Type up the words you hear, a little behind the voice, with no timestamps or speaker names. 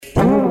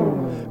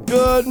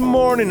Good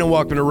morning and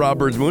welcome to Rob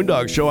Byrd's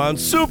Moondog Show on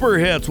Super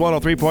Hits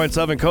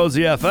 103.7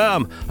 Cozy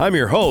FM. I'm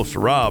your host,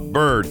 Rob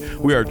Byrd.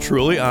 We are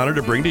truly honored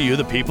to bring to you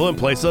the people and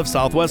places of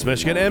Southwest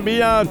Michigan and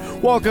beyond.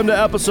 Welcome to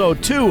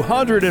episode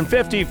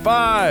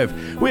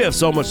 255. We have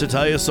so much to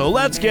tell you, so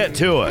let's get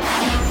to it.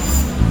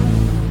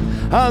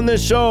 On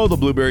this show, the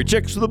Blueberry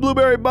Chicks with the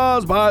Blueberry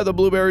Buzz by the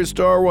Blueberry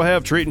Store. We'll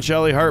have Treat and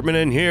Shelly Hartmann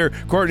in here.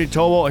 Courtney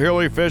Tolbolt,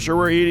 Hillary Fisher.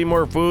 We're eating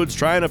more foods,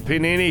 trying a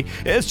panini.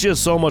 It's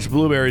just so much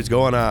blueberries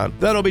going on.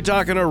 Then we'll be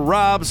talking to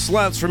Rob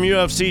Slentz from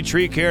UFC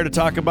Tree Care to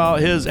talk about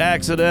his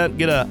accident,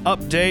 get an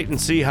update,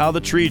 and see how the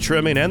tree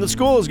trimming and the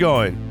school is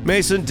going.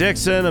 Mason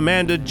Dixon,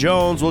 Amanda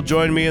Jones will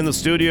join me in the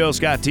studio.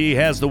 Scott T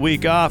has the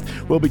week off.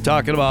 We'll be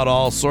talking about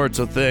all sorts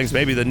of things,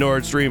 maybe the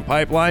Nord Stream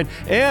pipeline,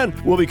 and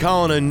we'll be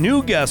calling a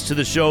new guest to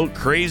the show,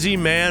 Crazy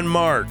Man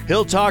Mark.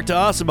 He'll talk to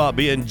us about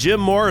being Jim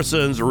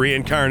Morrison's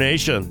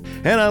reincarnation.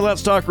 And on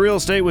Let's Talk Real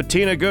Estate with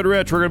Tina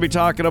Goodrich, we're going to be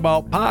talking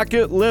about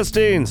pocket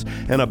listings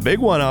and a big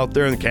one out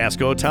there in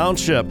Casco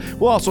Township.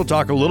 We'll also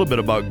talk a little bit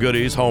about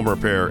Goody's Home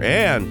Repair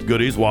and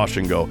Goody's Wash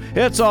and Go.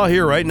 It's all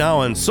here right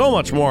now and so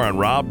much more on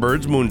Rob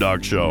Byrd's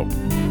Moondog Show. Rob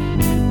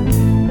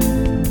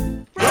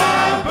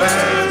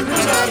Byrd's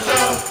Moondog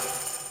Show.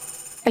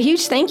 A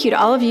huge thank you to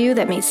all of you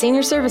that made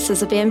senior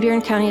services of Van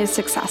Buren County a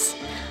success.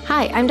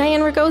 Hi, I'm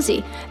Diane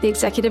Ragosi, the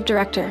Executive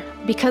Director.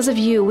 Because of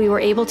you, we were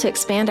able to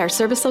expand our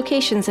service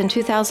locations in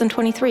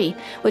 2023,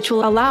 which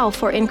will allow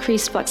for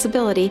increased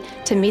flexibility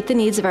to meet the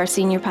needs of our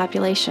senior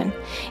population.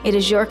 It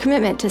is your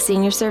commitment to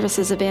senior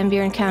services of Van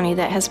Buren County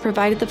that has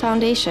provided the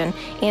foundation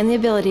and the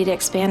ability to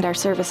expand our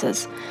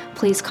services.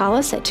 Please call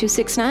us at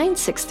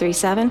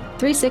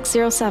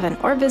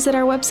 269-637-3607 or visit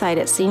our website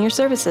at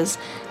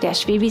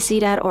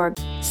seniorservices-vbc.org.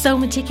 So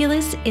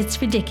meticulous,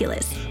 it's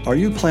ridiculous. Are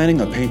you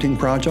planning a painting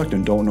project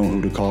and don't know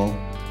who to call?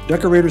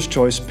 Decorator's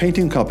Choice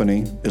Painting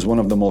Company is one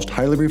of the most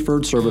highly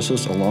referred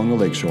services along the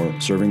lakeshore.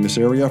 Serving this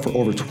area for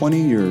over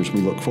 20 years, we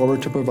look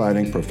forward to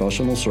providing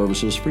professional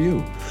services for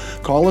you.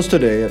 Call us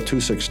today at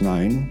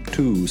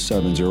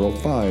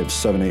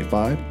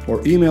 269-270-5785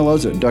 or email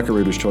us at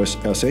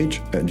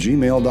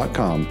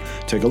decoratorschoicesh@gmail.com.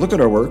 Take a look at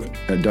our work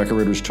at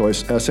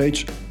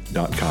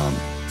decoratorschoicesh.com.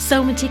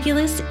 So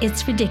meticulous,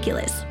 it's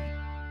ridiculous.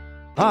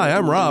 Hi,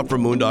 I'm Rob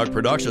from Moondog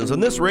Productions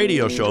and this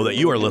radio show that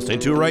you are listening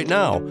to right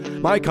now.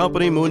 My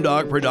company,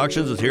 Moondog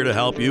Productions, is here to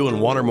help you in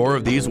one or more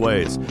of these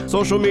ways: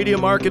 social media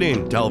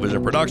marketing,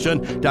 television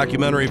production,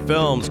 documentary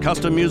films,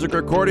 custom music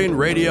recording,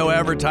 radio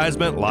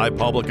advertisement, live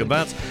public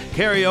events,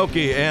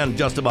 karaoke, and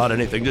just about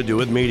anything to do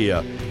with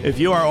media. If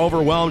you are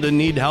overwhelmed and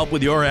need help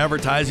with your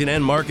advertising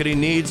and marketing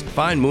needs,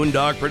 find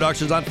Moondog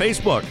Productions on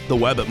Facebook, the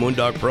web at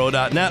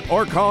moondogpro.net,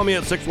 or call me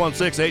at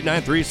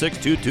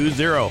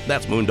 616-893-6220.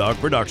 That's Moondog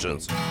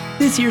Productions.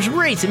 This here's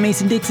Race and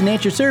Mason Dixon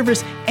at your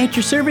service. At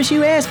your service,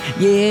 you ask?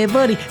 Yeah,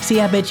 buddy. See,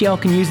 I bet y'all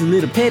can use a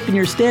little pep in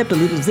your step, a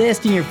little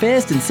zest in your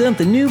fest, and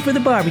something new for the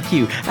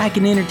barbecue. I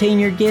can entertain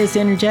your guests,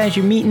 energize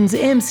your meetings,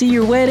 MC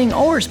your wedding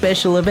or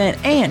special event,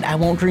 and I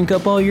won't drink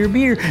up all your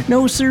beer.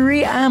 No,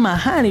 sirree, I'm a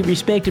highly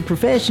respected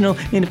professional,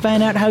 and to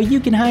find out how you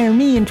can hire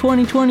me in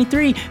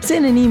 2023,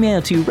 send an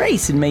email to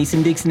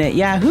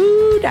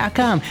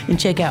raceandmasondixon@yahoo.com and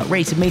check out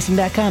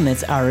raceandmason.com.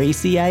 That's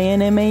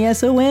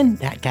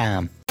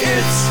racinmason.com.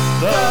 It's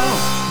the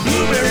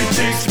Blueberry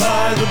Chicks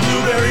by the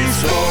Blueberry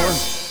Store.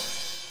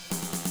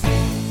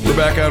 We're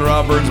back on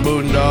Rob Byrd's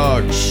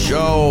Moondog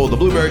Show. The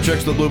Blueberry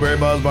Chicks, the Blueberry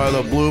Buzz by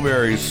the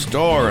Blueberry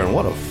Store. And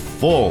what a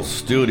full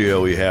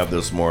studio we have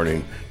this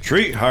morning.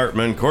 Treat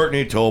Hartmann,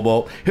 Courtney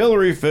Tolbolt,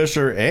 Hillary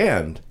Fisher,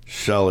 and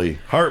Shelly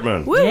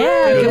Hartmann. Woo!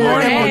 Yeah, Good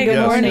morning. Good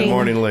Yes, morning. good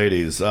morning,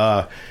 ladies.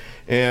 Well,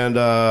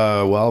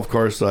 of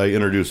course, I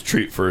introduced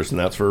Treat first, and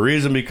that's for a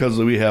reason, because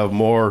we have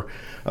more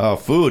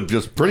food,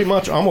 just pretty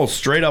much almost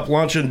straight up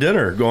lunch and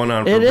dinner going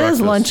on for It breakfast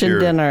is lunch and here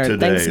dinner,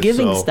 today.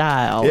 Thanksgiving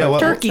style, Yeah, or what-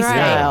 turkey yeah,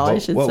 style, I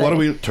should say. What are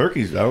we,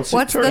 turkeys? I don't see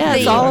What's the turkeys. Yeah,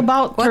 it's theme? all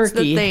about What's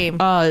turkey. the theme?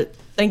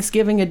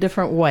 Thanksgiving a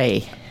different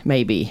way,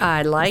 maybe.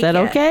 I like Is that it.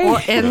 okay?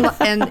 Well,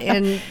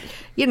 and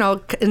you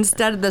know,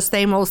 instead of the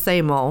same old,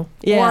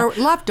 Yeah. or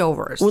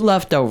leftovers. Well,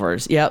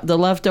 leftovers, yep. The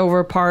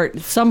leftover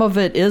part, some of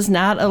it is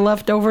not a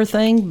leftover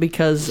thing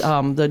because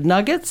the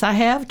nuggets I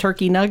have,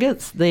 turkey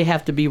nuggets, they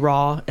have to be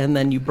raw, and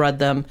then you bread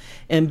them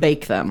and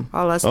bake them.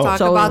 Well, let's talk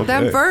So- about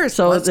them Okay. first.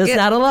 So Let's it's get-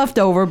 not a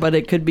leftover, but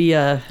it could be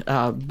a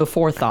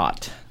before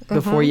thought.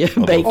 Before you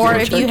bake Or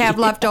your if you turkey. have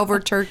leftover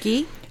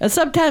turkey. And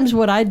sometimes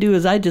what I do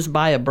is I just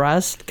buy a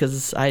breast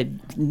because I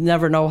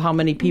never know how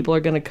many people are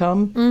going to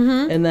come.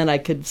 Mm-hmm. And then I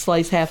could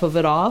slice half of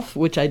it off,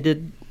 which I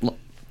did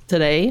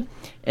today,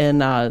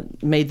 and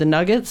made the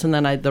nuggets. And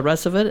then the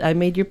rest of it, I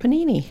made your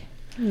panini.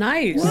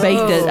 Nice.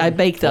 Baked it. I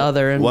baked the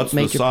other and What's the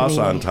make your sauce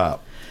panini. on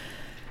top?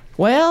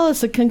 Well,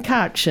 it's a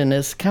concoction.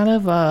 It's kind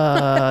of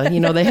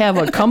they have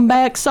a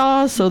comeback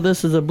sauce, so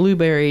this is a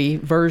blueberry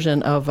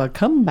version of a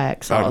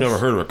comeback sauce. I've never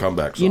heard of a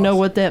comeback sauce. You know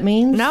what that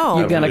means? No.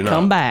 You're going to Absolutely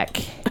come not.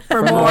 back.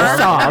 For more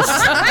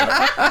sauce.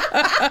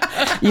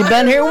 You've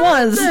been here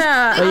once,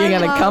 but you're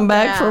going to come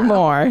back for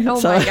more.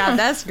 Oh my God,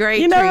 that's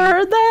great. You never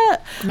heard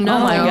that? No. Oh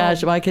my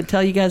gosh, well, I could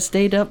tell you guys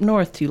stayed up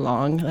north too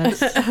long.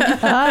 That's,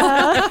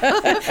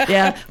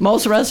 yeah,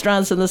 most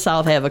restaurants in the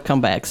South have a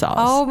comeback sauce.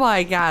 Oh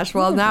my gosh.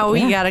 Well, now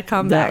we got to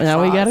come back.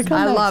 Now we got to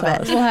come I back love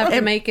sauce. it. We'll have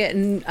to make it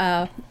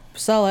and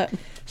sell it.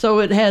 So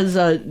it has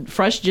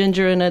fresh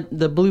ginger in it,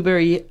 the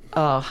blueberry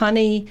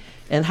honey,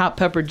 and hot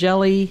pepper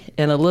jelly,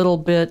 and a little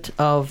bit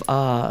of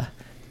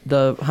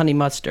the honey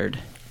mustard.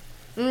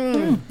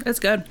 That's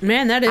good.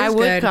 Man, that is I good.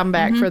 would come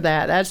back for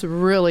that. That's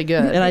really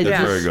good. And I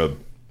That's just, very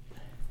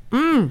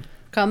good.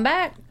 Come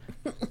back.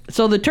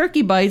 so the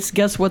turkey bites,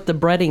 guess what the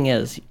breading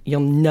is?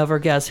 You'll never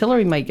guess.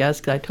 Hillary might guess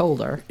because I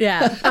told her.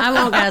 Yeah, I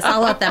won't guess.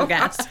 I'll let them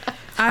guess.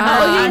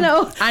 Oh, you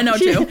know. I know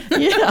too.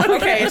 Yeah.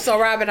 Okay, so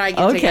Rob and I get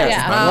to Okay.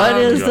 guess. What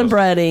is the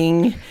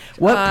breading?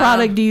 What Uh,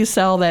 product do you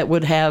sell that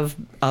would have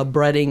a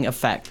breading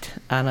effect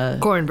on a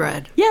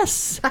Cornbread.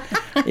 Yes.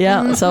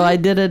 Yeah. So I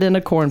did it in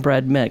a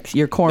cornbread mix.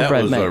 Your That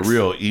cornbread was mix. a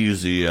real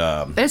easy.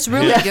 It's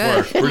really hit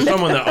good. for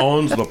someone that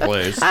owns the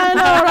place. I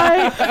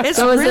know, right? It's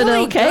so is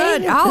really it okay?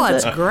 good. Oh,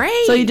 Is it's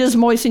great. So you just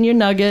moisten your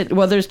nugget,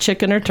 whether it's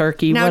chicken or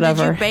turkey, Now,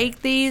 whatever. did you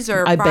bake these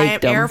or I fry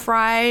baked them, 'em. air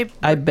fry?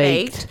 I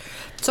baked.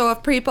 So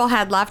if people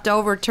had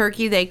leftover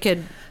turkey, they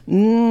could.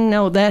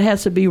 No, that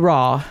has to be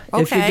raw.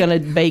 Okay. If you're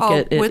going to bake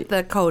it with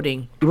the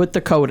coating. with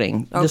the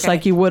coating, just Okay.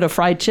 like you would a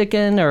fried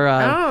chicken or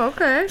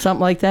Okay. something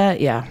like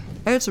that. Yeah.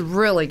 It's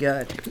really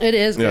good. It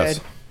is Yes.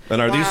 good.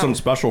 And are these some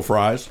special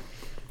fries?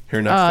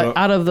 Here next up.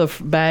 Out of the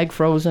bag,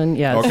 frozen.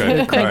 Yes.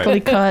 Okay,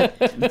 Crinkly cut,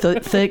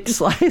 thick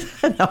slice.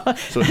 No.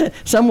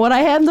 Some what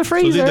I had in the So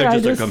these freezer. are I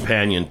just a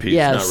companion piece,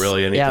 Yes, not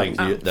really anything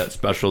yeah. that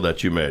special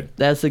that you made.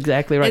 That's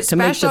exactly right. It's to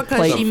make special the because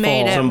plate she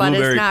made it, Some but it's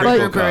blueberry not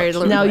crinkle blueberry.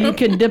 cups. Now you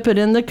can dip it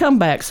in the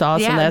comeback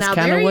sauce, Yeah, and that's now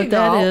kind of there what you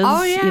that go. is.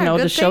 Oh, yeah, you know,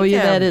 to good show you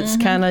that thinking.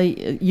 it's kind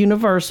of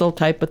universal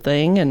type of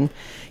thing, and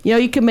you know,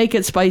 you can make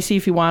it spicy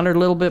if you want, or a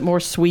little bit more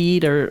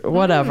sweet, or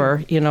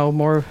whatever. You know,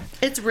 more.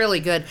 It's really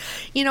good.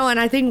 You know, and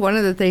I think one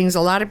of the things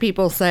a lot of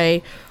people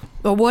say,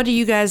 well, what are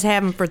you guys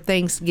having for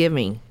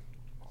Thanksgiving?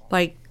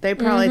 Like, they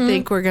probably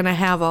think we're going to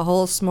have a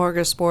whole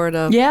smorgasbord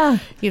of, Yeah.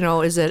 you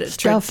know, is it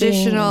Stuffing.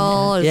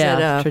 traditional? Is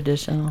Yeah, it a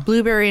traditional.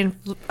 blueberry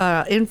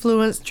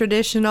influenced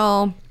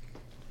traditional?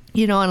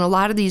 You know, and a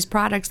lot of these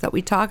products that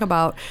we talk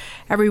about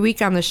every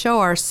week on the show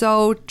are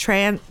so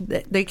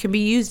they can be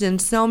used in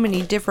so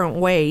many different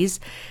ways,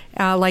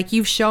 like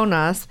you've shown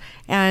us.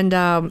 And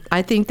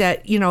I think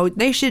that, you know,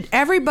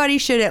 everybody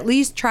should at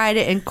least try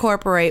to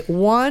incorporate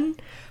one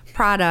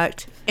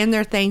product in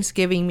their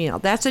Thanksgiving meal.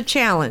 That's a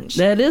challenge.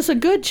 That is a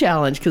good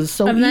challenge because it's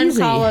so And then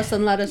easy. call us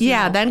and let us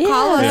Yeah, know. then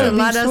call us that'd and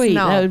be let us sweet.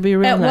 know. That would be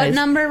real At nice. what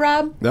number,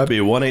 Rob? That'd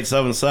be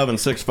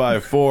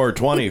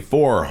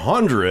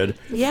 1-877-654-2400.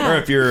 Yeah. Or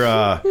if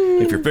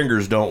your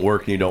fingers don't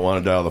work and you don't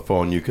want to dial the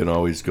phone, you can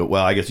always go.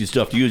 Well, I guess you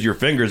still have to use your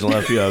fingers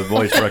unless you have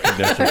voice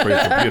recognition for your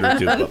computer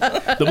too.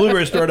 But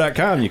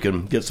theblueberrystore.com, you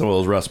can get some of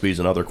those recipes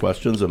and other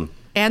questions and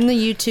And the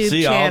YouTube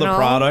see channel. all the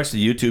products.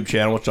 The YouTube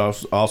channel, which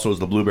also is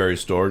the Blueberry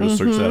Store. Just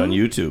search that on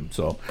YouTube.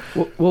 So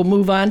We'll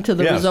move on to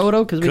the Yes.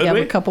 risotto because we Could have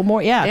we? a couple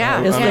more. Yeah,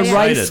 Yeah. it's I'm the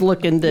excited.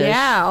 rice-looking dish.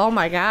 Yeah, oh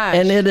my gosh.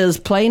 And it is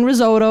plain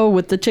risotto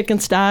with the chicken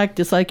stock,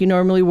 just like you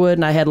normally would.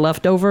 And I had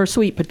leftover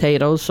sweet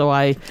potatoes, so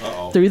I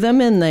threw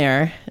them in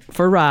there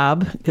for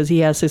Rob because he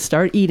has to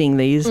start eating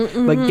these.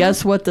 But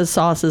guess what the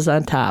sauce is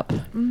on top?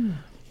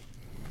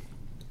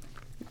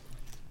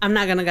 I'm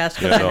not going to guess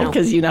Yeah, because I no. know.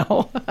 Because you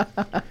know,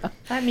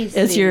 Let me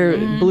it's see. your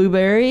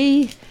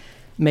blueberry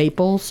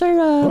maple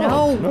syrup.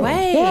 No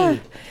way. Yeah.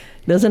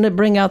 Doesn't it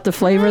bring out the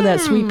flavor,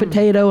 that sweet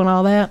potato and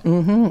all that?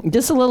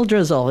 Just a little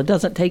drizzle. It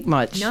doesn't take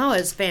much. No,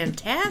 it's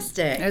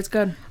fantastic. It's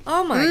good.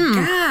 Oh my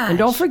gosh. And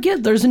don't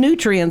forget, there's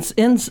nutrients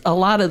in a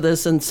lot of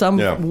this in some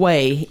Yeah.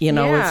 way. You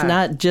know, Yeah. it's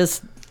not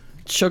just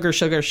sugar.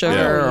 yeah.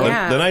 Or,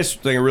 Yeah. The nice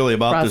thing really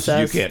about this is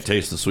Processed. you can't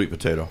taste the sweet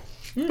potato.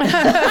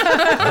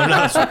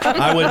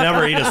 I would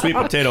never eat a sweet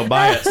potato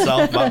by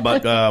itself, but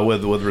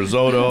with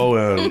risotto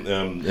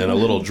and a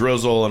little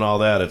drizzle and all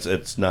that,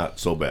 it's not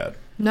so bad.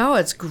 No,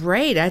 it's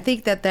great. I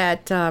think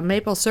that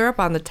maple syrup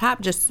on the top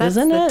just sets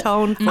Isn't the it?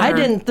 tone for I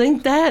didn't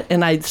think that,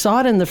 and I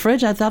saw it in the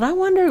fridge. I thought, I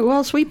wonder,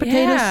 well, sweet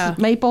potatoes, Yeah.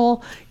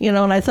 maple, you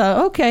know, and I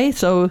thought, okay,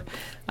 so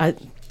I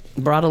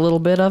brought a little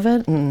bit of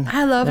it. And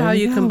I love there how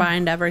you go.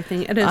 combined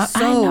everything. It is I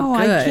so know,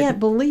 good. I can't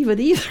believe it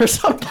either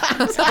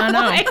sometimes. I know.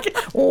 Like,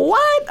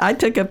 what? I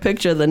took a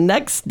picture of the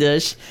next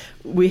dish.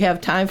 We have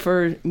time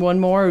for one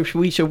more, or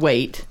we should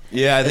wait?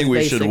 Yeah, I think It's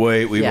we should basic.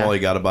 wait. We've Yeah. only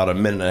got about a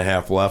minute and a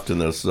half left in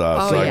this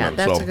yeah, segment.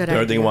 that's so a good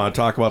everything you idea. want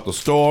to talk about the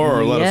store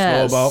or let us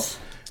know Yes. about?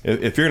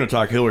 If you're going to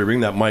talk, Hillary, bring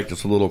that mic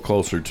just a little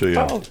closer to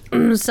you.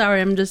 I'm sorry,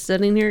 I'm just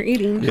sitting here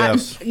eating.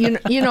 Yes.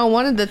 You know,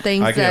 one of the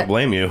things I can't that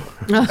blame you.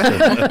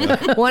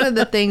 one of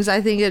the things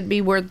I think it'd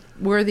be worth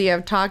worthy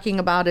of talking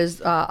about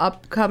is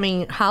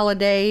upcoming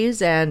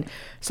holidays and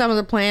some of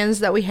the plans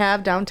that we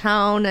have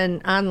downtown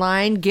and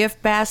online.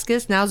 Gift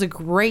baskets. Now's a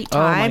great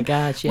time. Oh my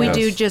gosh, We yes.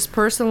 do just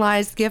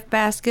personalized gift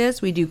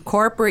baskets. We do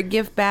corporate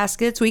gift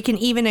baskets. We can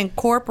even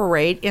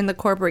incorporate in the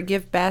corporate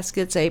gift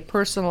baskets a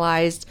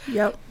personalized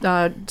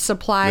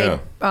supply,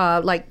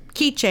 like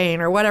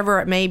keychain or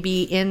whatever it may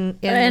be in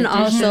And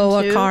addition also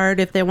a to- card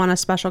if they want a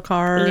special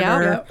card. Yeah,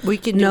 or we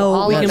can do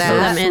all we of can that. put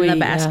them in the Sweet,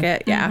 yeah.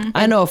 basket. Yeah.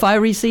 I know if I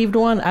received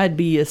one, I'd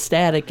be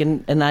ecstatic,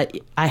 and I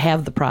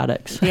have the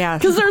products. Yeah.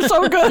 Because they're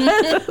so good.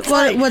 It's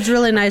Well, like- what's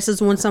really nice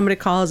is when somebody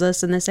calls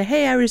us and they say,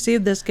 "Hey, I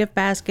received this gift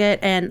basket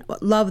and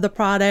love the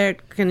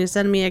product. Can you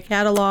send me a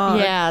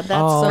catalog?" Yeah, that's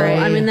Oh. great.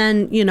 I mean,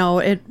 then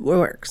it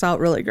works out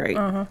really great.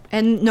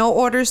 And no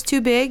orders too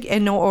big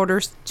and no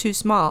orders too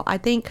small. I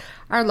think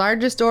our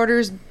largest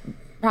orders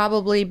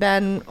probably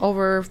been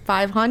over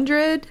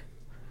 500.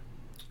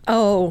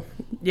 Oh,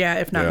 Yeah,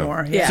 if not Yeah.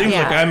 more. Yeah. Seems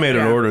like I made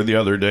an Yeah. order the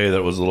other day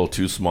that was a little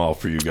too small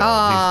for you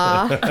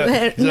guys.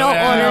 No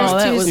Yeah, orders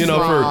that too was- you know,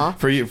 small.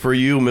 for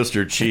you,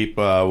 Mr. Cheap,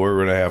 we're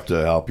gonna have to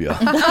help you.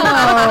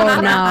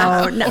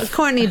 oh no.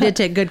 Courtney did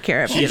take good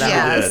care of you. though.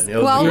 Yes. did. It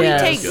was Well,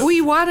 Yes. we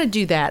want to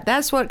do that.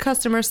 That's what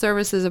customer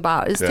service is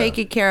about, is Yeah.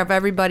 taking care of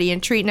everybody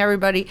and treating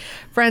everybody,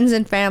 friends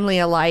and family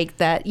alike,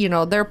 that,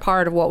 they're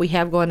part of what we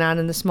have going on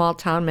in the small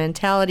town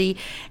mentality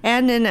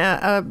and in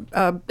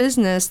a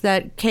business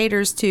that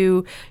caters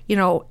to,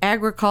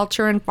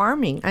 agriculture and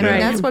farming. I mean,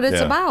 that's what it's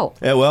Yeah. about.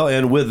 Yeah, well,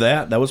 and with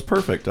that was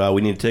perfect.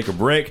 We need to take a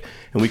break,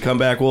 and we come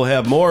back, we'll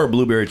have more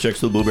Blueberry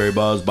Chicks, the Blueberry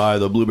Buzz by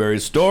the Blueberry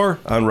Store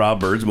on Rob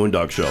Byrd's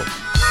Moondog Show.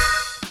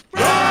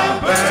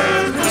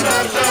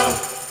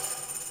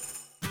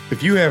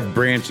 If you have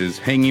branches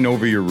hanging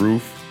over your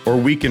roof or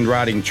weakened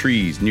rotting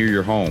trees near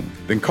your home,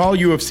 then call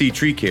UFC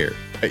Tree Care.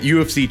 At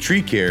UFC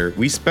Tree Care,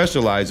 we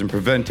specialize in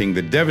preventing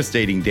the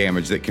devastating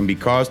damage that can be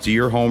caused to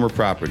your home or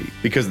property,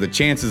 because the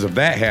chances of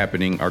that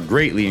happening are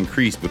greatly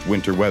increased with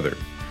winter weather.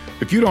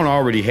 If you don't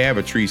already have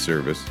a tree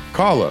service,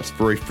 call us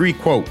for a free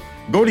quote.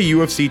 Go to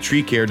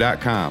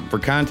ufctreecare.com for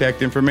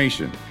contact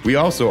information. We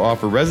also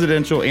offer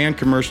residential and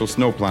commercial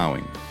snow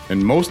plowing.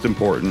 And most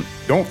important,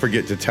 don't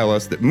forget to tell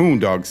us that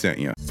Moondog sent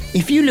you.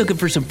 If you're looking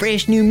for some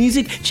fresh new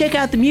music, check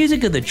out the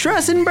music of the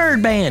Truss and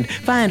Byrd Band.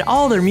 Find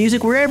all their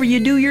music wherever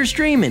you do your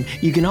streaming.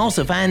 You can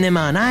also find them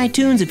on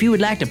iTunes if you would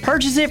like to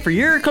purchase it for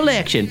your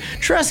collection.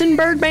 Truss and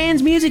Byrd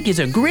Band's music is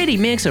a gritty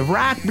mix of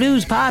rock,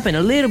 blues, pop, and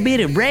a little bit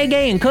of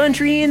reggae and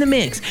country in the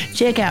mix.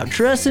 Check out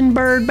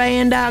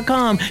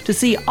trussandbyrdband.com to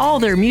see all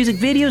their music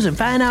videos and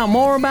find out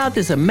more about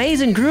this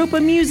amazing group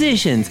of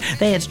musicians.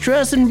 That's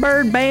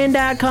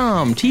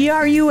trussandbyrdband.com.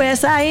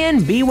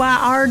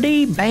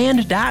 TRUSINBYRD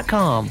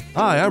band.com.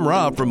 Hi, I'm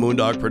Rob from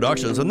Moondog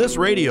Productions and this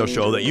radio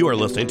show that you are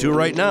listening to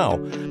right now.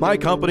 My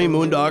company,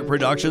 Moondog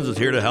Productions, is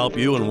here to help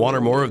you in one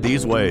or more of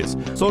these ways: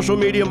 social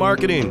media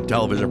marketing,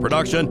 television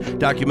production,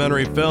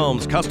 documentary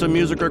films, custom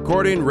music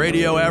recording,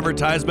 radio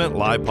advertisement,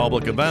 live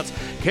public events,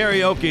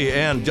 karaoke,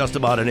 and just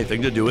about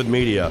anything to do with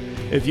media.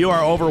 If you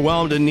are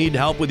overwhelmed and need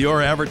help with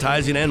your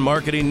advertising and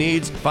marketing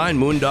needs, find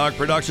Moondog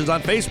Productions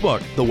on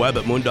Facebook, the web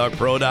at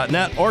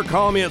moondogpro.net, or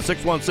call me at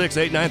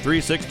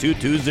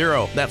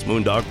 616-893-6220. That's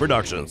Moondog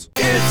Productions.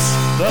 It's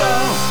the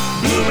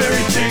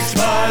Blueberry Chicks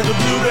by the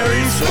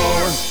Blueberry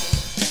Store.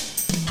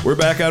 We're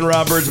back on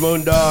Rob Byrd's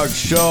Moondog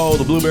Show,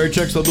 the Blueberry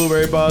Chicks, the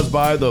Blueberry Buzz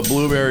by the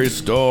Blueberry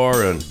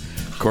Store, and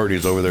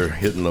Courtney's over there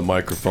hitting the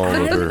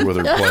microphone with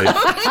her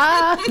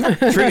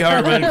plate. Tree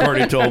Hartmann,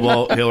 Courtney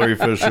Tolbolt, Hillary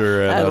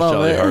Fisher, and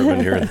Shelly Hartmann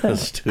here in the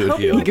studio.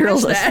 You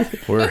girls are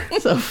We're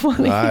so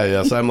funny.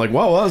 yes, I'm like,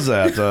 what was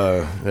that?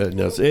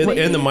 Yes,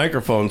 in the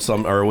microphone,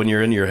 or when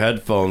you're in your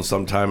headphones,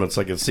 sometime it's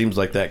like it seems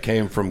like that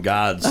came from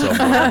God somewhere.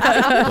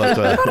 But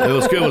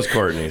it was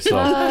Courtney. So,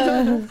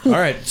 all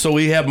right, so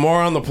we have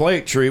more on the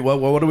plate. Tree,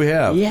 what do we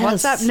have? Yes.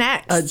 What's up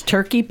next? A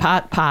turkey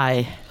pot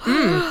pie.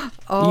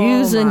 Oh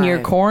Using your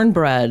my.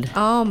 cornbread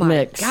Oh my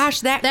mix. gosh,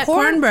 that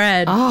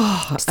cornbread.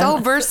 Oh, so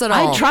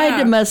versatile. I tried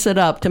to mess it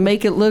up to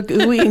make it look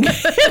ooey and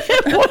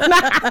it would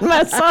not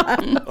mess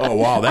up. Oh,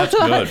 wow, that's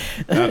good.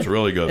 That's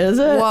really good. Is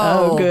it?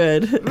 Whoa. Oh,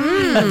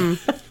 good.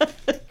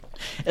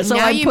 So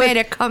now I you put- made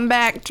a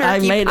comeback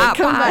turkey I made pot it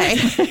come pie.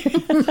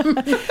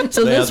 back.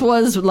 So this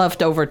was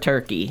leftover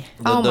turkey.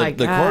 Oh my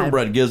The God.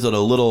 cornbread gives it a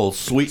little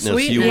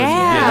sweetness you wouldn't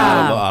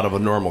Yeah. get out of a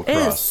normal It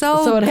is crust.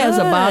 so it has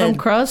a bottom good.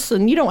 crust,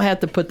 and you don't have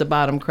to put the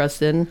bottom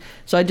crust in.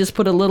 So I just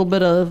put a little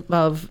bit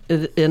of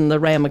it in the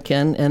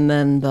ramekin, and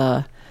then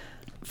the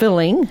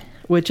filling,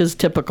 which is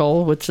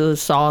typical, which is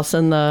sauce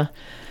and the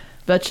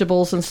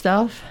vegetables and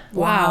stuff.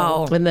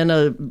 Wow. And then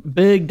a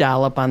big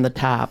dollop on the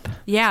top.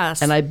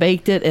 Yes. And I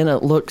baked it, and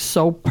it looked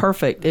so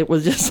perfect. It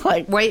was just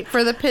like... Wait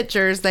for the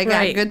pictures. They got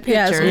Right. good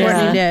Yes, pictures.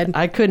 Courtney did.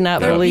 I could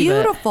not Yeah. believe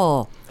it.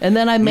 Beautiful. And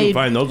then I You can made...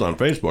 find those on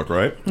Facebook,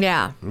 right?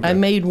 Yeah. I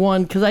made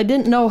one because I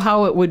didn't know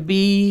how it would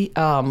be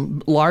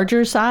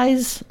larger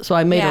size, so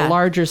I made Yeah. a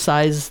larger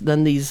size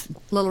than these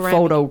Little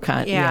photo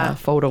Yeah.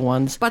 photo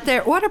ones. But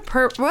they're what a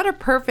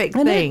perfect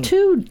And thing. it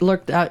too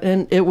looked out,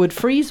 and it would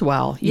freeze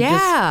well. You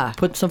Yeah. just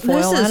put some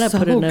foil This is on it,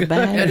 put it so in a good.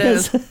 bag. It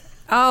is.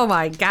 Oh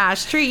my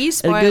gosh, Treat, you A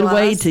spoil good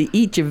way us. to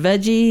eat your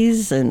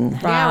veggies and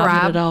Rob.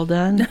 get it all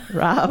done.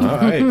 Rob.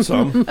 I ate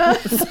some.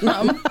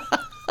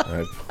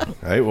 I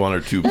ate 1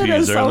 or 2 peas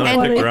is there, so and then I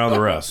funny. picked around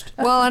the rest.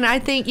 Well, and I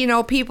think,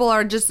 people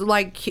are just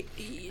like,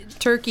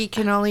 turkey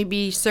can only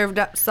be served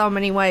up so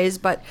many ways,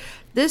 but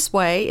this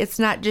way, it's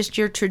not just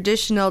your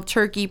traditional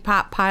turkey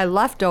pot pie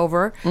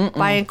leftover.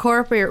 By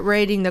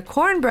incorporating the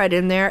cornbread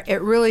in there,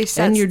 it really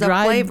sets And your the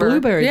dried flavor.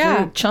 blueberries. Yeah.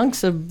 There are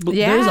chunks of there's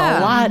Yeah.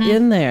 a lot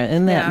in there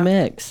in that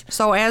mix.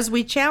 So as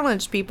we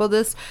challenge people,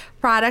 this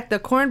product, the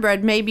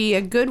cornbread, may be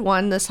a good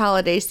one this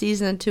holiday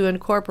season to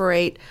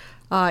incorporate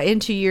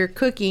into your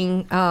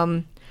cooking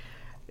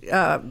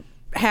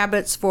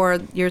habits for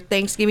your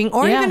Thanksgiving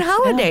or Yeah, even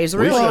holidays,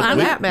 really, for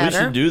that matter.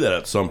 We should do that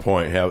at some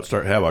point.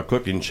 Have a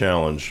cooking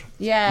challenge.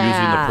 Yeah.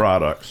 Using the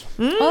products.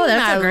 Oh,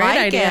 that's I a great like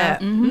idea.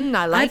 it.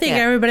 I like I think it.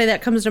 everybody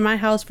that comes to my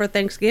house for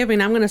Thanksgiving,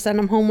 I'm going to send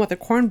them home with a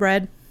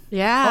cornbread.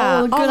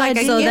 Yeah. Oh, good like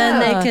idea. So then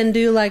they can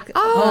do like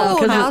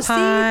now a see,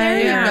 there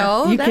you pie.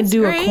 go. You can That's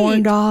do great. a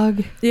corn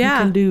dog. Yeah.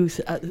 You can do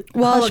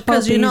Well, hush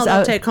because puppies.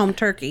 they'll take home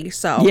turkey.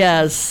 So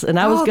Yes, and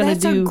I was going to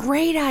that's do. a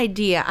great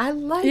idea. I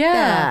like Yeah.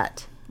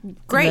 that.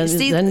 Great. Then-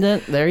 See,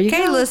 then there you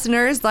okay, go.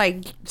 listeners,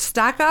 like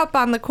stock up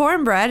on the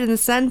cornbread and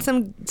send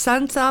some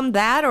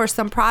that or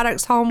some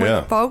products home Yeah.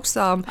 with folks.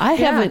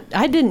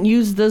 I didn't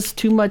use this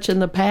too much in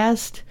the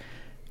past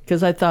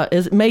because I thought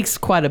it makes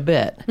quite a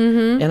bit,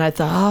 and I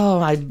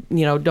thought, I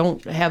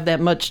don't have that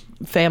much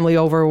family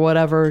over or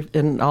whatever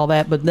and all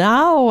that. But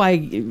now I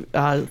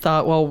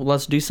thought, well,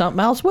 let's do something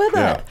else with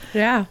it.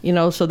 Yeah.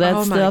 So that's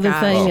Oh my the other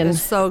gosh, thing. And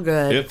it's so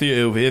good.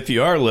 If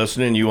you are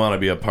listening, you want to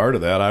be a part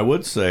of that, I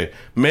would say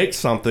make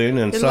something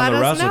and send let the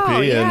us recipe know,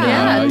 and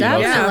yeah. you know,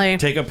 Definitely.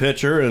 take a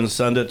picture and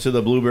send it to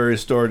the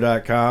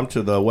blueberrystore.com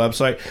to the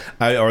website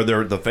or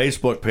the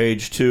Facebook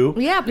page too.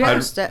 Yeah,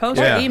 post it. Post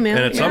Yeah. or email.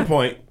 And at some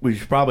point we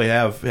should probably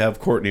have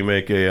Courtney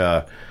make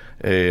the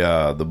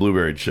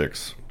Blueberry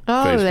Chicks Oh,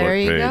 Facebook there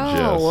you page. go.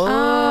 Yes.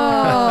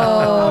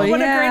 Oh,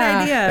 What a great yeah.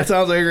 idea. That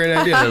sounds like a great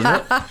idea, doesn't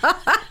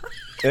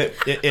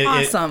it?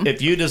 Awesome.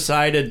 If you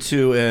decided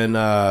to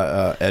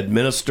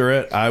administer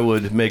it, I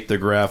would make the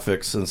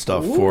graphics and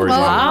stuff for you.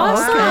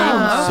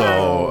 awesome.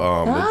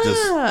 So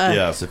it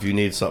just if you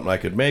need something, I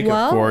could make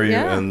it for you,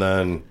 yeah. and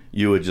then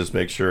you would just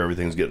make sure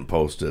everything's getting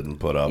posted and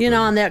put up.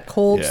 On that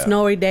cold, Yeah.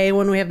 snowy day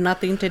when we have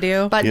nothing to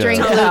do. But Yeah.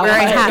 drink That's blueberry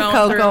right. hot Going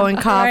cocoa through. and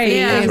coffee. Right,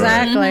 yeah, and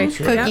exactly.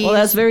 Cookies. well,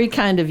 that's very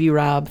kind of you,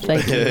 Rob.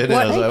 Thank you. It is.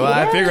 Well,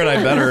 I figured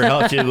I better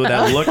help you with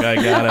that look I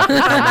got after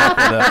coming up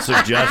with that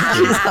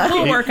suggestion.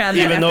 We'll work on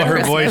that Even though after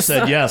her voice Christmas.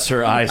 said yes,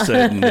 her eye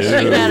said no.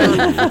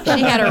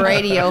 She had a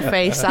radio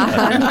face on.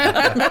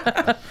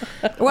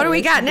 What do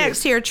we got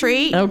next here,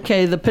 Treat?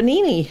 Okay, the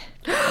panini.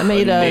 I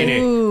made a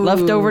Panini.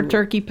 leftover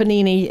turkey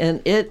panini,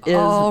 and it is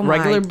Oh, my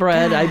regular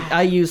bread.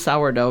 I use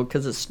sourdough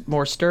because it's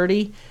more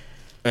sturdy.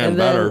 And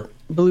then better.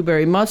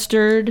 blueberry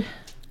mustard.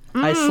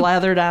 I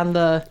slathered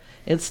on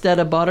instead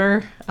of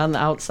butter on the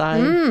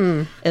outside.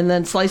 And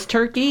then sliced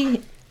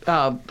turkey.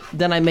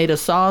 Then I made a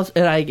sauce,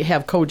 and I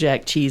have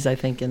Kojak cheese, I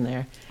think, in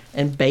there.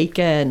 And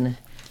bacon.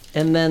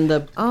 And then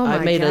I my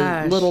made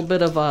gosh. a little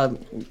bit of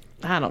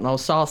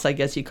sauce, I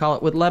guess you call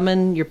it, with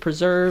lemon, your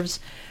preserves,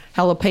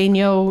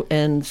 jalapeno,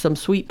 and some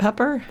sweet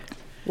pepper.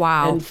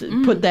 Wow.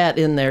 And put that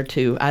in there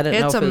too. I don't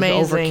know It's if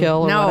amazing. it's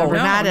overkill or No, whatever.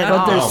 not at but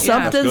all. there's Yeah.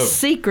 something That's good.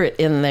 secret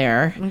in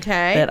there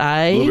Okay. that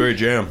I. Blueberry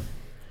jam.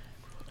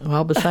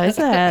 Well, besides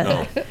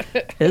that,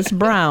 it's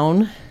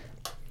brown.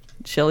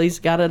 Shelly's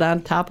got it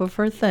on top of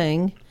her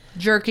thing.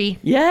 Jerky.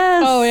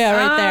 Yes. Oh, yeah,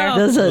 right there.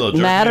 Does Little it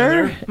jerky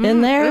matter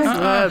in there?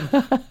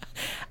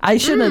 I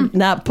should have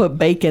not put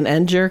bacon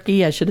and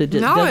jerky. I should have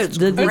just. No, it's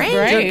did the great.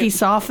 jerky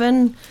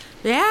soften?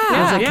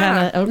 Yeah. Was it kind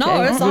of okay?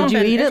 No, it's Would you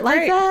softened. eat it It's like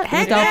great. that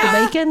Heck without yeah.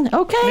 the bacon?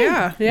 Okay.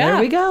 Yeah, yeah. There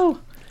we go.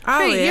 Oh,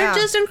 Hey, yeah. you're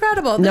just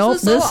incredible. This Nope,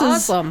 is so this is-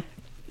 awesome.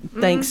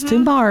 Thanks to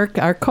Mark,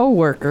 our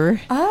coworker.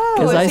 Oh,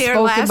 because I was here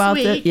spoke last about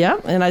week.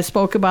 and I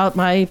spoke about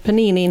my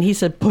panini, and he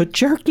said put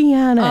jerky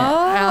on it.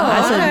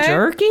 I said okay.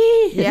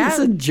 jerky. Yeah. He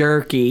said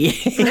jerky.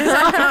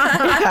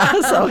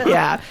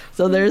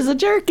 So there's a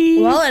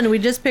jerky. Well, and we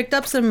just picked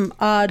up some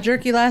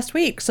jerky last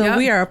week, so Yep.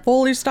 we are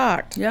fully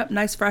stocked. Yep,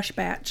 nice fresh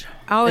batch.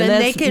 Oh, and and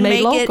that's they can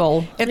made make local.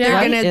 it if they're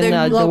right? gonna. in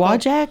They're local.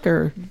 Dowagiac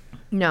or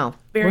No.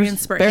 Berry and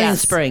spring. Berry and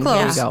Yes, Spring.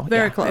 close. There you go.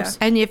 Very Yeah. close.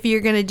 And if you're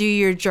gonna do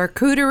your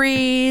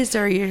charcuteries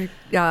or your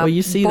Well,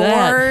 you see boards,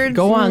 that.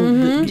 Go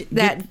on.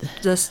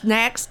 the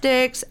snack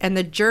sticks and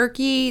the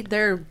jerky,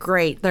 they're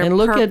great. They're and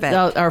look perfect.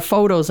 at our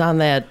photos on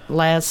that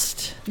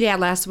last.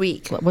 last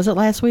week. Was it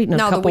last week? No,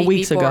 No, a the couple week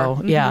weeks before. ago.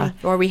 Mhm. Yeah.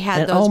 Or we had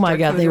And, those oh my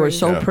God, they were charcuteries.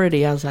 so Yeah.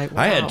 pretty. I was like,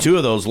 wow. I had 2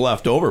 of those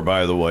left over,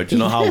 by the way. Do you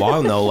know how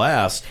long they'll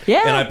last?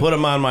 Yeah. And I put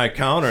them on my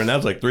counter, and that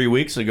was like 3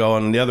 weeks ago.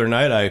 And the other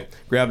night, I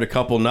grabbed a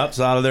couple nuts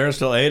out of there and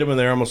still ate them, and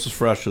they're almost as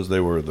fresh as they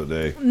were the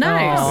day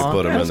Nice. they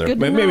put them in that's there. good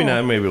to Maybe know.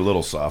 not, maybe a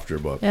little softer,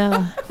 but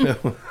Yeah.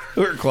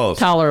 we're close.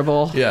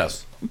 Tolerable.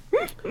 Yes.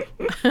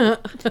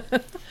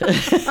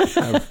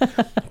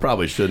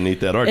 Probably shouldn't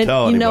eat that or And,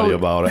 tell you anybody know,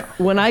 about it.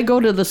 When I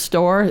go to the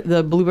store,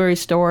 the Blueberry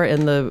store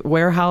and the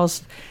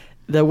warehouse,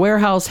 the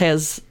warehouse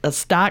has a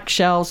stock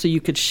shelf so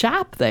you could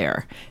shop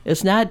there.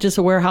 It's not just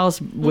a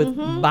warehouse with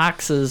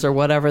boxes or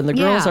whatever. And the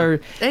girls are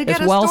it's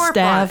well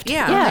staffed.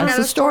 Yeah, it's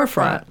a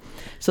storefront.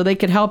 So they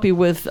could help you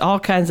with all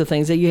kinds of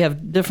things. You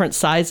have different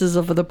sizes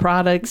of the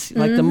products.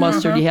 Like the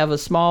mustard, you have a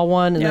small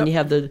one, and then you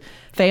have the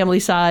family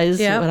size,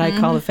 what I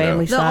call the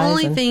family size. The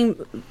only thing,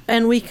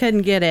 and we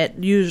couldn't get it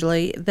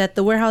usually, that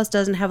the warehouse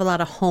doesn't have a lot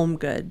of home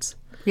goods.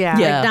 Yeah.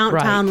 Like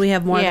downtown, we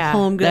have more of the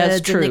home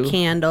goods and the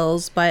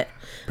candles, but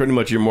Pretty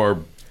much your more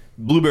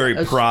blueberry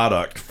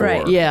product for.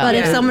 right. Yeah. But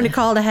if somebody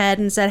called ahead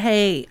and said,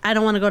 "Hey, I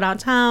don't want to go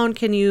downtown.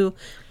 Can you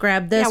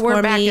grab this Yeah, we're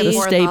for back me?" and The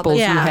forth staples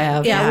you yeah,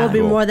 have. yeah, we'll be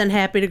Cool. more than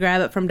happy to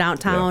grab it from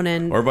downtown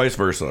and Or vice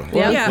versa.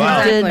 Yeah, Well,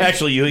 exactly.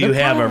 actually, you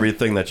have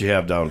everything that you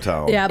have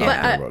downtown.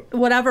 but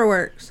whatever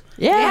works.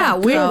 Yeah,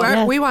 we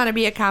yeah. we want to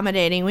be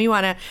accommodating. We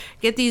want to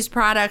get these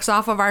products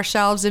off of our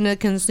shelves into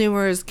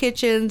consumers'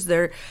 kitchens.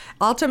 They're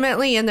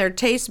ultimately in their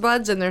taste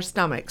buds and their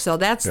stomach. So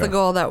that's the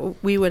goal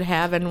that we would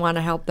have and want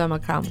to help them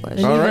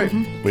accomplish. All right.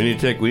 We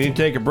need to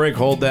take a break.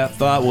 Hold that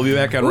thought. We'll be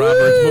back on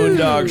Robert's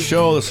Moondog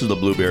Show. This is the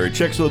Blueberry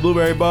Chicks with the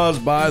Blueberry Buzz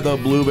by the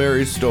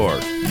Blueberry Store.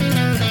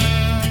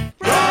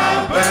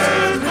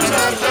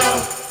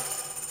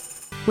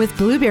 With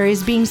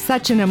blueberries being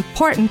such an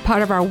important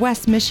part of our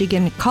West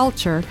Michigan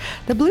culture,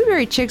 the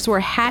Blueberry Chicks were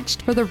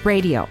hatched for the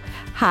radio.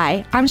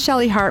 Hi, I'm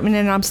Shelly Hartmann,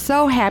 and I'm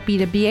so happy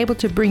to be able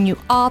to bring you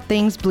all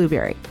things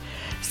blueberry.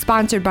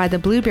 Sponsored by the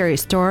Blueberry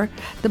Store,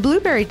 the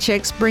Blueberry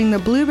Chicks bring the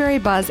Blueberry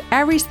Buzz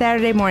every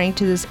Saturday morning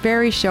to this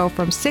very show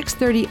from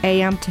 6:30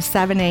 a.m. to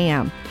 7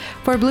 a.m.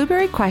 For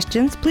blueberry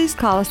questions, please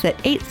call us at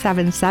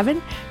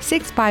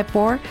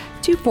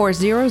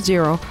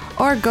 877-654-2400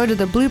 or go to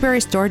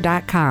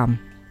theblueberrystore.com.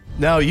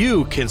 Now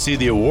you can see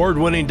the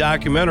award-winning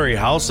documentary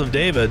House of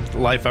David,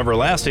 Life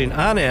Everlasting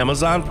on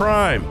Amazon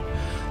Prime.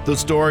 The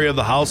story of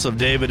the House of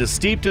David is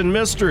steeped in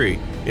mystery,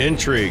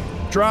 intrigue,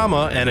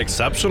 drama, and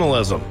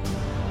exceptionalism.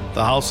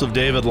 The House of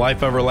David,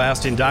 Life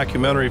Everlasting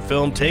documentary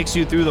film takes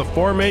you through the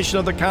formation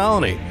of the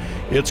colony,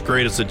 its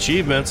greatest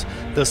achievements,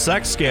 the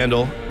sex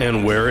scandal,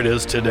 and where it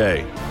is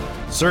today.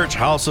 Search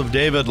House of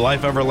David,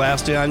 Life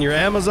Everlasting on your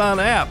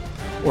Amazon app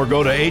or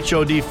go to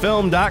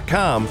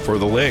hodfilm.com for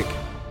the link.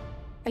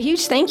 A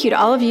huge thank you to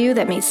all of you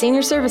that made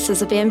senior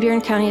services of Van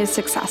Buren County a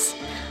success.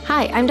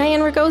 Hi, I'm Diane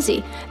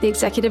Ragosi, the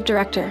Executive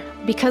Director.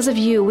 Because of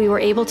you, we were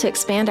able to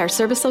expand our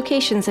service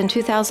locations in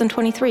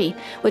 2023,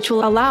 which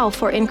will allow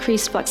for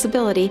increased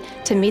flexibility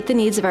to meet the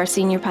needs of our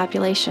senior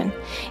population.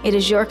 It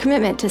is your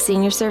commitment to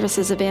senior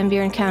services of Van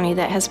Buren County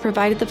that has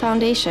provided the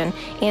foundation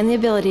and the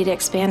ability to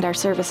expand our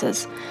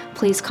services.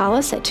 Please call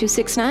us at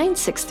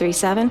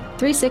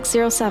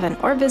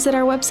 269-637-3607 or visit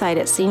our website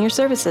at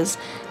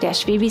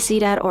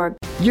seniorservices-vbc.org.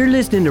 You're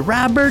listening to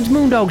Rob Byrd's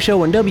Moondog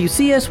Show on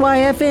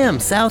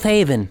WCSY-FM, South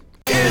Haven.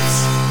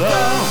 It's the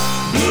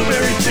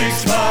Blueberry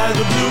Chicks by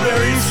the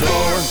Blueberry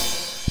Store.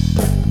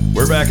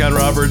 We're back on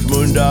Robert's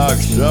Moondog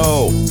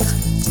Show.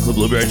 The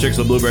Blueberry Chicks,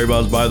 the Blueberry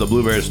Buzz by the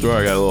Blueberry Store.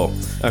 I got a little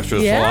extra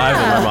saliva in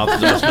my mouth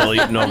because I was still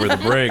eating over the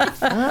break.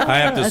 I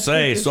have to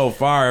say, so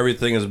far,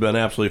 everything has been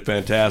absolutely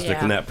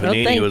fantastic, and that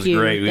panini was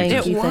great.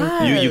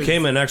 You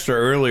came in extra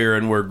earlier,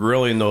 and we're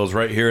grilling those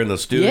right here in the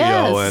studio,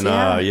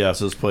 yes,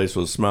 this place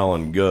was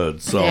smelling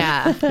good. So,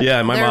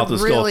 my mouth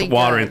is really still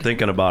watering good.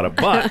 thinking about it.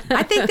 But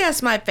I think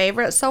that's my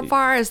favorite so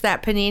far is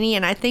that panini,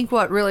 and I think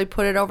what really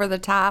put it over the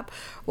top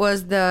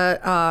was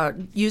the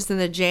using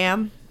the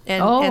jam.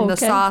 And the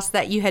sauce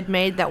that you had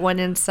made that went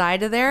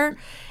inside of there.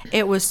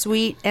 It was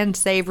sweet and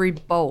savory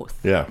both.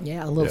 Yeah,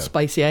 a little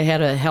spicy. I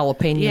had a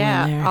jalapeno in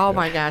there. Oh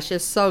my gosh,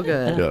 it's so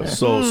good. Yeah,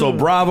 so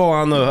bravo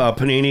on the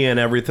panini and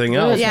everything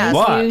else. Yes.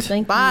 But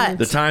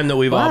the time that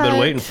we've all been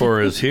waiting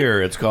for is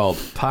here. It's called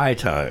pie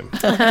time.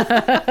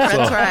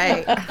 That's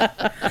right.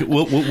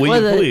 Will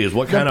you please?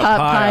 What kind of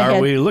pie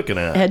are we looking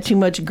at? Had too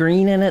much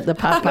green in it. The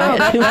pot pie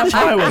had too much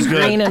That pie was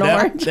good. green and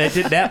orange.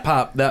 That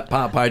pot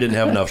pie didn't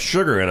have enough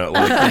sugar in it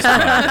like this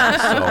pie.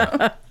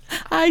 So.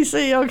 I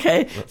see.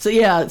 Okay.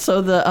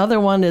 So the other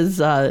one is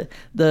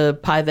the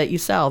pie that you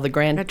sell, the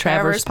Grand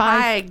Traverse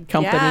Pie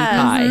Company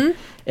pie. Mm-hmm.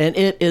 And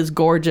it is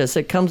gorgeous.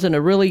 It comes in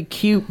a really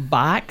cute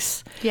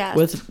box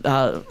with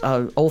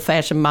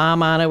old-fashioned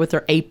mom on it with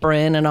her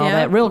apron and all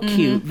that. Real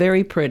cute,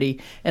 very pretty.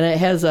 And it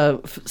has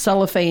a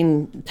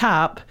cellophane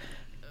top.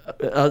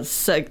 A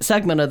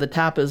segment of the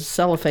top is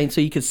cellophane so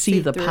you can see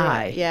the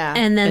pie. Yeah.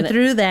 And then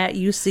through that,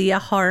 you see a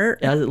heart.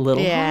 A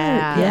little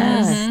heart.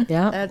 Yes.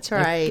 Yeah. That's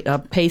right. A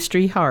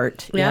pastry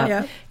heart.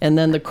 Yeah. And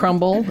then the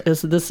crumble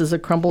is a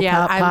crumble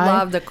top pie. I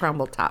love the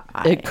crumble top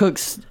pie. It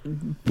cooks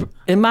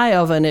in my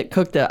oven. It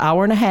cooked an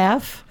hour and a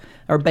half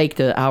or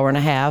baked an hour and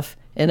a half.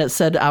 And it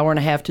said hour and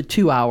a half to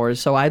 2 hours.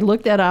 So I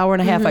looked at hour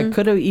and a half. I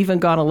could have even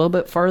gone a little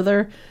bit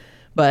further.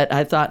 But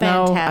I thought,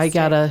 no, I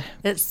gotta.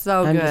 It's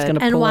so I'm good. Just gonna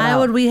and pull why it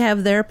out. would we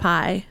have their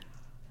pie?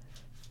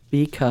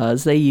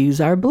 Because they use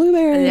our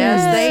blueberries.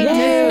 Yes, they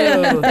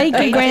do. Thank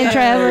you, Grand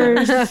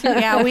Traverse.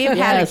 Yeah, we've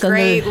had a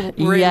great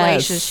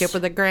relationship yes.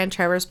 with the Grand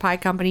Traverse Pie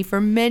Company for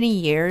many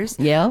years.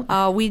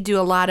 Yeah. We do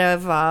a lot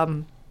of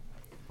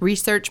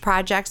research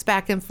projects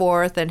back and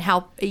forth and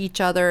help each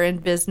other in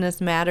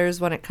business matters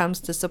when it comes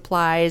to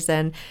supplies.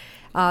 And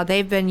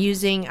they've been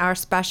using our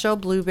special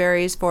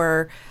blueberries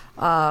for,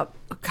 I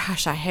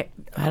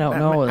don't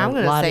know, I'm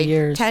going to lot say of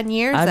years. 10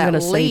 years I'm at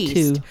gonna say least.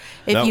 two.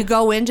 If Now, you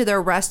go into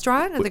their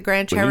restaurant at the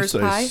Grand Traverse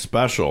when you say Pie.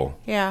 special.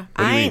 Yeah. what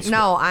do you mean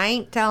I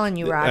ain't telling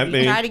you, Rob. I You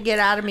mean- try to get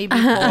out of me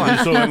before.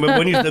 So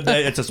when you said that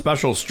it's a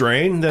special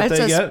strain that It's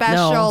they a get?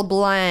 special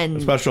blend.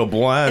 A special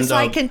blend. It's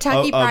like of-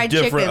 Kentucky of Fried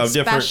different, Chicken. Of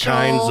different special.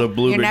 kinds of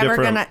blueberry. You're never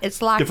different, gonna.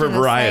 It's locked different in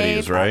the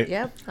varieties, safe. right?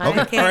 Yep.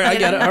 Okay. All right, I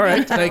get it. All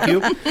right. Thank you.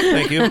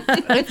 Thank you.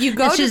 If you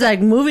go, And she's like,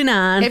 moving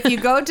on. if you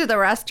go to the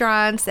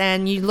restaurants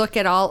and you look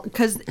at all,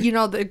 because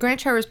the Grand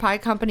Traverse Pie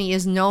Company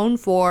is known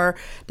for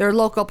their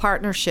local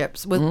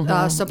partnerships with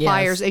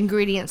suppliers,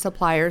 ingredient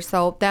suppliers.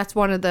 So that's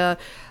one of the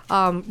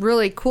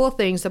really cool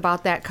things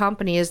about that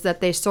company is that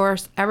they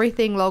source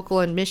everything local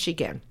in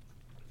Michigan.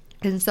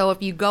 And so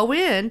if you go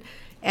in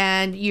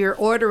and you're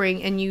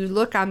ordering and you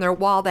look on their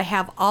wall, they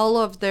have all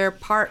of their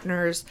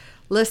partners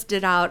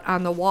listed out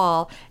on the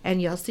wall,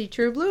 and you'll see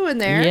True Blue in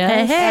there.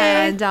 Yes.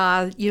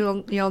 And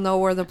you'll know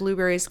where the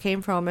blueberries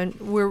came from. And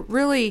we're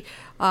really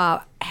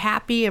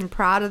happy and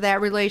proud of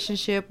that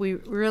relationship. We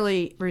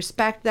really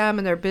respect them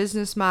and their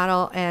business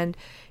model, and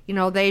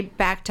they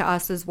back to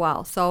us as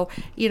well. So,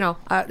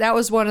 that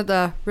was one of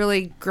the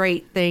really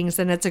great things,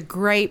 and it's a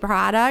great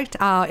product.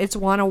 It's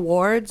won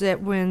awards. It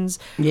wins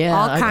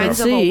all kinds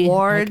of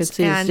awards.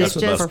 And That's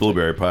the best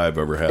blueberry pie I've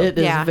ever had. It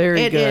is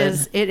very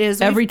good. It is.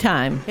 Every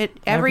time.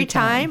 Every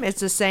time. It's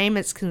the same.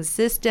 It's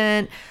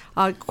consistent.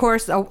 Of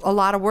course, a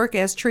lot of work,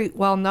 as Treat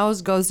well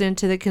knows, goes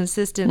into the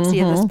consistency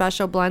of the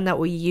special blend that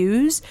we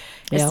use.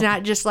 It's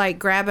not just like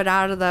grab it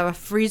out of the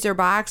freezer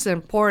box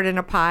and pour it in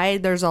a pie.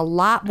 There's a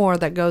lot more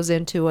that goes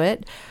into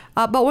it.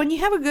 But when you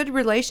have a good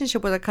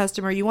relationship with a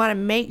customer, you want to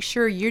make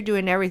sure you're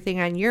doing everything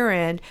on your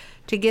end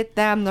to get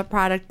them the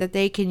product that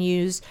they can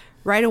use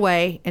right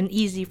away and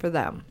easy for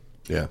them.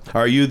 Yeah.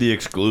 Are you the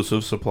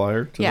exclusive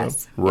supplier to them?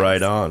 Yes.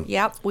 Right on.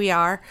 Yep, we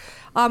are.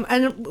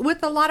 And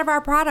with a lot of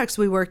our products,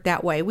 we work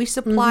that way. We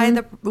supply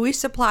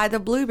the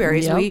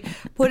blueberries. Yep. We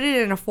put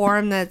it in a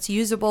form that's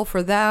usable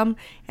for them,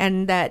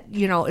 and that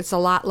it's a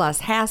lot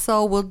less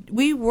hassle.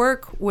 We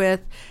work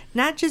with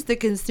not just the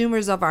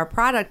consumers of our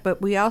product,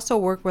 but we also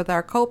work with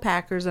our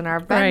co-packers and our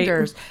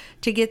vendors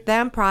to get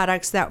them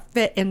products that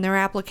fit in their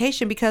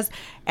application. Because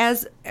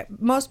as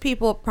most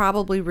people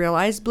probably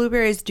realize,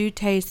 blueberries do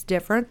taste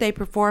different. They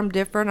perform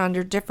different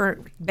under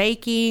different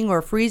baking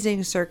or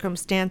freezing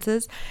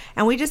circumstances,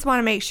 and we just want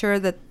to make sure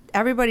that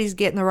everybody's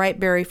getting the right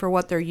berry for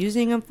what they're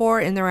using them for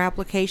in their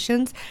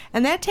applications,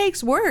 and that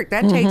takes work.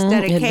 That takes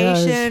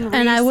dedication.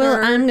 And I'm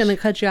going to research.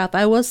 cut you off.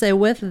 I will say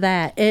with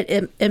that,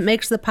 it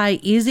makes the pie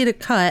easy to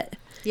cut.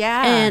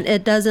 Yeah. And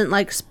it doesn't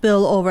like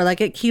spill over.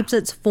 Like it keeps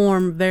its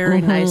form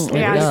very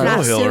nicely. Yeah, it's does. not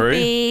Oh, Hillary.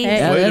 soupy.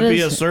 Hey, Way that to be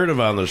is- assertive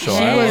on the show. She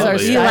I was love our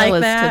it. You like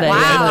stylist that? today. Wow,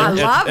 I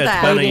love It's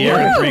that. been a year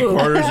and Woo.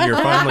 3/4, and you're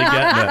finally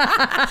getting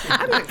it.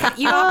 I'm going to cut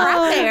you off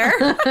right there.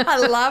 I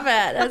love it.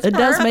 That's It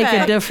does make a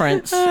perfect.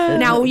 difference.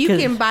 Now, you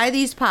 'Cause- can buy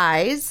these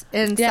pies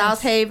in Yes.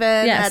 South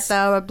Haven Yes.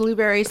 at the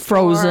Blueberry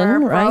Frozen,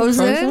 store. right?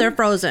 Frozen? They're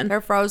frozen.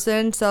 They're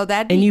frozen, so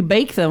that And you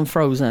bake them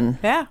frozen.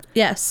 yeah.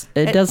 Yes.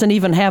 It doesn't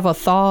even have a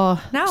thaw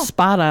No.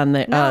 spot on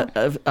the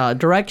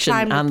direction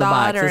Time to on the thaw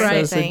box. it or It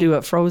says to anything. do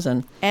it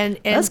frozen. And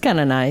That's kind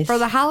of nice. for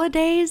the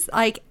holidays,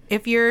 like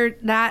if you're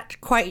not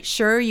quite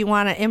sure you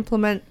want to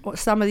implement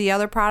some of the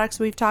other products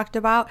we've talked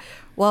about,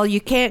 well,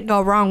 you can't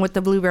go wrong with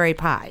the blueberry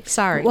pie.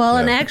 Sorry. Well,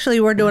 and actually,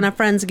 we're doing a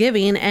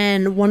Friendsgiving,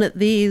 and one of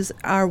these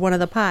are one of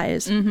the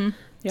pies. Mm-hmm.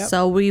 Yep.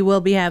 So we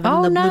will be having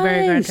Oh, the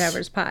blueberry Grand nice.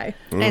 Traverse pie.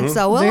 and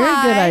so will Very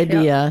I. good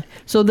idea.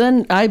 So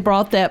then I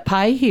brought that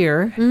pie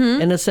here,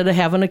 and instead of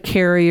having a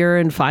carrier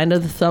and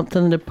finding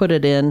something to put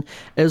it in,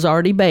 it was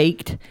already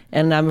baked,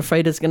 and I'm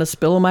afraid it's going to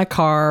spill in my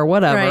car or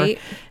whatever. Right.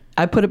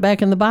 I put it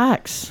back in the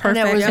box. And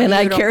it was And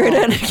I carried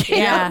it beautiful. again.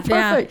 Yeah.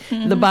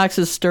 Perfect. The box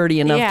is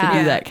sturdy enough to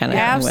do that kind of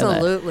thing with it.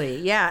 Absolutely.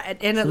 Yeah.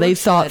 And it They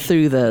looks thought good.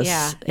 through this.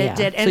 Yeah, it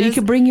did. So you it's-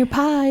 could bring your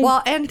pie.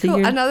 Well, and to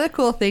your- another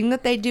cool thing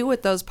that they do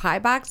with those pie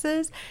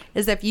boxes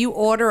is if you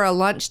order a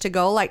lunch to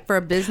go, like for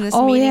a business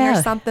meeting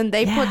or something,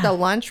 they put the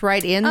lunch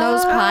right in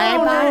those pie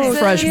boxes.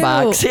 Fresh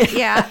box.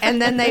 Yeah,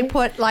 and then they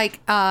put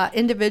like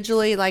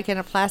individually, like in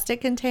a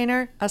plastic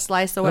container, a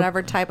slice of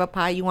whatever type of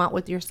pie you want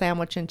with your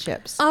sandwich and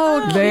chips.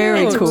 Oh,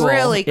 Very It's cool.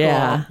 really cool.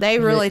 Yeah. They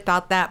really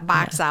thought that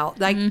box out.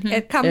 Like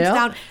it comes Yep.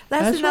 down.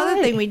 That's another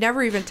right. thing we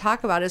never even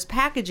talk about is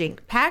packaging.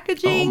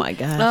 Packaging. Oh, my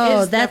gosh.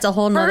 Oh, is that's the a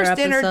whole nother first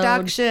episode.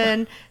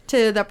 introduction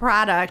to the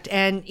product,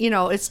 and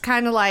it's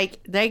kind of like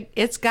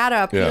it's got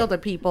to appeal to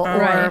people.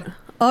 Right. Or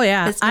Oh,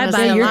 yeah. It's I gonna buy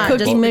say a your lot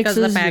cookie just because of mixes,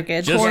 the your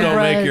package. Just don't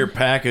Cornbread. make your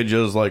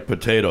packages like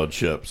potato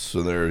chips.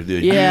 So they're the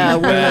Yeah,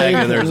 huge where bag,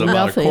 they- and there's about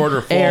a nothing.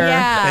 quarter full. Air.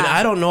 Yeah. And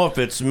I don't know if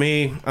it's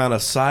me. On a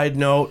side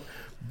note,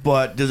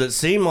 But does it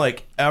seem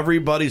like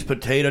everybody's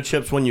potato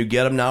chips when you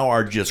get them now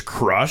are just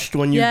crushed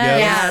when you get them?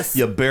 Yes.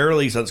 You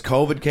barely, since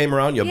COVID came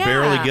around, you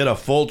barely get a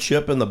full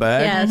chip in the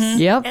bag? Yes.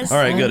 Yep. All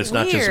right, good. It's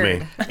not just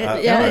me.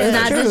 It's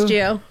not just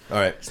you. All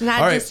right. It's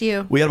not just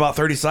you. We had about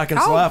 30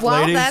 seconds Oh, left, well,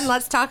 ladies. then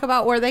let's talk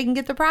about where they can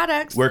get the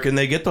products. Where can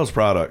they get those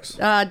products?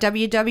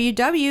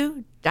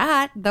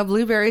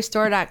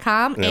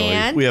 www.theblueberrystore.com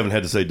and we haven't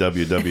had to say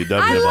www in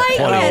I about like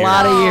 20 it. years. A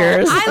lot of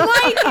years. I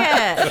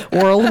like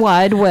it. World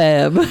Wide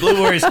Web.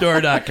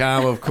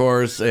 Blueberrystore.com, of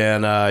course,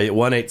 and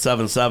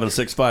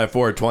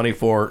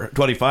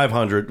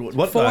 1-877-654-2500.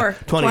 What?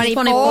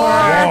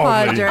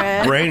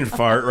 2400. Brain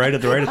fart right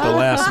at the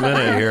last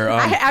minute here.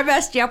 I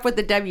messed you up with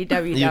the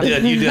www. You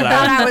did.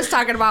 I thought I was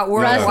talking about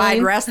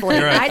worldwide wrestling.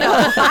 You're right.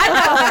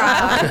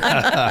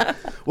 I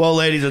know. Well,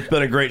 ladies, it's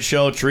been a great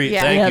show. Treat.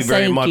 Yeah. Thank Yes, you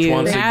very thank much you.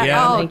 once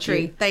again. Oh,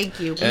 treat.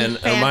 Thank you. And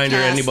a reminder,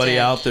 anybody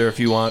out there, if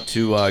you want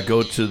to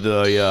go to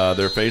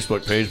their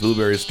Facebook page,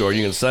 Blueberry Store,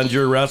 you can send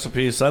your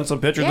recipes, send some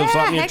pictures of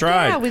something you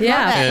tried. Yeah, we'd love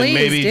that. And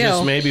Please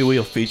do. maybe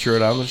we'll feature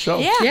it on the show.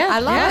 Yeah, I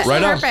love it.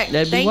 Right on. Perfect.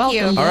 That'd be Thank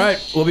welcome. you. All right,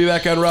 we'll be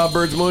back on Rob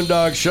Byrd's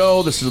Moondog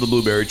Show. This is the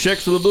Blueberry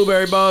Chicks with the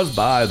Blueberry Buzz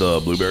by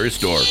the Blueberry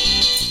Store.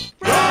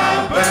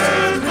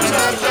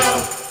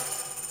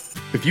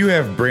 If you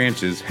have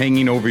branches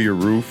hanging over your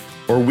roof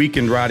or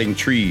weakened rotting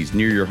trees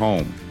near your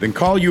home, then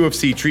call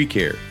UFC Tree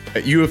Care.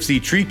 At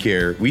UFC Tree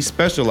Care, we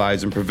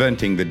specialize in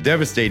preventing the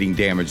devastating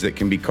damage that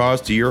can be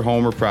caused to your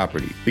home or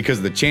property,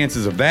 because the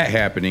chances of that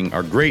happening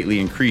are greatly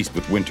increased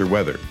with winter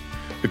weather.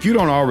 If you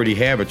don't already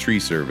have a tree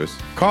service,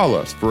 call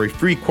us for a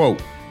free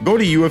quote. Go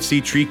to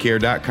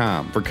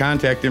ufctreecare.com for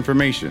contact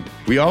information.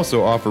 We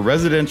also offer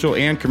residential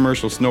and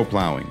commercial snow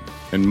plowing.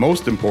 And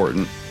most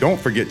important, don't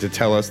forget to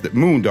tell us that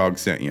Moondog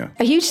sent you.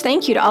 A huge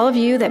thank you to all of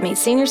you that made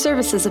senior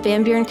services of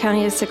Van Buren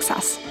County a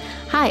success.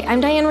 Hi,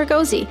 I'm Diane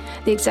Ragosi,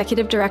 the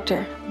Executive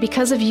Director.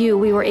 Because of you,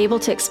 we were able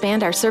to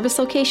expand our service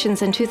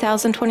locations in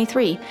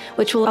 2023,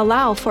 which will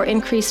allow for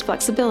increased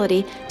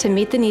flexibility to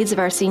meet the needs of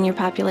our senior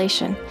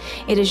population.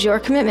 It is your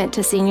commitment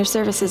to senior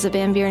services of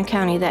Van Buren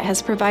County that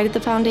has provided the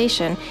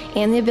foundation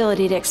and the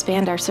ability to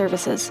expand our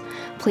services.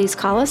 Please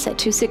call us at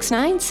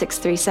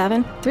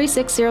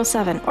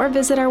 269-637-3607 or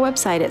visit our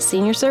website at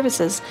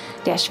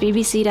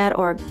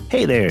seniorservices-vbc.org.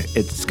 Hey there,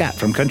 it's Scott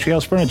from Country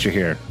House Furniture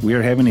here. We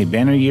are having a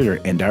banner year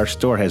and our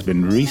store has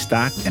been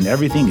restocked and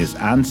everything is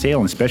on sale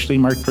and specially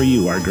marked for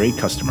you, our great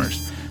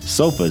customers.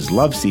 Sofas,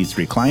 love seats,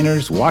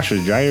 recliners,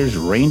 washers, dryers,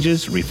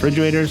 ranges,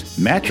 refrigerators,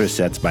 mattress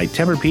sets by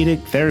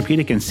Tempur-Pedic,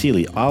 Therapeutic, and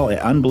Sealy, all at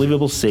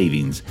unbelievable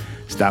savings.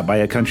 Stop by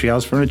a Country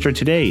House Furniture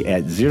today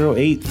at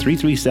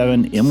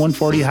 08337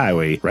 M140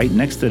 Highway, right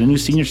next to the new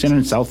Senior Center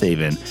in South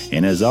Haven.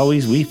 And as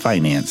always, we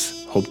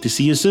finance. Hope to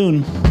see you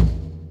soon.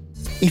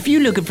 If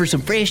you're looking for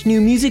some fresh new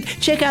music,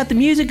 check out the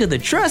music of the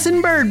Truss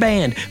and Byrd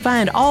Band.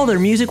 Find all their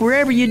music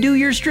wherever you do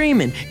your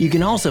streaming. You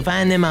can also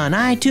find them on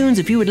iTunes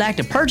if you would like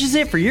to purchase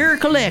it for your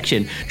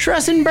collection.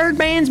 Truss and Byrd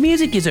Band's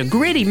music is a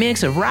gritty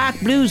mix of rock,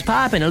 blues,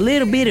 pop, and a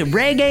little bit of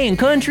reggae and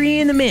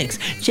country in the mix.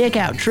 Check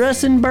out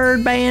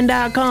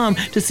trussandbyrdband.com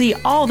to see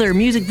all their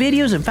music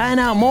videos and find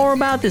out more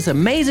about this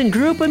amazing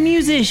group of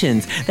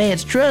musicians.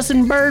 That's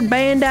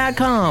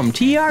trussandbyrdband.com,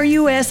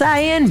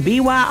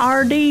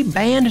 TRUSINBYRD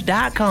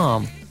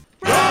band.com.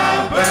 We're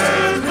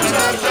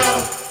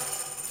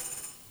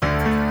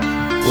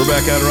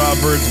back on Rob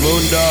Byrd's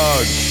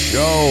Moondog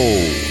Show.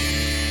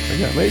 I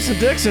got Mason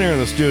Dixon here in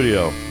the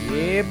studio.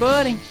 Yeah,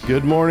 buddy.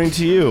 Good morning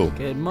to you.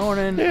 Good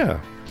morning. Yeah.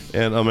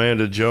 And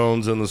Amanda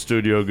Jones in the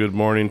studio. Good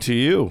morning to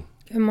you.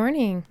 Good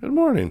morning. Good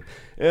morning.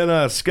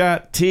 And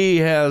Scott T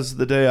has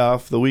the day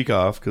off, the week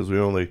off, because we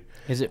only...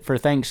 Is it for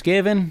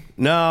Thanksgiving?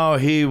 No,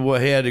 he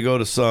had to go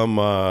to some...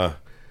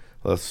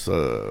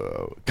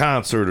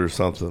 concert or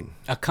something.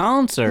 A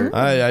concert?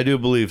 I do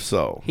believe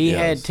so. He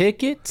had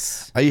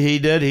tickets? He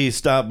did. He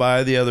stopped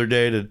by the other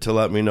day to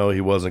let me know he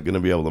wasn't going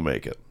to be able to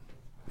make it.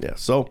 Yeah,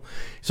 so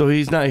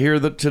he's not here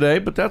today,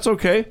 but that's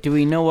okay. Do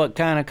we know what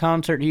kind of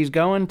concert he's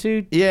going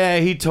to? Yeah,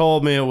 he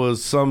told me it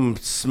was some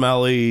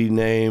smelly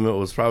name. It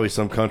was probably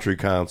some country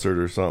concert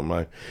or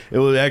something. It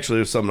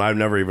was something I've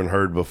never even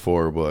heard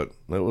before, but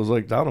it was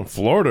like down in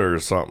Florida or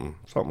something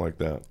like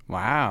that.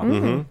 Wow.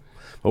 Mm-hmm.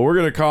 But we're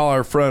going to call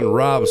our friend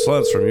Rob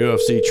Slentz from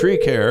UFC Tree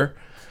Care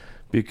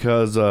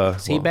because...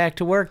 is he back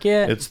to work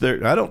yet? It's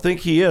I don't think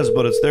he is,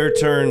 but it's their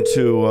turn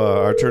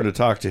our turn to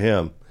talk to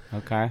him.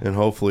 Okay. And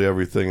hopefully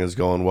everything is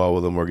going well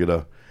with him. We're going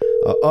to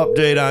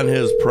update on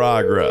his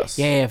progress.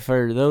 Yeah,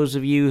 for those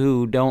of you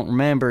who don't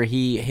remember,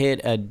 he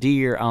hit a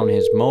deer on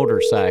his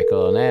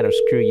motorcycle, and that'll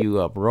screw you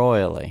up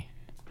royally.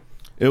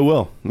 It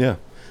will, yeah.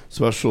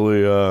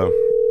 Especially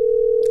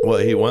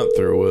what he went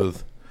through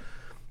with...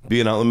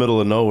 being out in the middle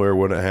of nowhere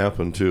when it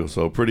happened too,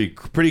 so pretty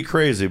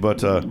crazy.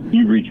 But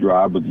you reached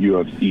Rob with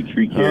UFC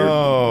Tree Care.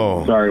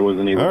 Oh, sorry, I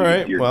wasn't able to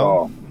get your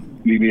call.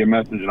 Leave me a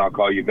message and I'll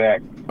call you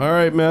back. All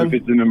right, man. If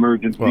it's an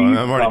emergency, well,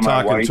 I'm already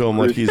talking to him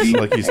like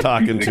he's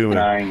talking to me.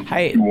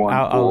 Hey,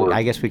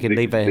 I guess we could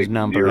leave his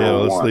number. Yeah,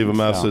 let's leave a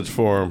message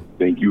for him.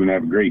 Thank you and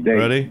have a great day.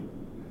 Ready?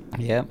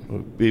 Yep.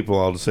 People,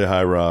 I'll just say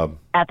hi, Rob.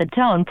 At the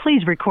tone,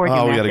 please record your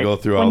message. We got to go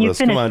through all when this.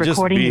 When Come you on, finish just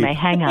recording, beep. you may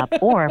hang up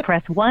or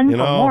press 1 for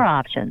more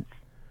options.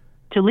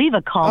 To leave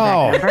a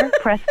callback number,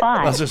 press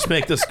 5. Let's just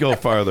make this go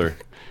farther.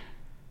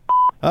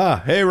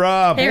 Hey,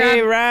 Rob.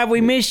 Hey, Rob.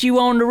 We miss you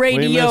on the radio.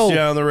 We missed you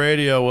on the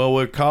radio. Well,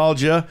 we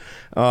called you,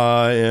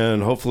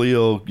 and hopefully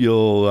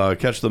you'll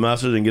catch the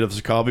message and give us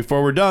a call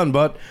before we're done.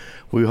 But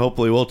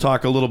we'll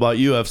talk a little about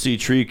UFC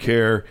Tree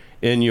Care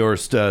in your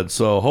stead.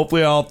 So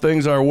hopefully all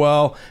things are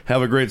well.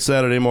 Have a great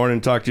Saturday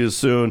morning. Talk to you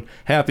soon.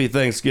 Happy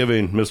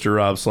Thanksgiving, Mr.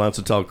 Rob Slantz,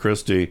 and tell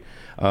Christy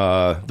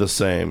the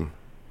same.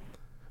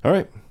 All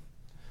right.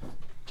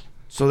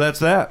 So that's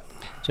that.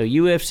 So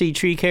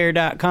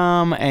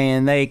UFCTreeCare.com,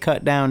 and they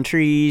cut down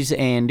trees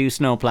and do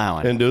snow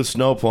plowing. And do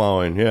snow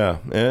plowing, yeah.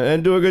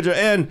 And do a good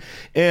job.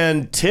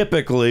 And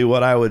typically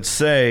what I would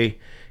say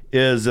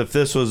is if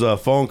this was a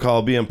phone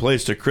call being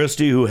placed to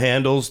Christy, who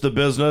handles the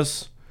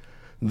business,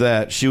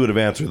 that she would have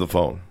answered the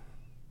phone.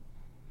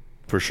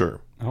 For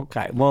sure.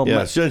 Okay. Well,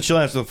 yeah, she'll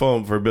answer the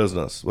phone for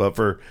business.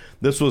 Well,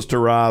 this was to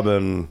Rob,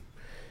 and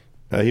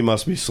he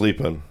must be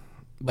sleeping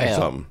or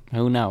something.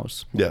 Who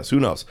knows? Yes, who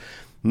knows?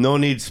 No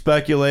need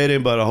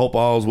speculating, but I hope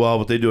all is well.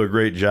 But they do a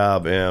great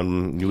job,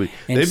 and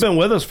they've been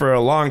with us for a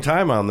long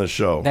time on this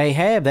show. They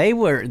have. They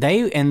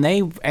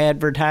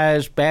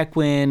advertised back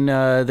when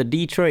the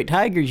Detroit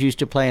Tigers used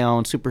to play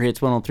on Super Hits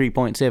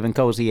 103.7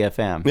 Cozy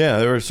FM. Yeah,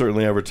 they were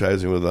certainly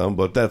advertising with them,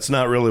 but that's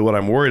not really what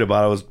I'm worried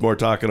about. I was more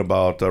talking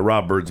about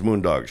Rob Byrd's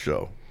Moondog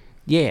show.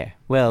 Yeah,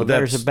 well,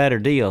 there's a better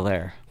deal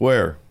there.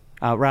 Where?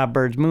 Rob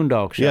Byrd's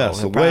Moondog show.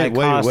 Yes, it way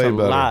cost a better.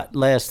 lot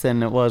less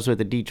than it was with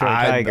the Detroit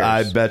Tigers.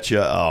 I bet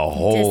you a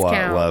whole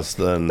lot less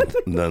than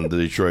the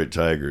Detroit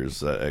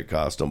Tigers it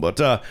cost them.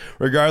 But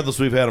regardless,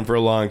 we've had them for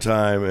a long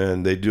time,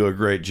 and they do a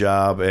great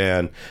job.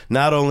 And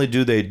not only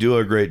do they do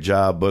a great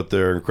job, but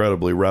they're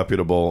incredibly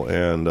reputable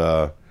and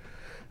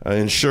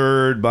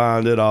insured,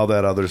 bonded, all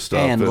that other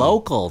stuff. And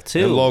local,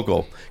 too. And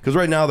local. Because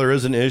right now there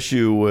is an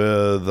issue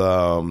with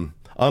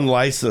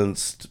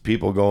unlicensed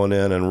people going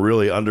in and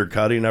really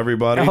undercutting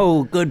everybody.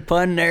 Oh, good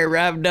pun there,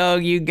 Rob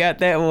Dog. You got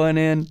that one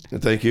in.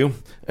 Thank you.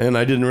 And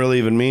I didn't really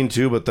even mean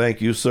to, but thank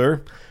you,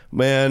 sir.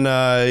 Man,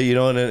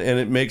 and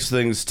it makes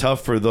things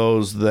tough for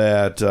those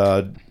that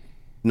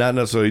not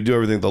necessarily do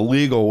everything the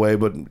legal way,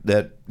 but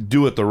that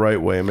do it the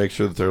right way and make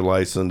sure that they're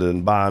licensed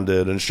and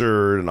bonded,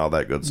 insured, and all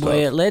that good stuff.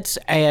 Well, let's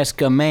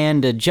ask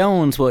Amanda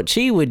Jones what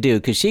she would do,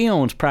 because she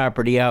owns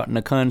property out in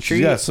the country.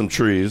 She's got some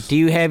trees. Do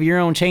you have your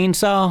own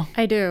chainsaw?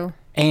 I do.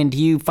 And do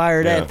you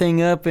fire that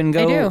thing up and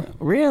go? I do.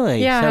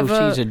 Really? Yeah.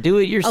 So she's a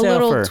do-it-yourselfer. A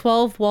little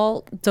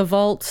 12-volt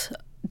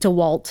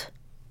DeWalt.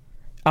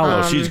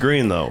 Oh, she's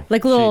green though.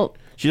 Like a little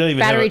she doesn't even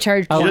battery have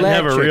charged. She doesn't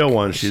have a real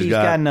one. She's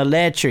got an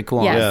electric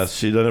one. Yes,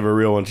 she doesn't have a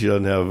real one. She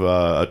doesn't have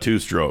a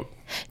two-stroke.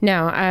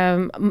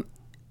 No.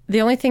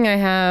 The only thing I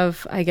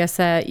have, I guess,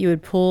 that you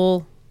would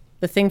pull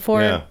the thing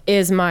for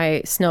is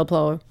my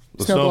snowblower.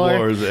 The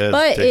snowblower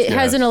but it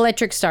has an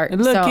electric start,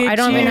 so I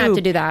don't even have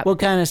to do that. What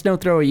kind of snow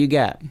thrower you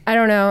got? I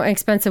don't know, an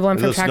expensive one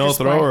from Tractor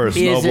Supply. Snow thrower or a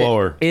snow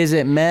blower? Is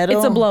it metal?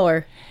 It's a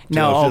blower.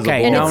 No,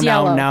 okay, and no.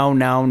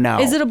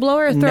 Is it a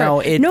blower or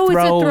thrower? It's a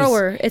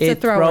thrower. It's a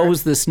thrower. It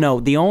throws the snow.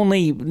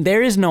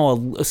 There is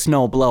no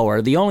snow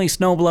blower. The only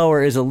snow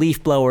blower is a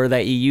leaf blower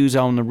that you use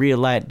on the real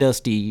light,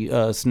 dusty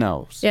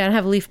snows. Yeah, and I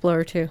have a leaf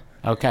blower too.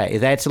 Okay,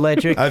 that's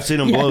electric. I've seen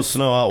them blow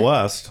snow out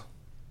west,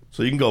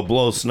 so you can go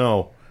blow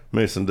snow,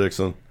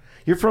 Mason-Dixon.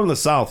 You're from the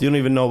South. You don't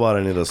even know about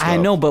any of this stuff. I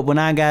know, but when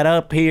I got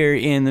up here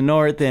in the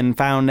North and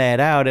found that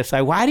out, it's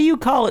like, why do you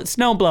call it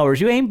snow blowers?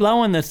 You ain't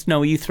blowing the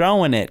snow. You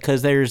throwing it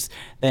because there's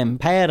them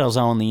paddles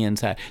on the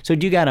inside. So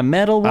do you got a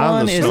metal one?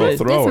 I'm the snow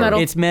thrower. It's metal.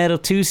 It's metal,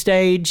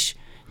 two-stage.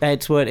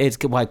 That's what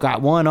it's like.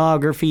 Got one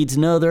auger feeds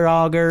another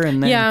auger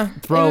and then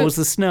throws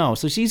the snow.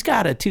 So she's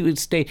got a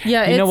two-stage.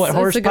 Yeah, you know what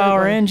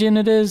horsepower engine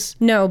it is?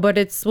 No, but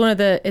it's one of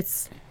the.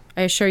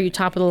 I assure you,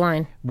 top of the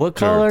line. What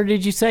color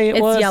did you say it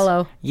was? It's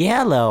yellow.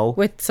 Yellow?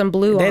 With some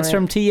blue on it. That's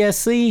from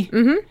TSC?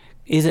 Mm-hmm.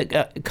 Is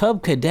it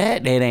Cub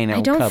Cadet? It ain't no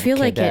Cub Cadet. I don't feel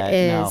like it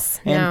is.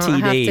 No, MTD, I'll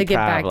have to get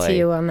probably. back to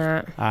you on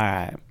that. All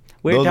right.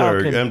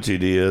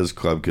 MTD is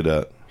Club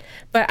Cadet.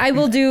 But I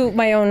will do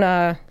my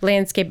own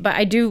landscape. But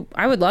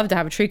I would love to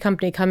have a tree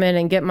company come in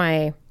and get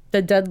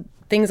the dead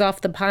things off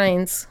the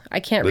pines.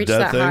 I can't reach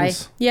that high.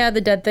 Yeah,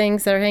 the dead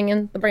things that are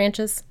hanging, the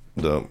branches.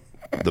 The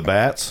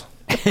bats?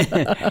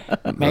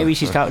 Maybe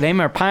she's called.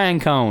 Them are pine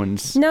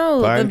cones.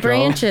 No, the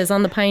branches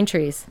on the pine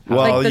trees.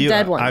 Well, like the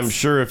dead ones. I'm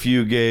sure if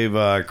you gave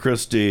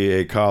Christy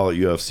a call at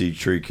UFC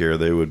Tree Care,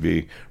 they would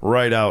be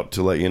right out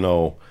to let you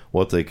know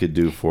what they could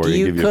do for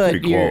you and give you a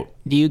free quote.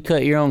 Do you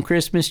cut your own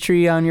Christmas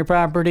tree on your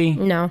property?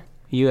 No.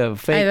 You have a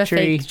fake tree? I have a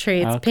fake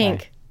tree. It's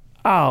pink.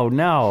 Oh,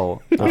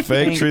 no. A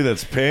fake tree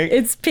that's pink?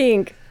 It's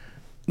pink.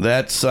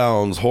 That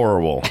sounds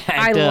horrible.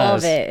 I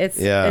love it.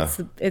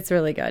 It's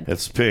really good.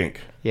 It's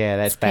pink. Yeah,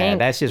 that's bad. Pink.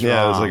 That's just wrong.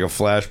 Yeah, it was like a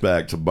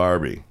flashback to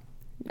Barbie.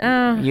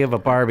 You have a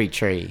Barbie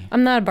tree.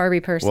 I'm not a Barbie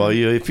person. Well,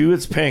 if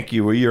it's pink,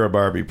 you're a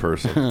Barbie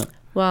person.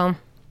 Well,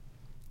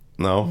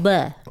 no?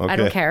 Bleh. Okay. I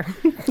don't care.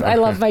 I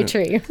love my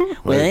tree.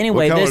 Well,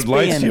 anyway, what colored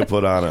lights do you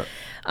put on it?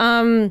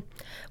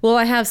 Well,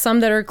 I have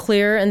some that are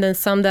clear, and then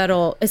some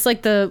it's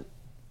like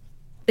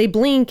they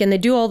blink and they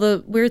do all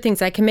the weird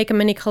things. I can make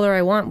them any color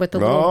I want with the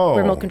little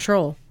remote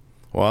control.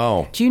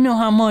 Wow. Do you know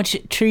how much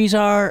trees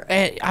are?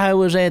 I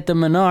was at the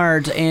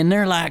Menards, and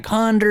they're like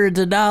hundreds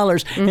of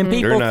dollars. Mm-hmm. And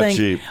people they're not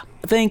cheap.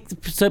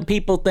 Some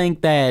people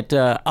think that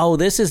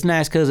this is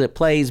nice because it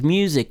plays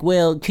music.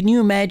 Well, can you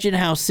imagine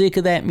how sick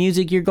of that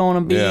music you're going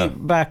to be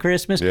by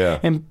Christmas? Yeah.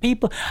 And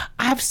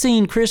I've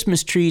seen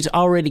Christmas trees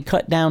already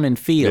cut down in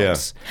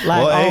fields. Yeah.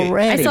 Like If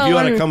already. you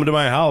want to come to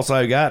my house,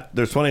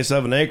 there's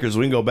 27 acres.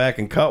 We can go back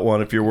and cut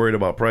one if you're worried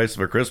about price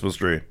of a Christmas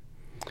tree.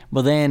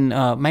 Well, then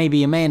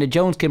maybe Amanda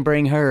Jones can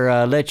bring her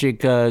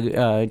electric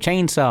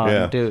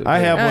chainsaw. Yeah. I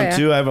have one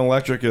too. I have an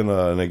electric and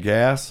a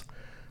gas.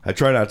 I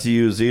try not to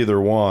use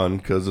either one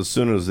because as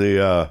soon as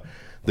the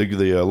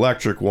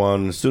electric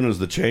one, as soon as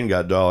the chain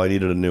got dull, I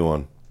needed a new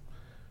one.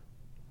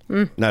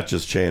 Not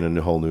just chain,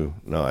 a whole new.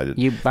 No, I didn't.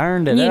 You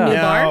burned it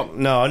up.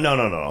 No,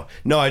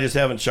 I just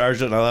haven't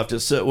charged it, and I left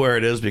it sit where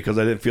it is because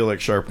I didn't feel like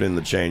sharpening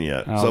the chain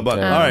yet. Oh, all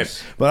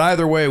right. But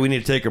either way, we need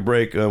to take a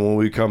break. When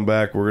we come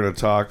back, we're going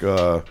to talk.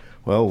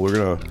 We're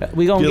gonna get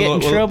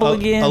in trouble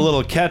again. A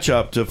little catch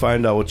up to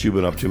find out what you've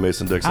been up to,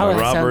 Mason Dixon. Oh,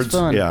 that sounds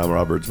fun. Yeah, I'm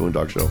Robert's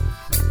Moondog Show.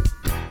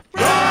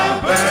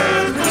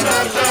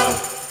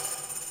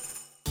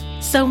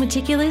 So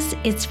meticulous,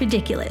 it's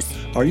ridiculous.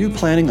 Are you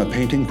planning a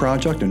painting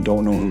project and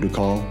don't know who to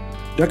call?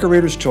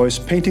 Decorator's Choice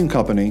Painting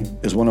Company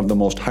is one of the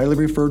most highly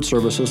referred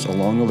services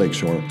along the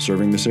lakeshore.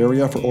 Serving this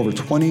area for over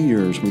 20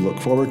 years, we look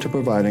forward to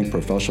providing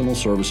professional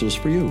services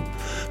for you.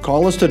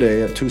 Call us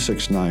today at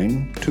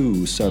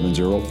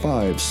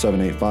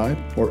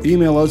 269-270-5785 or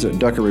email us at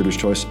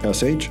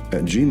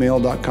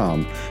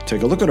decoratorschoicesh@gmail.com.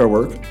 Take a look at our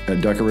work at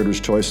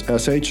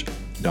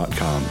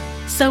decoratorschoicesh.com.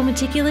 So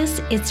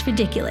meticulous, it's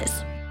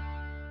ridiculous.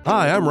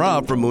 Hi, I'm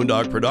Rob from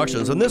Moondog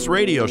Productions and this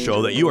radio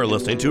show that you are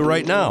listening to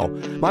right now.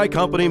 My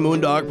company,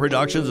 Moondog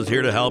Productions, is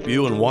here to help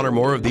you in one or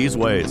more of these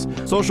ways: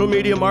 social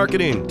media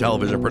marketing,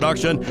 television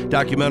production,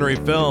 documentary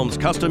films,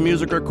 custom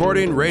music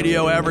recording,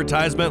 radio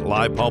advertisement,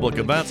 live public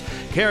events,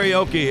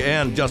 karaoke,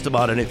 and just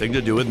about anything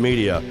to do with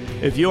media.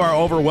 If you are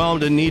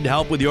overwhelmed and need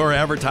help with your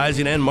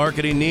advertising and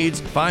marketing needs,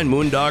 find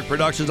Moondog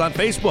Productions on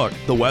Facebook,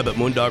 the web at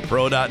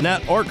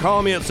moondogpro.net, or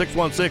call me at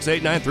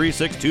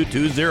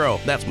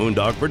 616-893-6220. That's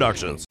Moondog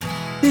Productions.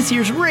 This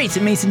here's Race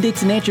at Mason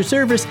Dixon at your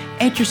service.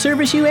 At your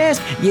service, you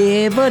ask?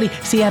 Yeah, buddy.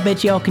 See, I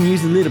bet y'all can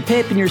use a little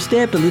pep in your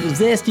step, a little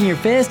zest in your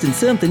fest, and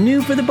something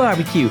new for the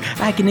barbecue.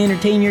 I can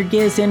entertain your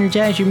guests,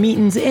 energize your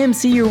meetings,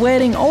 MC your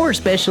wedding or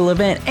special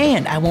event,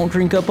 and I won't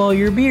drink up all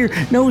your beer.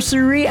 No,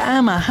 sirree,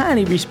 I'm a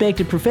highly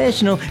respected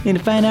professional, and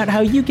to find out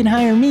how you can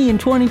hire me in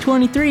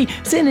 2023,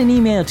 send an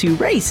email to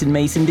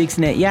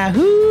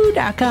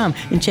raceandmasondixon@yahoo.com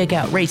and check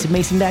out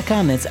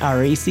raceandmason.com. That's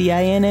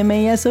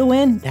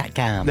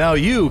RACINMASON.com. Now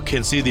you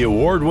can see the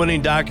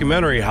award-winning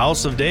documentary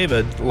House of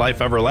David,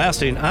 Life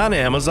Everlasting on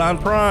Amazon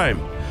Prime.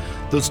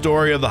 The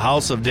story of the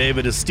House of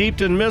David is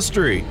steeped in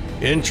mystery,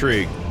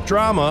 intrigue,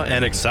 drama,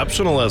 and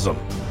exceptionalism.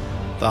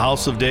 The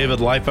House of David,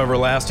 Life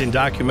Everlasting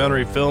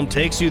documentary film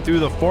takes you through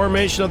the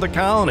formation of the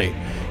colony,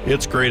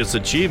 its greatest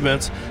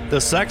achievements,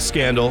 the sex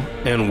scandal,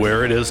 and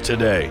where it is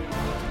today.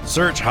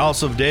 Search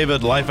House of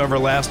David, Life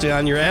Everlasting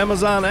on your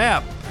Amazon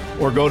app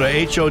or go to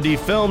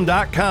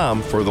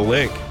HODfilm.com for the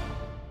link.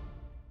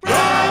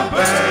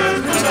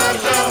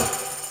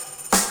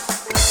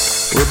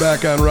 We're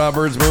back on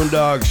Robert's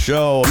Moondog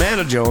Show.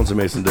 Amanda Jones and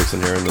Mason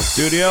Dixon here in the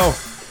studio.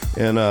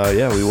 And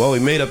we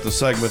made up the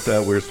segment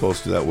that we were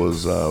supposed to. That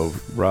was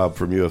Rob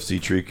from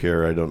UFC Tree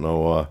Care. I don't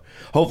know.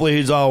 Hopefully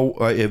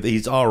if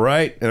he's all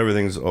right and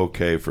everything's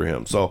okay for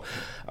him. So,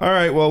 all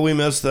right, well, we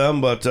missed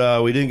them, but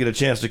we didn't get a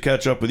chance to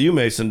catch up with you,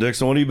 Mason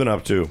Dixon. What have you been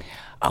up to?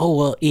 Oh,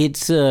 well,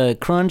 it's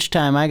crunch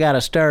time. I got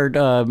to start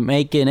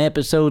making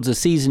episodes of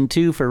Season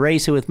 2 for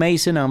Racing with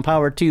Mason on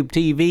PowerTube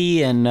TV,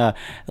 and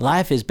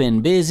life has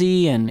been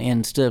busy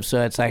and stuff,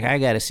 so it's like I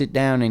got to sit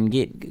down and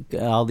get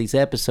all these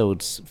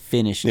episodes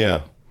finished.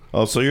 Yeah.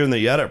 Oh, so you're in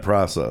the edit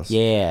process.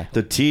 Yeah.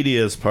 The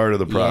tedious part of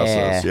the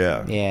process.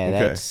 Yeah.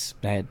 Yeah,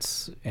 okay.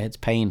 that's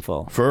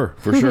painful. For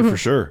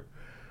sure.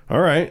 All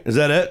right. Is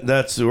that it?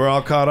 We're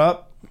all caught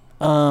up?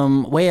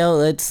 Well,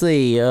 let's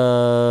see.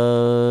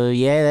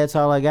 Yeah, that's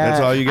all I got.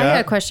 That's all you got? I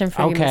got a question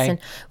for you, Mason.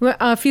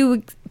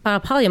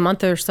 Probably a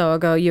month or so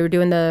ago, you were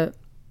doing the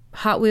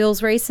Hot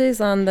Wheels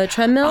races on the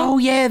treadmill. Oh,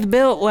 yeah, the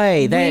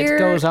Beltway. That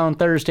goes on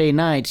Thursday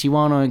nights. You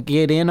want to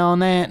get in on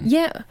that?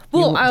 Yeah.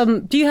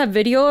 Well, do you have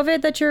video of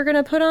it that you're going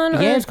to put on?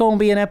 Yeah, it's going to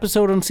be an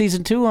episode on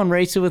Season 2 on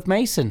Racing with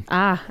Mason.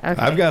 Ah,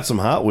 okay. I've got some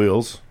Hot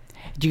Wheels.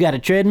 You got a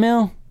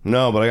treadmill?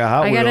 No, but I got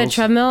Hot Wheels. I got a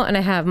treadmill, and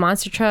I have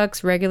monster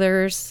trucks,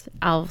 regulars,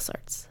 all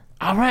sorts.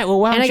 All right, well,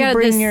 why don't you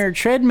bring your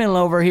treadmill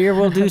over here?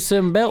 We'll do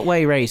some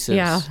Beltway races.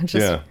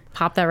 Yeah,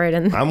 pop that right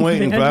in. I'm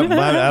waiting.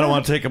 I don't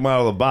want to take them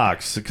out of the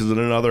box because in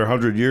another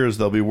 100 years,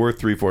 they'll be worth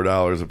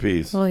 $3-4 a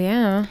piece. Well,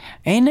 yeah.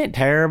 Ain't it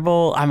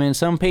terrible? I mean,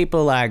 some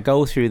people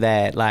go through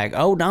that,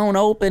 oh, don't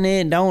open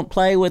it, don't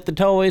play with the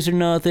toys or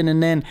nothing,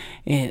 and then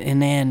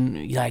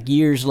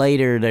years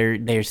later,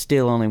 they're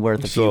still only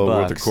worth a few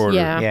bucks. Worth a quarter.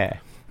 Yeah.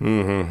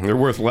 Mm-hmm. They're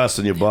worth less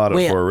than you bought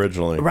it for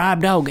originally.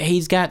 Rob Dog,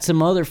 he's got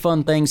some other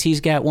fun things.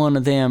 He's got one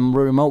of them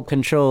remote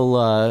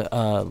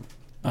control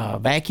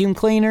vacuum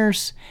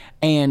cleaners,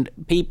 and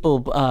people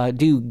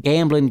do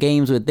gambling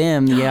games with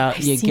them. Yeah,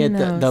 you get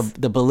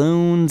the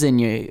balloons,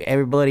 and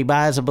everybody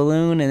buys a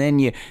balloon, and then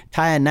you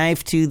tie a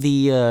knife to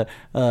the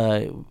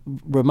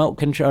remote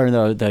control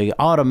or the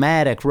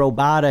automatic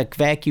robotic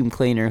vacuum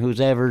cleaner,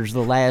 whoever's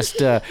the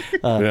last.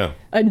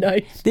 A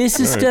knife. This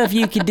is stuff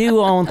you could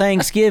do on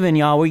Thanksgiving,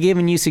 y'all. We're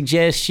giving you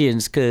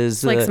suggestions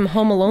because like some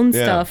Home Alone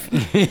stuff.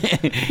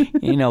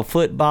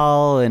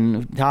 Football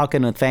and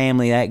talking with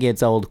family, that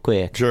gets old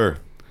quick. Sure.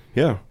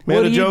 Yeah.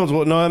 Amanda Jones.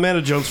 Well, no,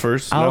 Amanda Jones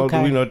first. Oh,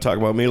 okay. We know to talk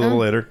about me a little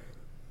later.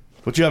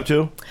 What you up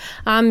to?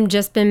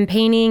 Just been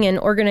painting and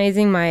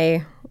organizing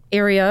my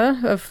area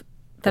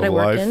that I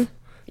work in.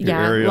 Your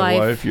area of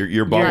life.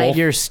 Your bubble.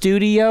 Your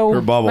studio.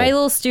 Your bubble. My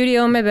little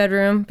studio in my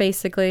bedroom,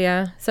 basically,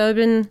 yeah. So I've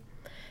been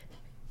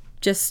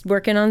just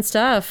working on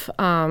stuff.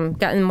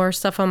 Gotten more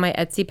stuff on my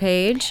Etsy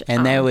page.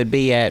 And that would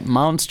be at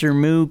Monster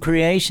Moo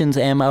Creations,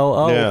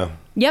 MOO. Yeah.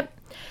 Yep.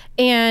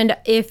 And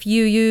if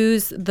you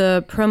use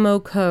the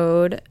promo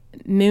code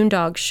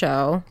Moondog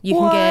Show, you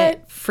can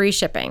get free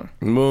shipping.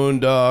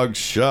 Moondog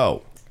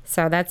Show.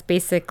 So that's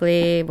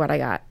basically what I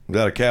got. Is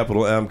that a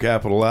capital M,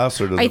 capital S,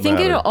 or does it I think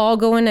matter? it'll all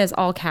go in as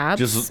all caps.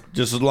 Just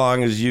as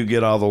long as you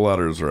get all the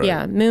letters right.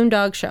 Yeah,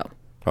 Moondog Show.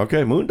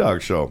 Okay,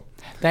 Moondog Show.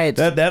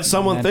 That's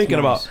someone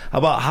thinking nice.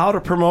 about how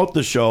to promote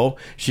the show.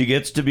 She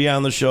gets to be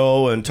on the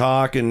show and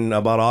talk and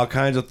about all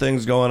kinds of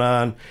things going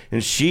on,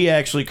 and she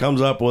actually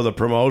comes up with a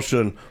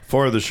promotion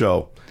for the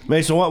show.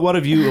 Mason, what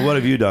have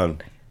you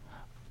done?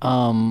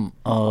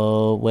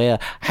 Well,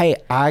 hey,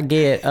 I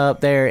get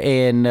up there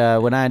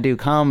and when I do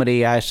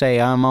comedy, I say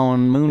I'm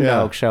on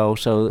Moondog Show.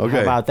 So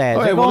how about that?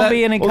 Okay, There won't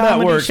be any comedy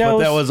that works, shows.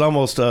 but that was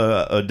almost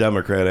a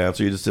Democrat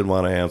answer. You just didn't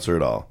want to answer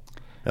at all.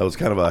 That was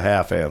kind of a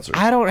half answer.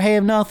 I don't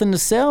have nothing to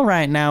sell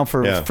right now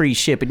for free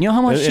shipping. You know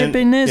how much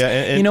shipping is?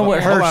 You know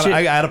what her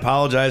I gotta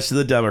apologize to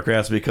the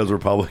Democrats because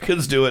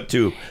Republicans do it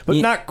too, but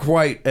not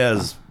quite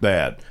as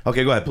bad.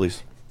 Okay, go ahead,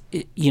 please.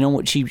 You know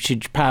what she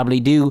should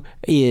probably do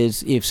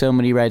is if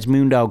somebody writes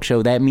Moondog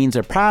Show, that means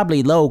they're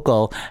probably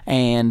local,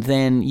 and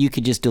then you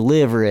could just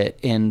deliver it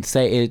and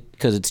say it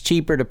because it's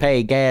cheaper to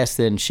pay gas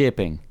than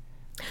shipping.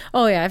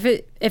 Oh yeah,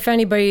 if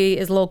anybody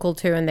is local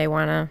too and they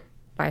want to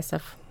buy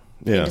stuff,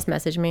 they just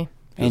message me.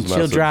 And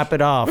she'll drop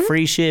it off.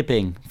 Free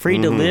shipping. Free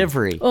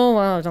delivery. Oh,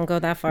 wow. Don't go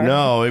that far.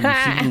 No. She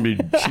can be...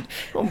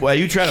 Well,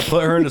 you trying to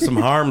put her into some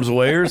harm's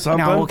way or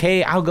something? No,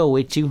 okay. I'll go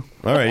with you.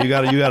 All right. You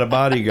got a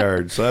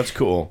bodyguard, so that's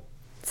cool.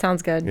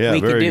 Sounds good. Yeah, we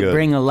very could good.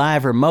 Bring a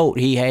live remote.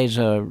 He has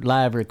a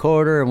live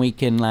recorder, and we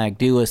can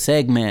do a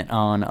segment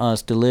on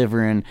us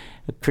delivering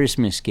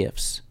Christmas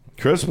gifts.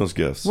 Christmas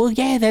gifts. Well,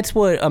 yeah, that's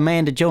what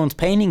Amanda Jones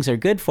paintings are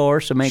good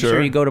for. So make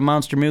sure you go to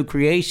Monster Moo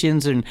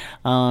Creations and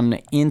on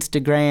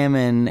Instagram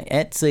and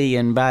Etsy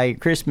and buy your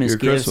Christmas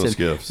gifts. Christmas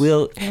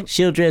gifts.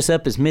 She'll dress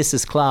up as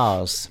Mrs.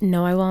 Claus.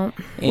 No, I won't.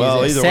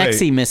 Well, either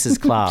sexy way. Mrs.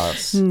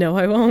 Claus. No,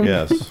 I won't.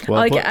 Yes. Well,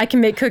 I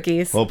can make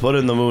cookies. Well, put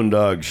in the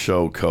Moondog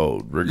Show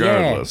code,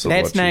 regardless of what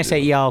that's nice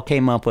that y'all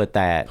came up with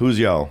that. Who's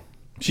y'all?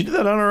 She did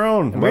that on her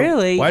own.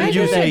 Really? Why did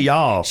you say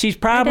y'all? She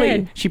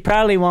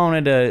probably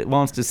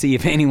wants to see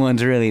if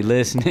anyone's really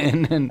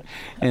listening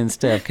and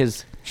stuff.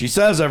 Because she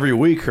says every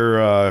week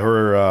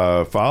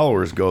her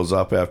followers goes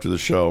up after the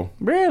show.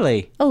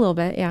 Really? A little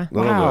bit, yeah.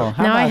 Wow.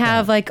 Now I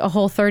have a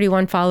whole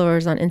 31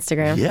 followers on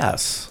Instagram.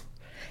 Yes.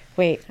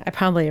 Wait, I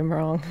probably am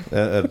wrong.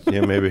 Yeah,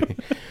 maybe.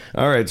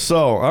 All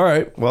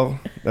right. Well,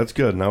 that's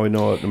good. Now we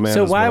know what Amanda's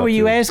So why been were up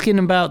you to. asking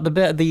about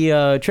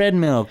the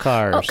treadmill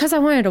cars? Oh, because I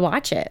wanted to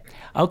watch it.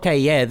 Okay,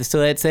 yeah. So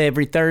that's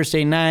every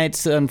Thursday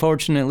nights.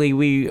 Unfortunately,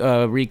 we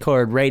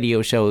record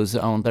radio shows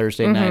on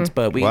Thursday nights,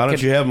 but why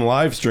don't you have them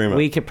live stream it?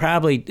 We could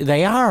probably.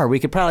 They are. We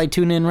could probably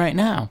tune in right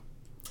now.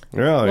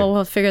 Really? Well,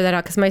 we'll figure that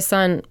out because my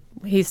son,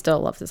 he still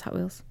loves his Hot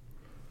Wheels.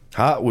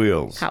 Hot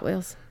Wheels. Hot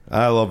Wheels.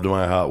 I loved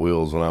my Hot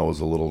Wheels when I was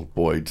a little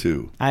boy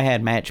too. I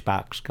had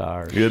Matchbox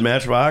cars. You had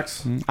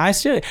Matchbox? I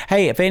still.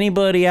 Hey, if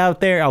anybody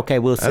out there, okay,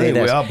 we'll say I think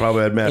this. we all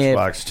probably had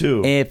Matchbox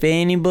too. If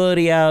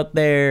anybody out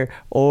there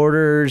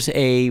orders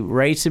a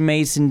Racing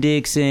Mason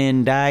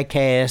Dixon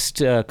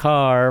die-cast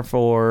car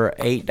for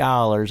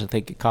 $8, I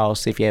think it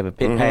costs if you have a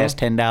pit pass,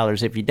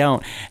 $10 if you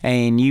don't,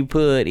 and you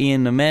put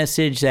in the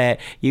message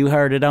that you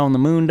heard it on the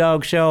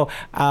Moondog Show,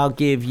 I'll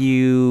give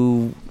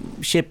you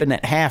shipping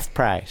at half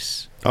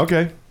price.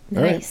 Okay.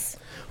 Nice. All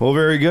right. Well,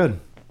 very good.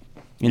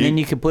 And then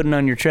you can put it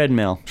on your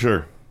treadmill.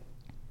 Sure.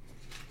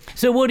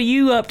 So what are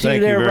you up to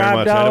Thank there, you very Rob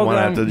much. Dog? I didn't want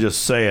to have to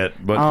just say it,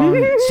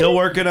 but still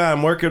working on.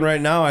 I'm working right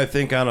now, I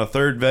think, on a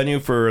third venue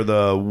for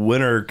the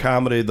winter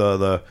comedy,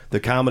 the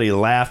comedy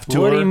laugh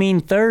tour. What do you mean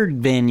third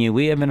venue?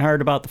 We haven't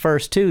heard about the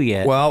first two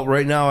yet. Well,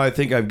 right now I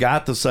think I've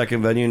got the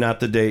second venue,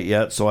 not the date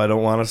yet, so I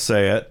don't want to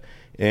say it.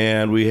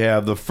 And we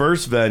have the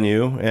first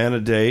venue and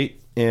a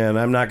date, and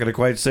I'm not going to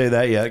quite say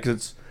that yet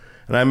because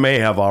and I may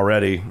have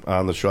already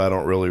on the show. I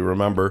don't really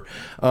remember.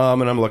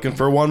 And I'm looking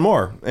for one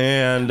more.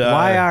 And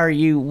why are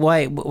you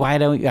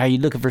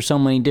looking for so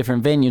many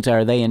different venues?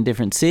 Are they in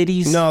different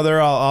cities? No,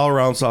 they're all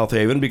around South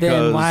Haven.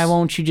 Because then why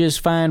won't you just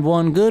find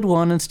one good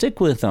one and stick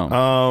with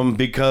them?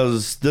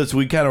 Because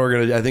we kind of were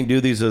gonna, I think, do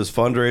these as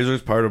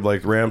fundraisers, part of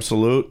like Ram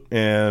Salute,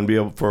 and be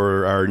able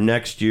for our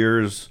next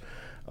year's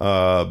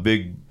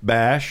big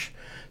bash.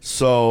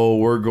 So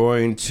we're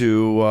going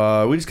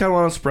to, we just kind of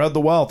want to spread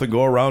the wealth and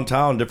go around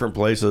town, different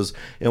places.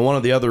 And one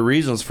of the other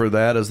reasons for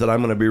that is that I'm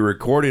going to be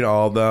recording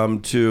all of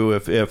them to,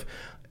 if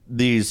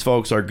these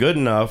folks are good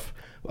enough,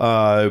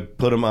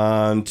 put them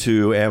on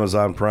to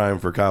Amazon Prime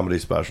for comedy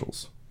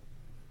specials.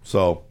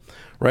 So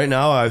right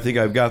now, I think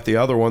I've got the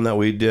other one that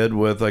we did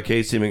with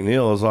Casey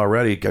McNeil is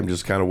already. I'm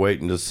just kind of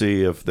waiting to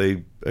see if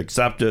they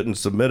accept it and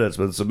submit it. It's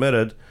been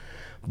submitted,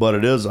 but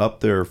it is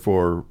up there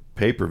for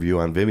pay-per-view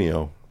on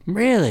Vimeo.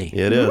 Really?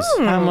 It is.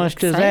 How much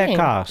does that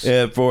cost?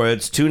 It's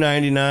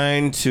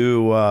 $2.99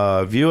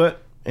 to view it,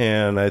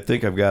 and I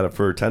think I've got it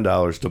for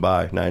 $10 to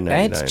buy. $9.99.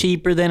 That's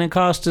cheaper than it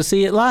costs to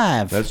see it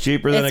live. That's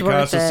cheaper than it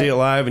costs to see it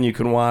live, and you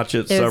can watch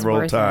it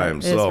several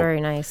times. It's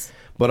very nice.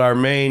 But our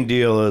main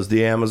deal is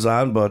the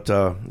Amazon. But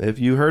if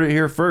you heard it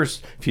here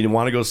first, if you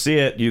want to go see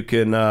it, you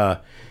can.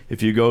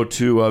 If you go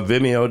to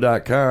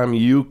Vimeo.com,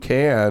 you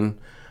can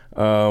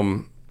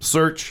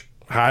search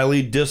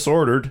 "Highly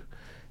Disordered."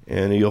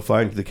 And you'll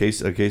find the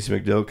Casey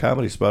McNeil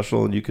comedy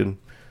special, and you can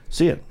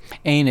see it.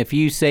 And if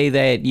you say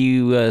that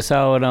you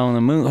saw it on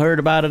the heard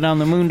about it on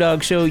the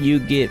Moondog Show, you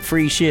get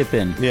free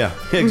shipping. Yeah,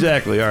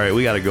 exactly. All right,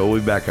 we got to go. We'll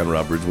be back on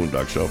Rob Byrd's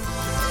Moondog Show.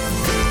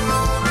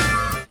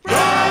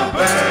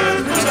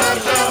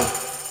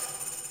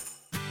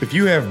 If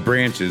you have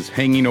branches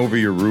hanging over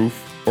your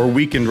roof or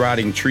weakened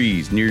rotting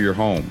trees near your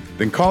home,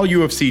 then call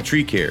UFC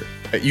Tree Care.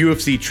 At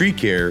UFC Tree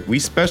Care, we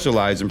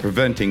specialize in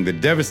preventing the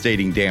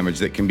devastating damage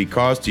that can be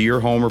caused to your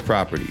home or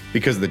property,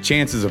 because the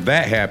chances of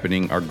that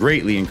happening are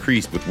greatly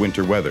increased with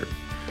winter weather.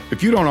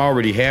 If you don't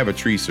already have a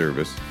tree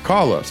service,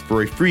 call us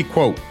for a free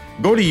quote.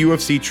 Go to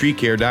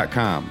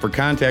ufctreecare.com for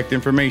contact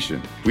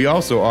information. We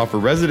also offer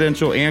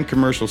residential and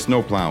commercial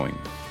snow plowing.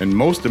 And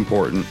most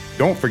important,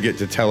 don't forget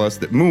to tell us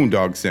that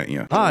Moondog sent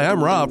you. Hi,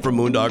 I'm Rob from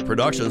Moondog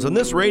Productions and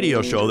this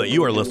radio show that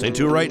you are listening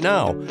to right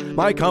now.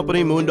 My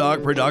company,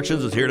 Moondog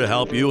Productions, is here to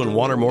help you in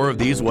one or more of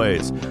these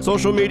ways: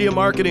 social media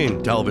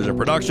marketing, television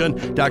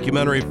production,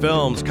 documentary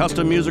films,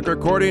 custom music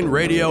recording,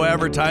 radio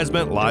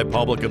advertisement, live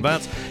public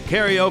events,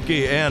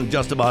 karaoke, and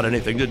just about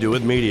anything to do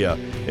with media.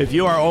 If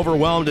you are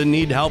overwhelmed and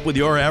need help with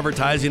your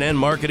advertising and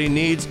marketing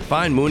needs,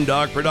 find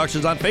Moondog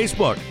Productions on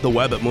Facebook, the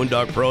web at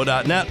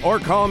moondogpro.net, or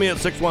call me at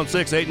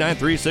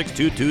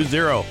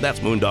 616-893-6220. That's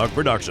Moondog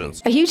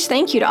Productions. A huge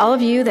thank you to all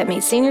of you that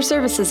made senior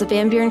services of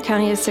Van Buren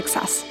County a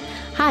success.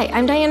 Hi,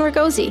 I'm Diane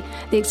Ragosi,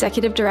 the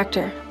Executive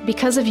Director.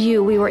 Because of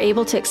you, we were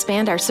able to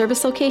expand our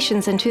service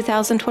locations in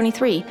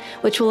 2023,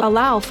 which will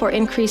allow for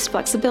increased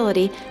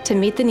flexibility to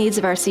meet the needs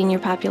of our senior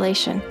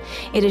population.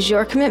 It is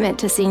your commitment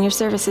to senior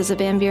services of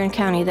Van Buren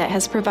County that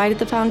has provided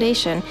the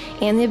foundation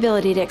and the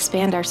ability to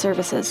expand our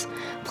services.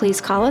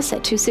 Please call us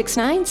at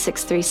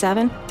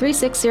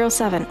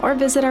 269-637-3607 or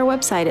visit our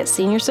website at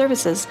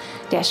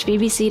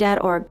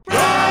seniorservices-vbc.org.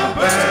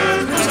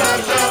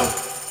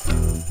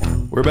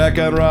 We're back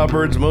on Rob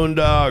Byrd's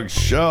Moondog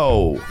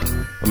Show.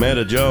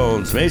 Amanda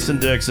Jones, Mason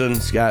Dixon,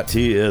 Scott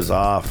T is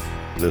off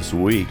this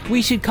week.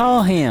 We should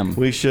call him.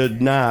 We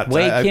should not.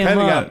 Wake him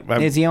up.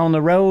 Is he on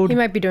the road? He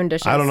might be doing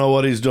dishes. I don't know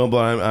what he's doing,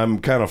 but I'm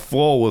kind of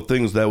full with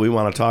things that we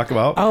want to talk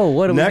about. Oh,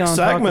 what are we going to talk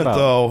about? Next segment,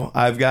 though,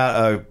 I've got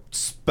a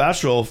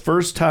special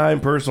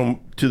first-time person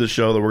to the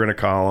show that we're going to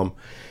call him.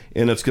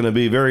 And it's going to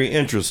be very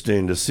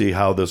interesting to see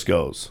how this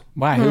goes.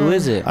 Why? Who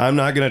is it? I'm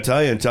not going to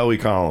tell you until we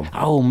call him.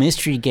 Oh,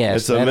 mystery guest.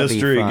 It's a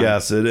mystery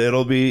guest.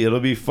 It'll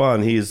be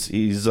fun.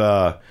 He's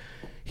a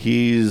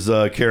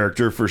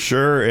character for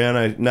sure,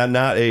 and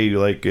not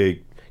a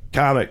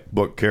comic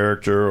book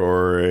character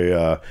or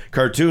a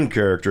cartoon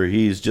character.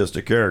 He's just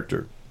a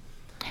character.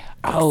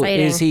 Oh,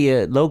 exciting. Is he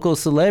a local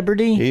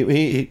celebrity?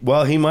 He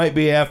might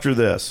be after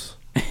this.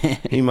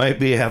 He might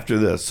be after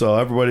this, so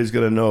everybody's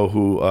going to know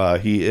who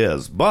he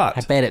is. But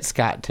I bet it's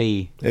Scott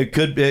T. It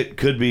could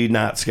be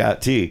not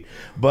Scott T.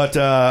 But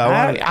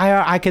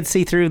I could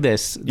see through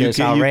this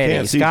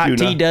already. Scott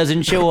T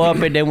doesn't show up,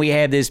 and then we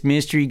have this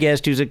mystery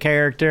guest who's a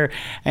character,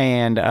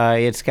 and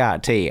it's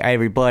Scott T.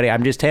 Everybody,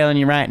 I'm just telling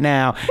you right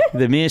now,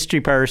 the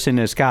mystery person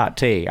is Scott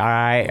T. All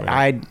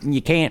right,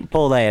 you can't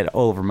pull that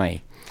over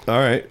me. All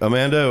right,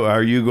 Amanda,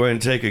 are you going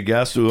to take a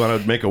guess? Do we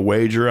want to make a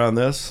wager on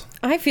this?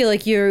 I feel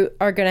like you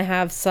are going to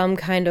have some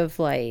kind of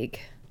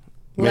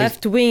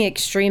left-wing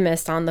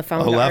extremist on the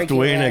phone. A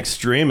left-wing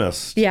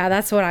extremist. Yeah,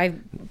 that's what I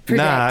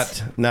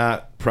predict.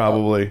 Not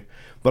probably.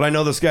 But I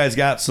know this guy's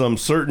got some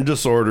certain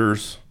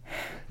disorders,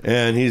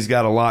 and he's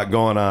got a lot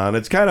going on.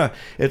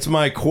 It's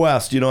my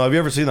quest. Have you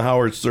ever seen the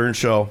Howard Stern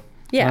show?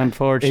 Yeah.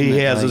 Unfortunately. He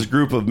has his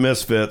group of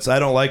misfits. I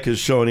don't like his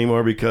show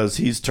anymore because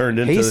he's turned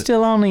into... He's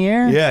still on the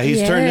air? Yeah,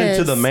 he's turned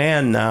into the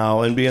man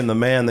now and being the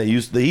man that he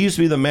used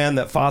to be the man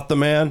that fought the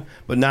man,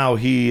 but now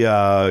he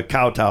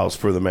kowtows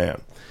for the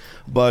man.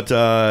 But,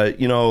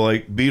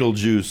 like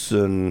Beetlejuice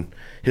and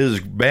his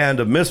band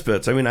of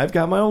misfits. I mean, I've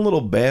got my own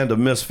little band of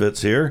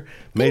misfits here.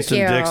 Mason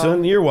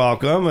Dixon, you're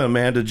welcome.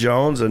 Amanda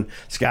Jones and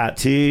Scott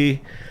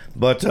T.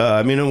 But,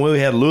 when we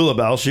had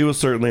Lulabelle, she was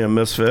certainly a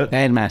misfit.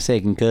 And my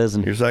second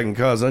cousin. Your second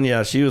cousin,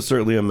 yeah, she was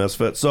certainly a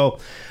misfit. So,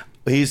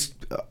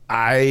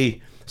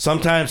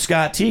 sometimes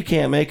Scott T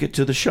can't make it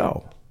to the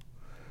show.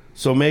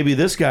 So maybe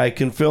this guy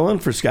can fill in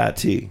for Scott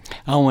T.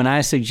 Oh, when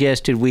I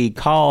suggested we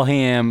call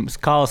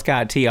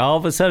Scott T, all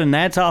of a sudden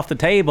that's off the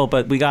table,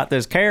 but we got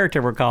this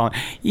character we're calling.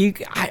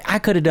 I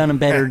could have done a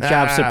better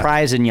job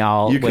surprising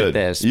y'all with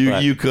this.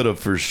 You could have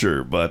for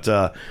sure, but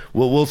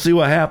we'll see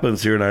what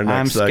happens here in our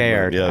next segment. I'm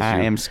scared. Yes, I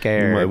am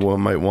scared. You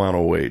might want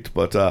to wait.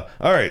 But all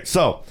right,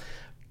 so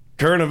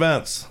current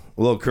events.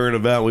 A little current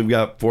event. We've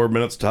got 4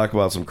 minutes to talk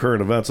about some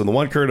current events, and the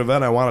one current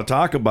event I want to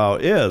talk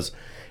about is...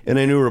 in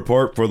a new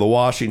report for the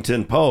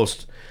Washington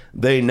Post,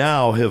 they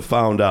now have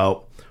found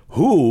out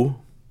who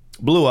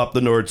blew up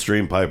the Nord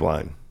Stream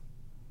pipeline.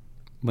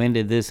 When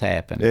did this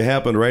happen? It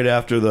happened right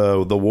after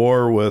the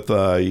war with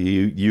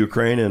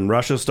Ukraine and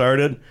Russia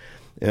started,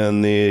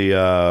 and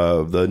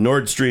the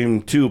Nord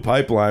Stream 2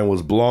 pipeline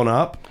was blown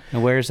up.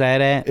 And where's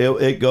that at?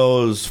 It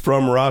goes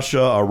from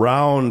Russia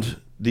around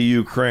the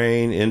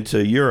Ukraine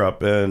into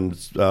Europe and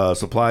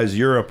supplies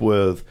Europe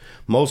with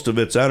most of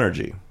its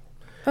energy.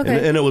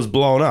 Okay. And it was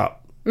blown up.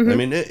 Mm-hmm. I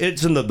mean,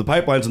 it's in the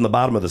pipeline's in the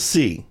bottom of the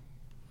sea,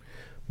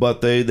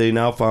 but they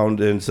now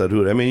found and said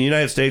who. I mean, the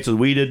United States said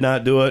we did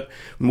not do it.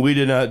 We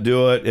did not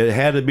do it. It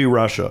had to be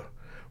Russia.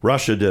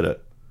 Russia did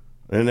it,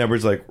 and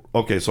everybody's like,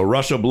 okay, so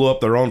Russia blew up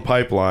their own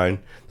pipeline,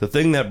 the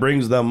thing that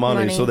brings them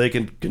money. So they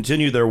can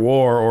continue their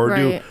war or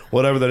do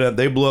whatever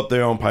they blew up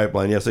their own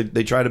pipeline. Yes,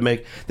 they tried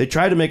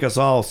to make us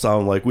all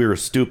sound like we were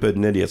stupid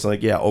and idiots. I'm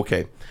like, yeah,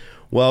 okay.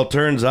 Well, it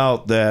turns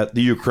out that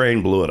the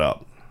Ukraine blew it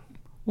up.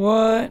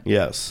 What?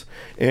 Yes,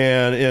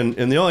 and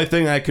the only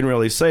thing I can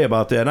really say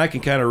about that, and I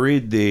can kind of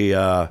read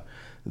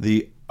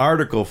the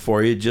article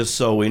for you just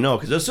so we know,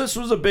 because this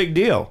was a big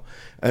deal.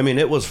 I mean,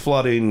 it was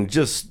flooding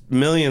just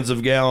millions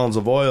of gallons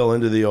of oil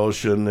into the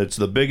ocean. It's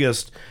the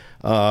biggest,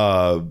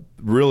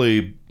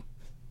 really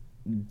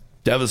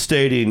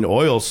devastating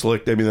oil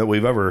slick that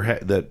we've ever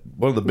had. That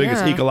one of the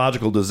biggest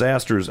ecological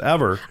disasters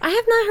ever. I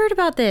have not heard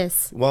about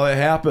this. Well, it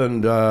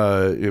happened.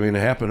 It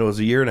happened. It was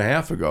a year and a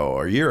half ago,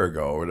 or a year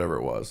ago, or whatever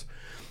it was.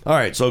 All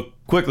right, so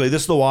quickly,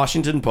 this is the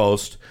Washington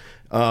Post,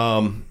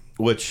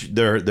 which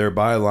their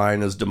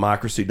byline is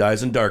 "Democracy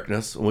dies in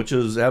darkness," which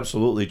is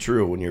absolutely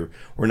true when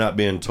we're not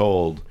being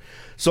told.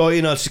 So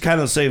it's kind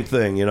of the same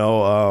thing.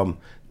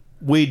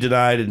 We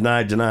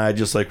denied,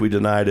 just like we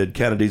denied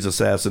Kennedy's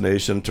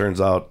assassination.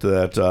 Turns out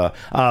that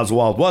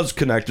Oswald was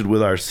connected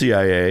with our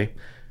CIA.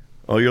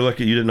 Oh, you're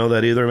lucky you didn't know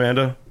that either,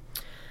 Amanda?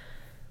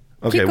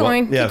 Okay, keep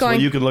going. Well, yes, well,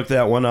 you can look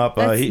that one up.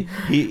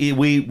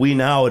 We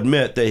now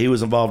admit that he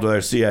was involved with our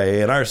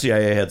CIA, and our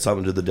CIA had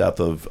something to the death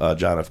of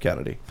John F.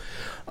 Kennedy.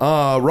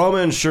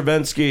 Roman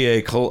Chervinsky,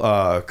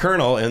 a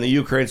colonel in the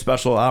Ukraine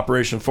Special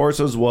Operation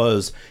Forces,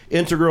 was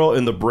integral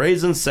in the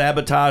brazen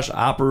sabotage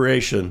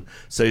operation,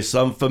 say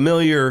some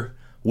familiar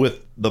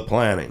with the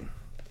planning.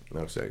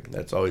 Okay,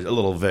 that's always a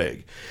little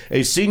vague.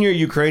 A senior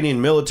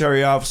Ukrainian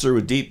military officer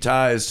with deep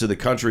ties to the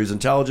country's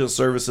intelligence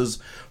services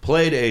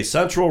played a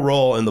central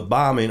role in the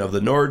bombing of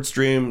the Nord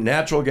Stream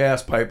natural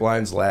gas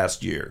pipelines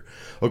last year,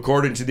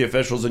 according to the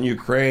officials in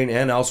Ukraine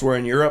and elsewhere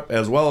in Europe,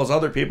 as well as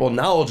other people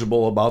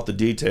knowledgeable about the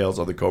details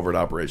of the covert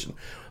operation.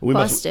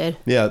 Busted.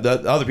 The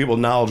other people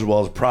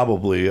knowledgeable is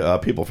probably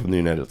people from the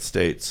United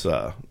States,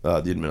 the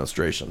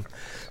administration.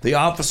 The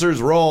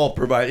officer's role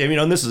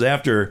and this is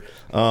after,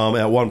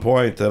 at one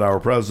point, that our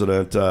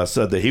president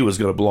said that he was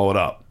going to blow it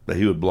up, that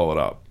he would blow it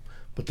up.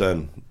 But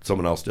then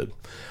someone else did.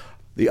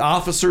 The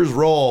officer's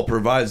role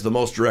provides the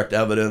most direct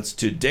evidence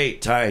to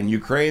date tying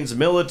Ukraine's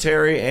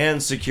military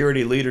and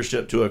security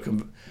leadership to a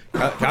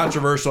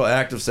controversial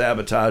act of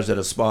sabotage that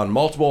has spawned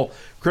multiple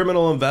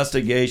criminal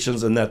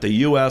investigations, and that the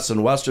U.S.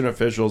 and Western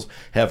officials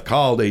have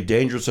called a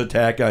dangerous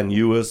attack on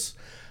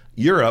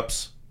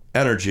Europe's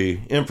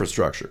energy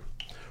infrastructure.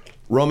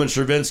 Roman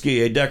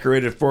Chervinsky, a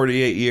decorated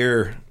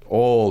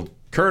 48-year-old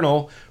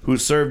colonel who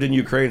served in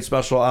Ukraine's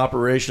Special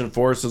Operation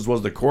Forces,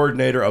 was the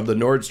coordinator of the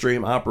Nord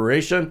Stream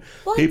operation.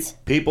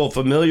 People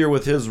familiar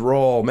with his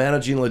role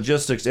managing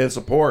logistics and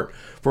support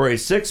for a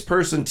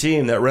 6-person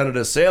team that rented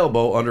a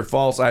sailboat under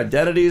false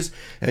identities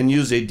and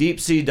used a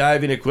deep-sea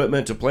diving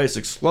equipment to place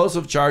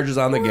explosive charges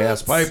on the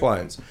gas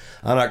pipelines.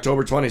 On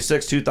October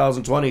 26,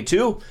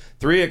 2022,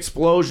 3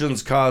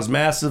 explosions caused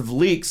massive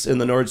leaks in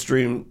the Nord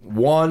Stream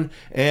 1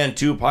 and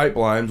 2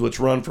 pipelines, which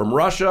run from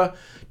Russia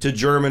to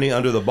Germany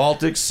under the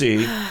Baltic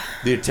Sea.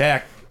 The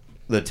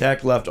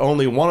attack left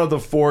only one of the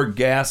 4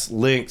 gas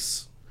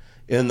links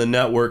in the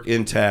network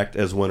intact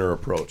as winter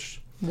approached.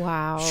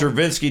 Wow.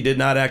 Chervinsky did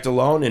not act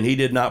alone, and he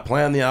did not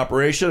plan the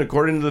operation,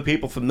 according to the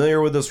people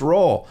familiar with this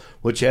role,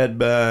 which had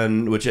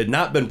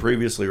not been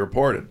previously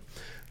reported.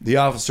 The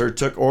officer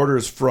took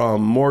orders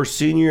from more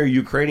senior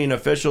Ukrainian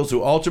officials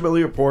who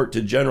ultimately report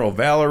to General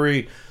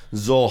Valery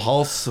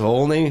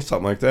Zolholny,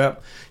 something like that,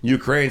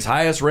 Ukraine's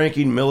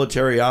highest-ranking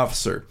military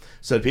officer,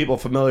 said people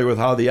familiar with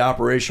how the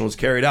operation was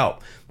carried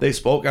out. They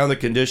spoke on the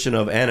condition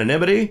of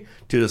anonymity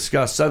to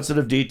discuss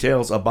sensitive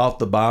details about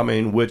the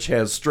bombing, which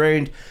has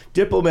strained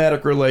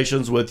diplomatic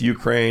relations with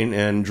Ukraine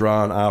and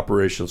drawn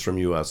operations from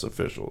U.S.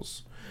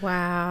 officials.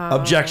 Wow.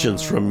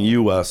 Objections from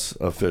U.S.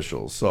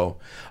 officials. So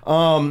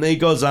he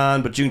goes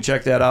on, but you can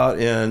check that out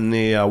in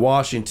the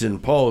Washington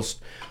Post.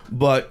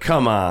 But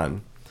come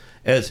on.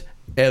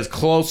 As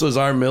close as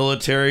our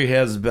military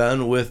has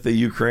been with the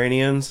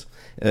Ukrainians,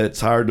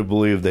 it's hard to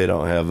believe they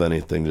don't have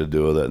anything to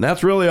do with it. And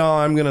that's really all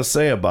I'm going to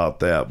say about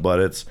that. But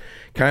it's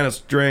kind of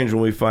strange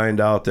when we find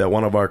out that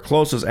one of our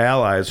closest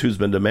allies, who's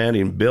been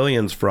demanding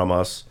billions from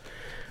us,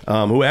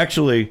 who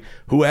actually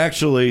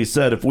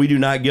said if we do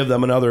not give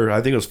them another,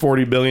 I think it was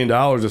 $40 billion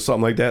or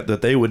something like that,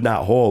 that they would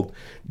not hold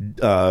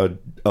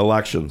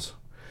elections.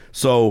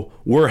 So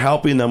we're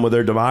helping them with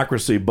their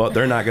democracy, but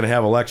they're not going to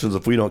have elections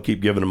if we don't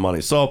keep giving them money.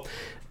 So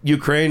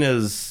Ukraine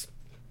is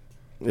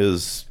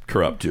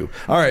corrupt too.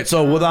 All right,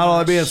 so without all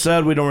that being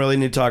said, we don't really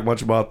need to talk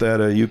much about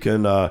that. You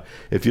can,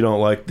 if you don't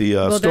like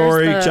the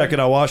story, check it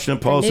out,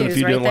 Washington Post. And if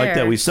you didn't like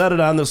that we said it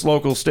on this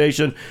local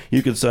station,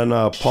 you can send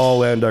Paul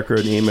Landecker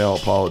an email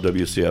at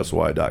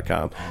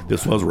paul@wcsy.com.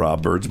 This was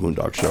Rob Byrd's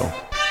Moondog Show.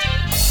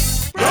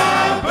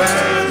 Rob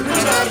Byrd's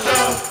Moondog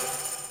Show.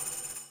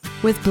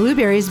 With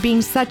blueberries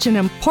being such an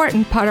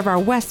important part of our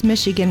West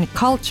Michigan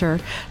culture,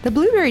 the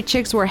Blueberry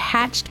Chicks were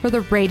hatched for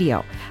the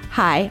radio.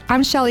 Hi,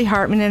 I'm Shelly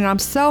Hartmann, and I'm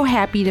so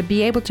happy to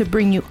be able to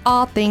bring you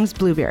all things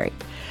blueberry.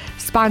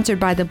 Sponsored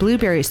by the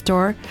Blueberry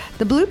Store,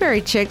 the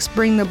Blueberry Chicks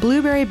bring the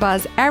blueberry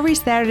buzz every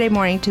Saturday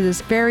morning to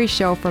this very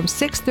show from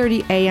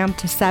 6:30 a.m.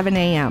 to 7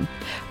 a.m.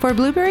 For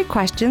blueberry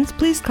questions,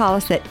 please call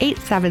us at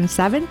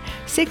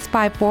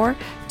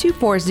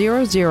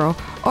 877-654-2400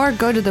 or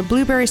go to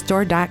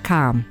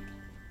theblueberrystore.com.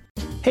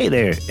 Hey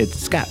there, it's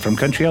Scott from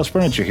Country House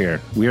Furniture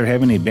here. We are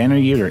having a banner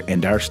year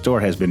and our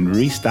store has been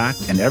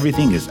restocked and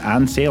everything is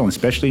on sale and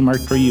specially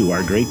marked for you,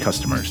 our great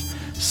customers.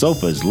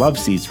 Sofas, love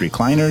seats,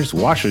 recliners,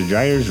 washers,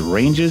 dryers,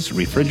 ranges,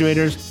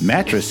 refrigerators,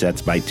 mattress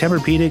sets by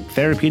Tempur-Pedic,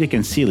 Therapeutic,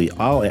 and Sealy,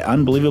 all at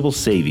unbelievable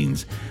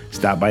savings.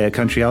 Stop by a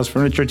Country House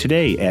Furniture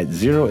today at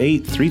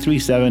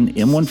 08337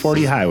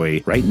 M140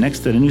 Highway, right next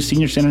to the new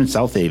Senior Center in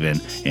South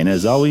Haven. And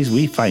as always,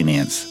 we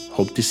finance.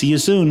 Hope to see you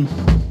soon.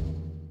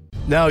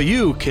 Now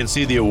you can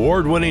see the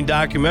award-winning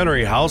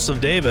documentary House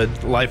of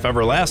David, Life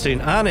Everlasting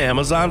on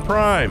Amazon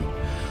Prime.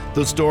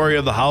 The story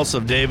of the House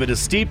of David is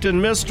steeped in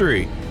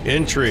mystery,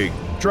 intrigue,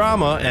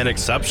 drama, and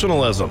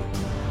exceptionalism.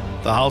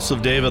 The House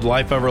of David,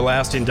 Life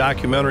Everlasting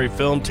documentary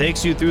film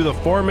takes you through the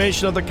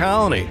formation of the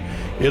colony,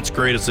 its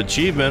greatest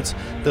achievements,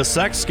 the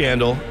sex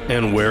scandal,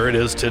 and where it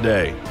is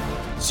today.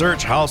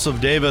 Search House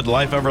of David,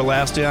 Life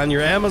Everlasting on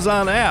your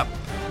Amazon app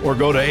or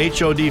go to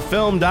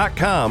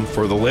hodfilm.com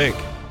for the link.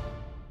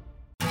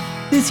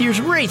 This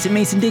year's race at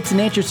Mason-Dixon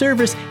at your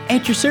service.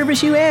 At your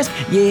service, you ask?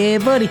 Yeah,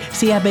 buddy.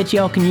 See, I bet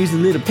y'all can use a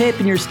little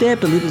pep in your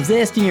step, a little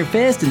zest in your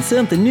fest, and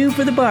something new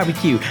for the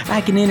barbecue.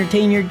 I can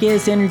entertain your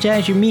guests,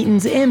 energize your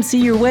meetings, MC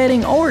your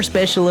wedding or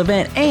special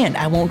event, and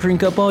I won't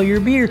drink up all your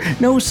beer.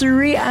 No,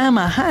 sirree, I'm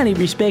a highly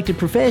respected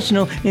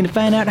professional, and to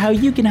find out how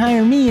you can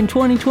hire me in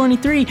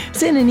 2023,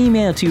 send an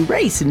email to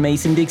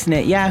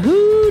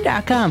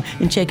raceandmason-dixon@yahoo.com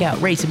and check out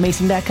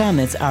raceandmason.com.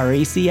 That's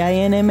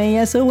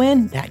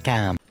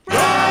racinmason.com.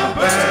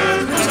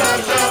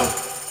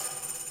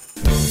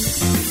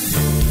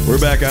 We're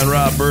back on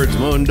Rob Byrd's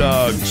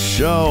Moondog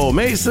Show.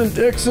 Mason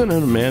Dixon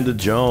and Amanda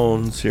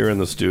Jones here in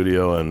the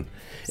studio,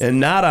 and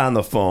not on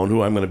the phone.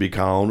 Who I'm going to be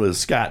calling is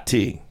Scott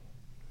T.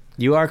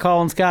 You are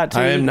calling Scott T?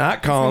 I am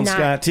not calling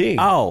Scott T.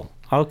 Oh,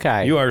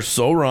 okay. You are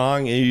so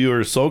wrong. You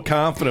are so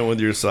confident with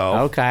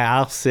yourself. Okay,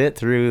 I'll sit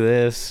through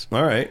this.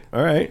 All right.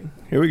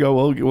 Here we go.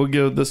 We'll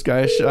give this guy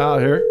a shot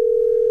here.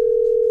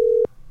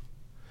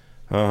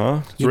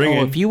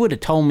 If you would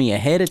have told me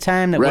ahead of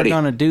time that we're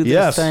going to do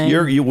this thing.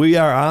 Yes, we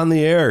are on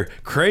the air.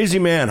 Crazy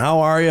man, how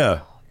are you?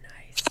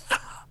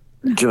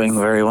 Doing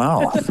very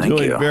well. Thank you.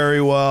 Doing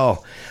very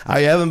well.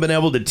 I haven't been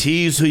able to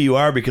tease who you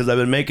are because I've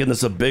been making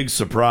this a big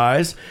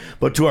surprise.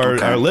 But to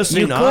our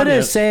listening audience, you could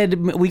have said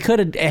we could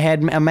have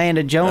had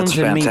Amanda Jones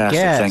and me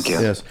guess. Thank you.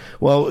 Yes.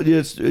 Well,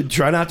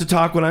 try not to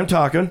talk when I'm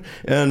talking,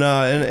 and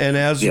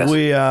as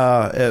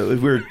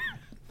we're.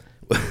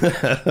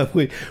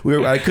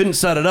 I couldn't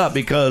set it up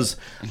because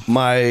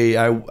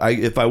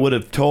if I would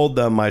have told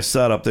them my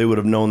setup, they would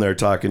have known they're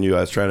talking to you.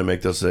 I was trying to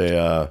make this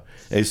a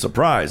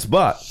surprise,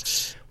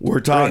 but we're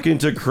talking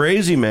to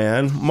Crazy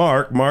Man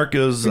Mark. Mark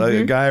is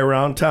a guy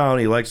around town.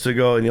 He likes to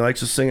go and he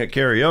likes to sing at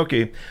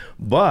karaoke,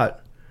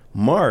 but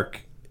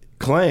Mark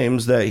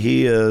claims that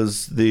he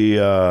is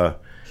the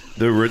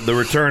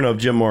return of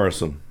Jim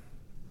Morrison.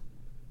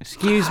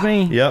 Excuse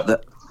me?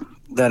 Yep.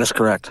 That is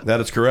correct.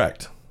 That is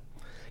correct.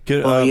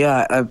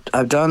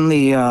 I've done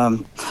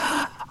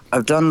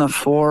the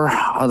 4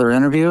 other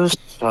interviews.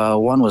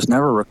 One was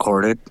never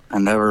recorded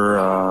and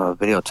never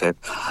videotaped.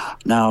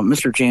 Now,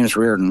 Mr. James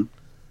Reardon,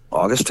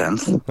 August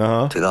 10th,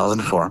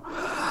 2004.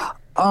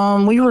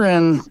 We were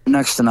in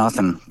Next to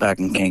Nothing back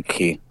in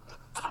Kankakee.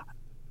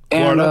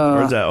 Florida?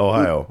 Or is that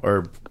Ohio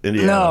or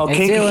Indiana? No,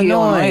 Kankakee,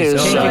 Illinois.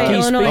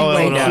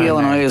 Kankakee,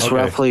 Illinois is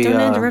roughly.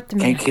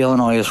 Kankakee,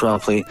 Illinois is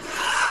roughly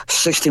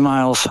 60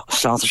 miles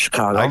south of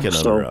Chicago. I can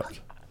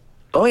interrupt.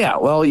 Oh yeah,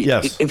 well,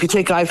 if you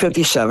take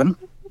I-57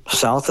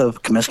 south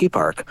of Comiskey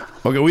Park.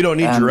 Okay, we don't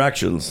need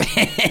directions.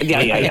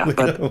 Yeah.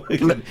 But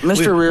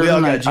Mr.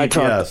 Reardon, I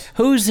talked.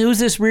 Who's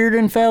this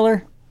Reardon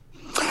feller?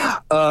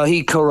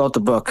 He co-wrote the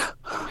book.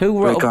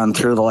 Who wrote? On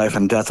Through the Life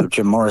and Death of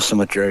Jim Morrison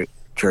with Jerry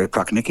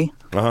Prochnicki.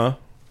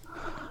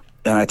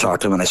 And I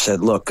talked to him and I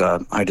said, look,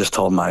 I just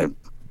told my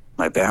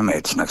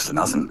bandmates Next to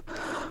Nothing.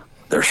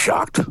 They're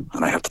shocked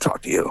and I have to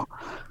talk to you.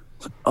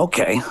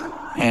 Okay.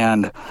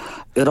 And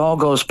it all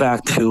goes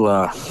back to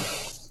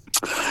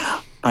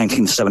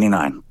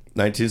 1979.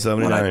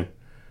 1979?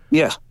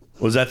 Yes.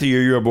 Was that the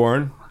year you were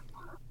born?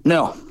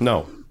 No.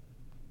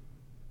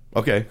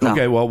 Okay. No.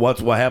 Okay, well, what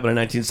happened in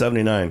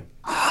 1979?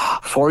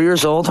 4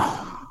 years old.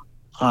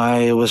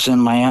 I was in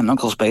my aunt and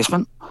uncle's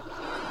basement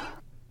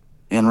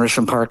in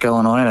Richmond Park,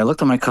 Illinois, and I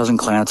looked at my cousin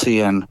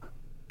Clancy, and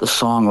the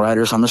song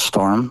Riders on the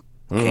Storm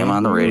came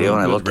on the radio,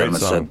 and I looked at him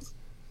and said,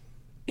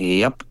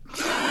 yep.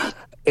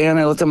 And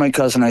I looked at my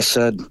cousin, I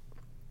said,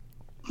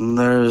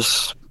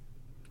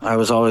 I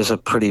was always a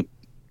pretty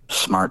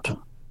smart,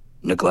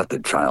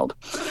 neglected child.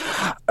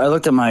 I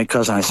looked at my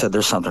cousin, I said,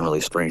 there's something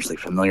really strangely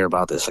familiar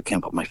about this. I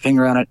can't put my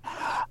finger on it.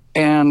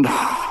 And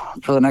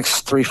for the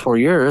next 3-4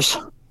 years,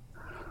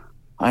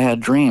 I had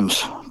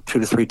dreams 2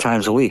 to 3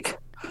 times a week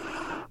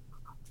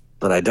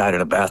that I died in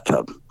a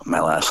bathtub in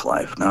my last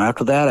life. Now,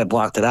 after that, I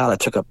blocked it out. I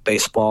took up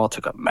baseball,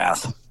 took up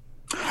math.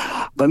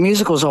 But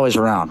music was always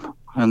around.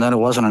 And then it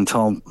wasn't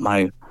until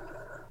my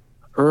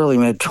early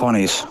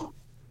mid-20s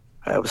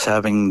I was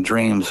having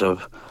dreams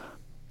of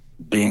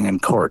being in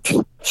court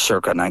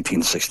circa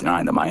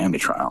 1969, the Miami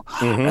trial.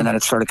 And then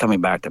it started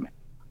coming back to me.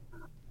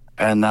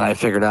 And then I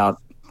figured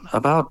out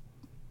about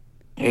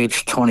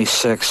age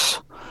 26,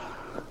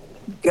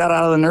 got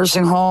out of the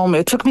nursing home.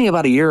 It took me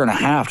about 1.5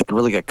 years to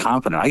really get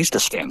confident. I used to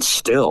stand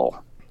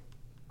still.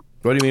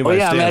 What do you mean by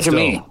stand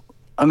still?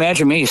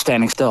 Imagine me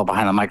standing still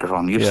behind the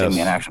microphone. You've seen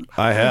me in action.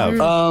 I have.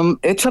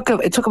 It took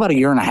about 1.5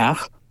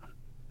 years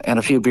and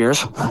a few beers.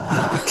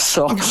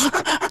 So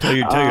till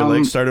your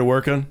legs started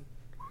working?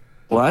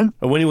 What?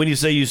 When you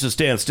say you used to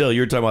stand still,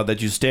 you're talking about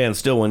that you stand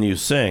still when you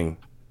sing.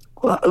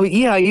 Well,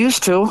 yeah, I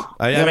used to.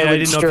 I didn't know if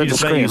you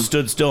just meant you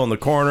stood still in the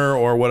corner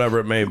or whatever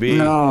it may be.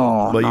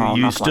 No, but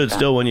you stood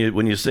still when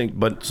you sing.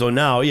 But so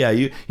now,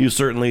 you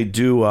certainly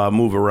do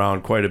move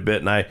around quite a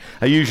bit, and I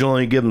usually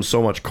only give them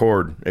so much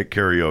cord at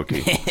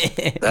karaoke.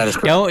 That is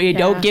correct.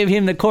 Don't give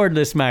him the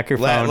cordless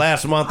microphone.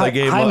 Last month I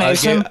gave. Hi,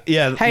 Mason.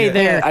 Hey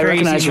there, I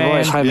recognize your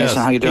voice. Hi, Mason.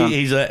 How you doing?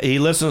 He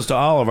listens to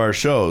all of our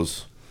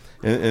shows,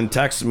 and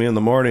texts me in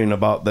the morning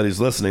about that he's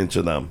listening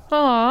to them.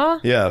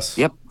 Aw. Yes.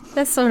 Yep.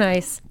 That's so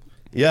nice.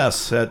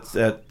 Yes, at is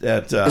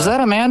that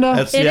Amanda?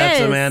 It's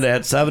Amanda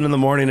at 7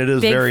 a.m. It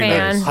is big very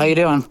fan. nice. How you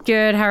doing?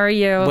 Good. How are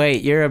you?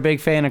 Wait, you're a big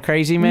fan of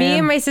Crazy Man? Me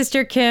and my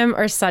sister Kim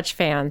are such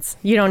fans.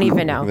 You don't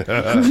even know.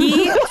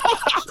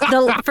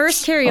 The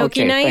first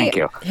karaoke night, thank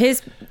you.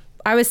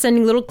 I was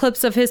sending little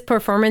clips of his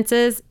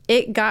performances.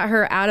 It got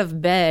her out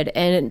of bed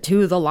and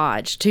to the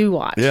lodge to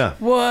watch. Yeah.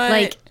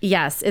 What?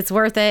 Yes, it's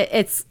worth it.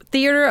 It's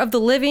Theater of the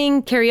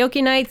Living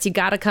karaoke nights. You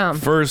gotta come.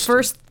 First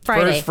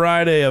Friday. First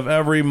Friday of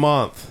every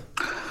month.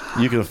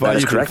 You can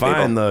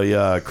find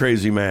the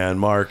Crazy Man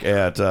Mark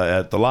at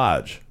the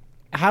lodge.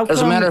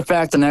 As a matter of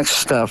fact, the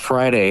next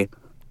Friday,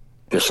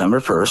 December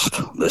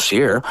 1st this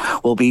year,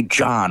 will be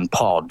John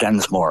Paul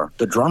Densmore,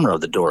 the drummer of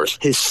the Doors,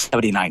 his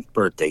 79th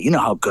birthday. You know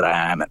how good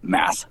I am at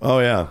math. Oh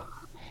yeah.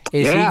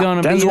 Is he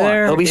going to be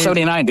there? He'll be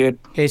 79, dude.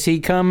 Is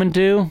he coming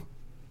too?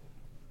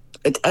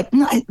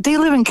 They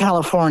live in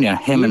California.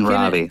 Him and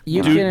Robbie.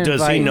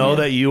 Does he know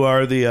that you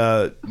are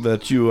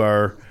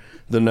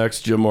the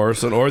next Jim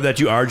Morrison, or that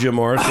you are Jim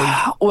Morrison?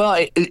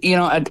 Well,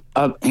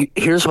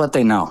 here's what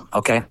they know,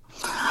 okay?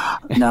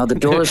 Now, the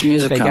Doors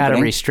Music Company... They got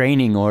a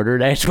restraining order,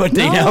 that's what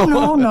they know.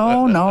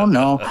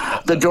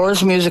 No. The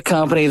Doors Music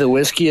Company, the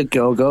Whiskey a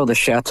Go-Go, the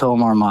Chateau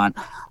Marmont.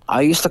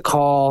 I used to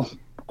call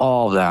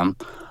all of them,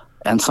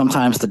 and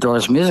sometimes the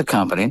Doors Music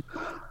Company,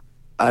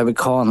 I would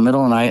call in the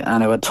middle of the night,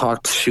 and I would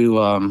talk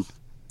to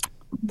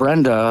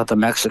Brenda, the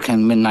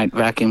Mexican midnight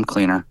vacuum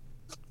cleaner.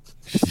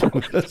 She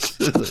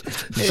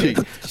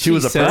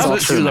was a person.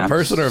 She was a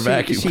person or a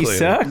vacuum cleaner. She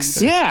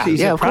sucks. Yeah,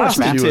 she's a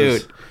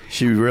prostitute.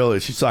 She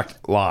sucked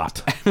a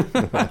lot.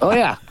 Oh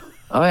yeah.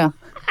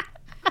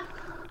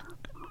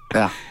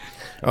 Yeah.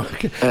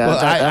 Okay. Well,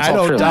 I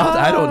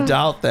don't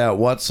doubt that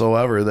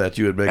whatsoever that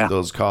you would make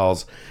those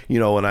calls.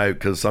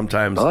 Because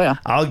sometimes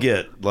I'll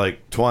get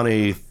like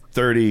 20,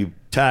 30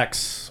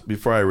 texts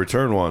before I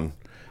return one.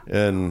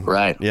 And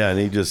right. Yeah, and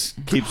he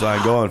just keeps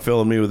on going,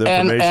 filling me with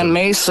information. And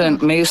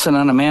Mason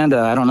and Amanda,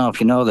 I don't know if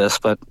you know this,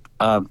 but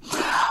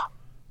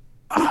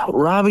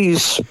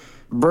Robbie's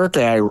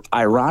birthday,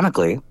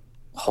 ironically,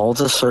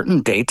 holds a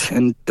certain date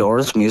in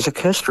Doors music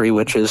history,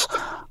 which is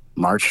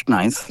March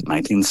 9th,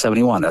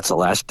 1971. That's the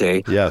last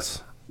day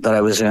that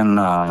I was in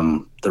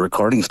the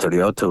recording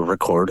studio to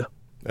record.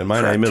 And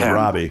my name is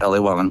Robbie.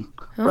 LA1,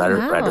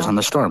 Riders on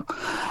the Storm.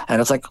 And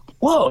it's like,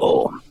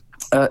 whoa.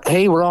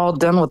 Hey, we're all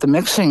done with the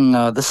mixing.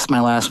 This is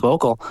my last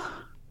vocal.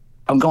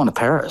 I'm going to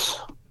Paris.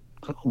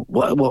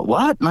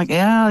 What? I'm like,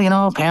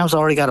 yeah, Pam's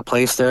already got a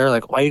place there.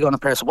 Like, why are you going to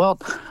Paris? Well,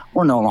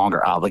 we're no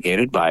longer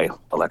obligated by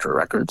Elektra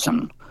Records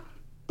and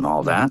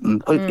all that.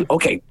 And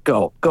okay,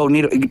 go.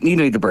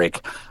 Need a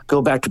break.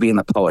 Go back to being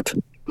the poet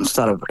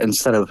instead of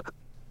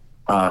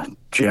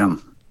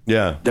Jim.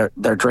 Yeah,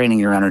 they're draining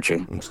your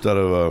energy instead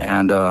of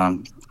and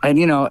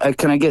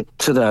can I get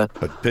to the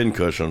a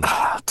pincushion?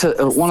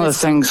 To one of the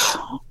things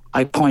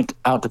I point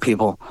out to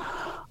people,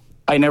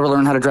 I never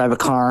learned how to drive a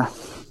car,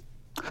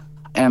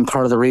 and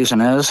part of the reason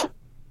is,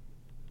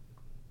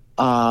 in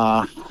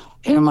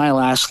my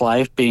last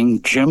life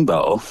being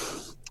Jimbo,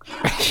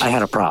 I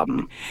had a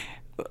problem,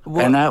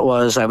 and that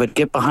was I would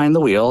get behind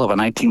the wheel of a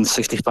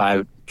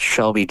 1965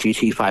 Shelby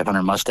GT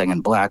 500 Mustang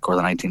in black or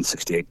the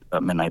 1968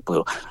 Midnight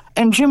Blue,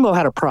 and Jimbo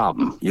had a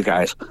problem. You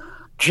guys,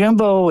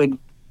 Jimbo would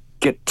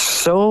get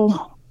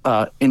so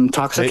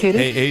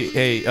intoxicated.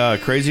 Hey,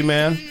 crazy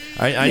man!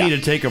 I need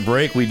to take a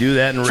break. We do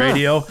that in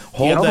radio.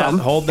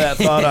 Hold that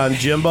thought on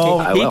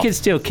Jimbo. He can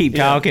still keep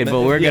talking,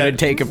 but we're going to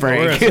take a break.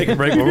 We're going to take a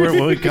break.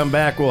 When we come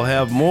back, we'll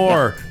have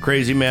more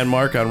Crazy Man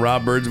Mark on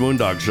Rob Byrd's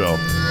Moondog Show.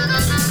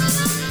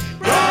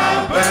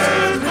 Rob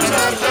Byrd's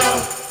Moondog Show.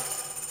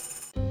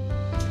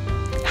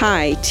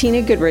 Hi,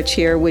 Tina Goodrich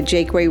here with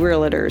Jake Ray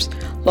Realtors,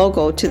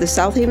 local to the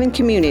South Haven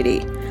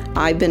community.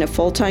 I've been a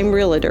full-time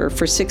realtor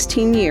for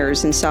 16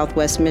 years in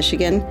Southwest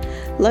Michigan.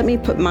 Let me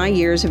put my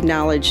years of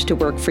knowledge to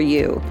work for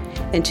you.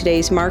 In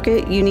today's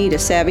market, you need a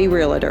savvy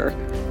realtor.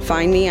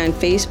 Find me on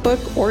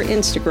Facebook or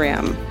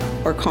Instagram,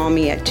 or call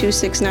me at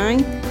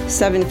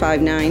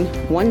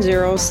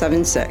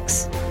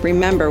 269-759-1076.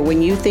 Remember,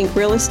 when you think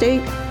real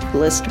estate,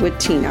 list with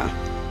Tina.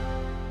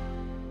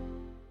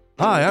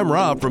 Hi, I'm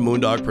Rob from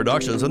Moondog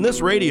Productions and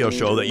this radio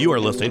show that you are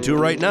listening to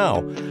right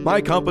now. My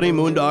company,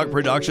 Moondog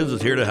Productions,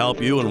 is here to help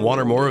you in one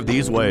or more of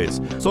these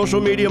ways: social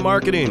media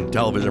marketing,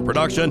 television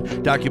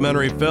production,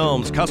 documentary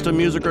films, custom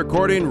music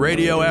recording,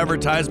 radio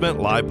advertisement,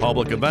 live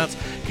public events,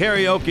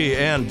 karaoke,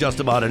 and just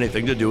about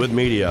anything to do with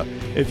media.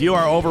 If you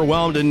are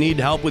overwhelmed and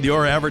need help with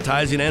your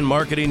advertising and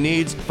marketing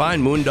needs,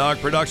 find Moondog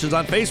Productions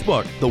on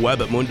Facebook, the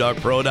web at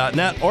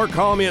moondogpro.net, or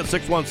call me at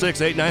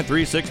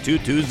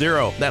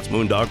 616-893-6220. That's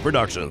Moondog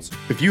Productions.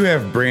 If you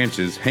have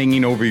branches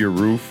hanging over your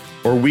roof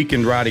or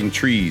weakened rotting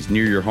trees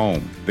near your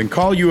home, then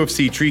call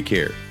UFC Tree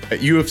Care. At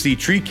UFC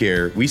Tree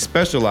Care, we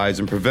specialize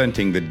in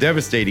preventing the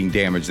devastating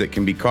damage that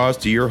can be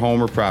caused to your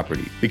home or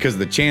property, because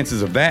the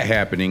chances of that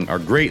happening are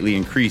greatly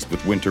increased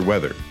with winter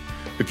weather.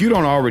 If you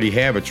don't already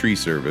have a tree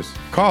service,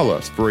 call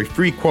us for a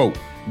free quote.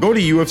 Go to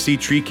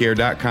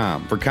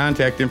ufctreecare.com for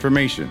contact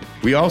information.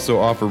 We also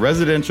offer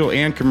residential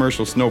and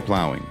commercial snow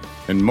plowing.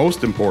 And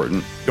most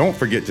important, don't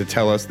forget to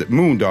tell us that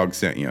Moondog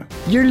sent you.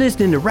 You're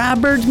listening to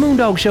Rob Byrd's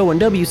Moondog Show on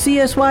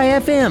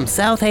WCSY FM,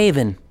 South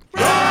Haven.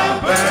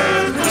 Rob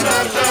Byrd's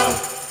Moondog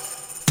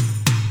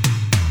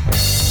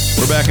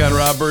Show. We're back on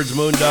Rob Byrd's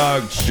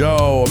Moondog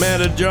Show.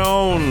 Amanda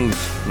Jones,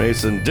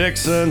 Mason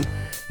Dixon,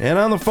 and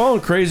on the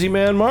phone, Crazy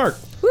Man Mark.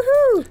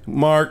 Woohoo!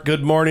 Mark,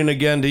 good morning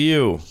again to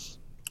you.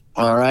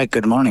 All right,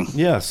 good morning.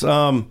 Yes.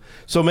 So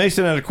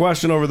Mason had a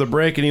question over the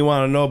break, and he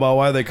wanted to know about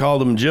why they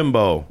called him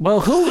Jimbo.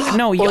 Well, all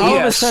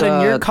of a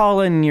sudden you're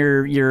calling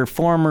your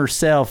former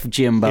self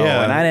Jimbo,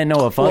 and I didn't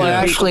know if other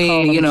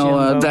actually,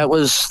 Jimbo. that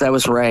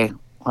was Ray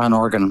on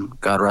organ.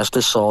 God rest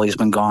his soul. He's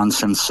been gone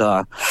since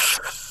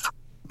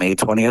May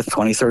 20th,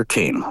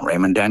 2013.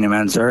 Raymond Daniel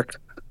Manzurk.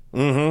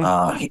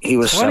 Mm-hmm. He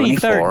was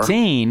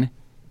 2013.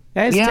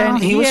 74.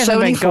 He was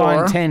 74. Been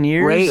gone 10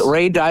 years.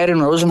 Ray died in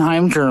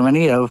Rosenheim,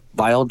 Germany, of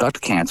bile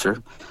duct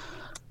cancer.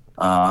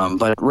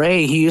 But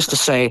Ray, he used to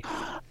say,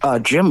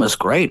 Jim was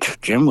great.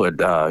 Jim would,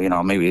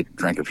 maybe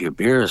drink a few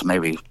beers,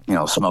 maybe,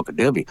 smoke a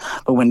doobie.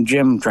 But when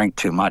Jim drank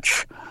too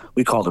much,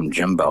 we called him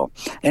Jimbo.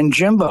 And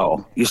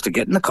Jimbo used to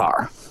get in the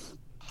car.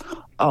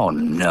 Oh,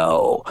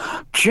 no.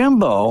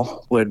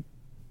 Jimbo would,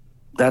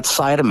 that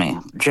side of me,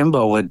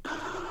 Jimbo would...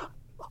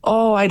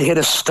 Oh, I'd hit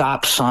a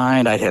stop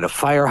sign. I'd hit a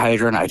fire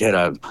hydrant. I'd hit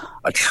a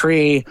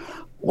tree.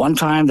 One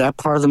time, that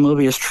part of the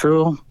movie is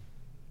true.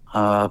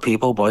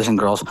 People, boys and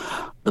girls,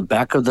 the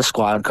back of the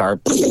squad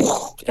car,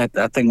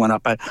 that thing went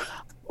up.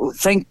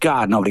 Thank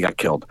God nobody got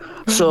killed.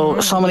 So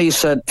somebody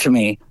said to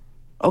me,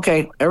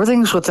 okay,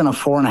 everything's within a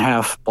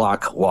 4.5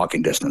 block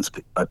walking distance,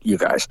 you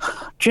guys.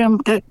 Jim,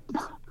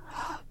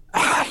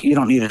 you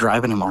don't need to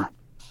drive anymore.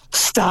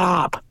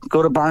 Stop.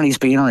 Go to Barney's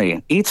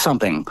Beanery. Eat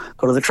something.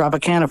 Go to the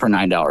Tropicana for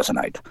 $9 a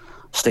night.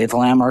 Stay at the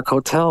Landmark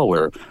Hotel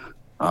where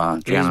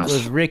Janice...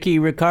 Was Ricky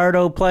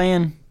Ricardo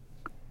playing?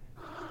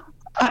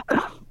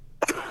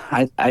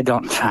 I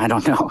don't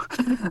know.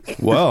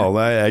 Well,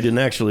 I didn't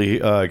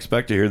actually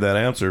expect to hear that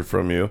answer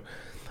from you.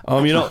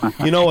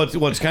 You know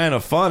what's kind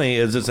of funny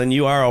is and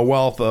you are a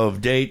wealth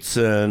of dates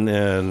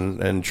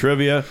and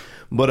trivia,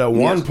 but at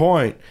one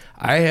point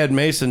I had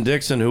Mason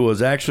Dixon, who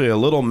was actually a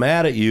little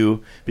mad at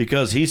you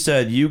because he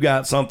said you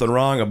got something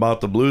wrong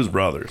about the Blues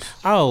Brothers.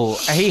 Oh,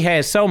 he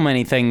has so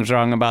many things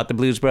wrong about the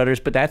Blues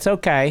Brothers, but that's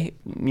okay.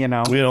 You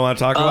know. We don't want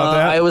to talk about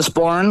that? I was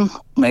born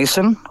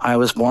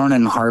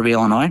in Harvey,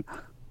 Illinois,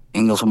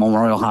 Ingalls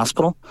Memorial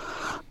Hospital.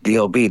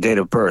 DOB, date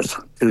of birth,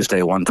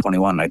 Tuesday,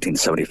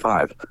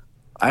 1/21/1975.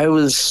 I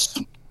was,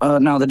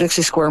 now the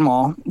Dixie Square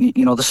Mall,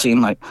 you know the scene,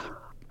 like,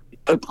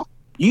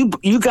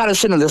 you got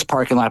us into this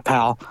parking lot,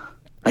 pal.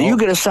 Now you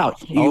get us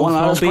out. You want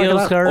out of this parking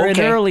lot?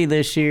 Okay. Early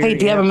this year. Hey,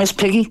 do you have a Miss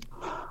Piggy?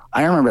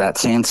 I remember that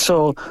scene.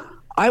 So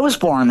I was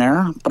born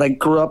there, but I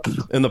grew up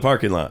in the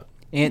parking lot.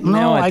 At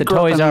the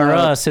Toys R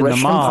Us in the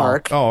mall.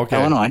 Park, okay.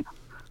 Illinois.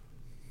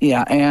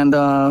 Yeah, and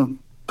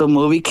the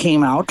movie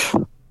came out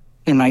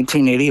in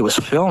 1980. It was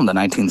filmed in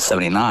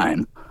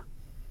 1979.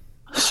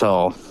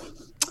 So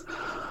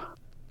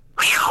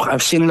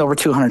I've seen it over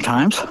 200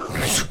 times.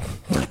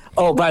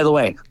 Oh, by the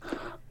way,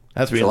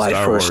 that's July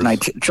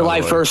 1st,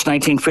 July 1st,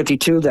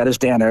 1952. That is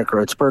Dan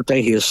Aykroyd's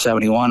birthday. He is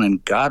 71,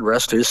 and God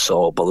rest his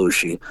soul,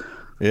 Belushi.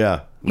 Yeah,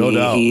 no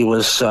doubt. He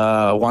was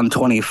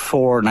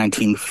 1/24,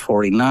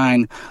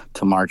 1949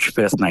 to March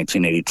 5th,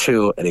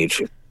 1982, at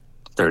age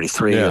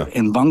 33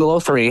 in Bungalow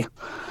 3,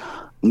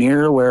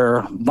 near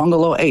where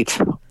Bungalow 8,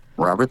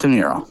 Robert De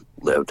Niro,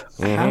 lived.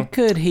 How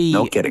could he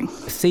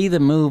see the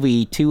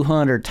movie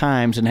 200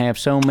 times and have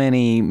so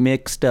many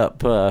mixed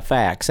up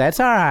facts? That's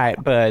all right,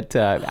 but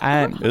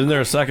isn't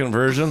there a second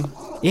version?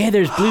 Yeah,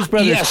 there's Blues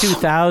Brothers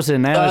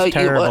 2000. That was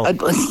terrible.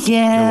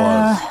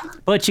 Yeah. It was.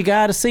 But you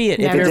got to see it.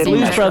 If you're a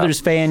Blues Brothers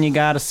fan, you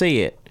got to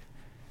see it.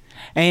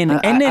 And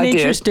isn't it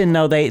interesting,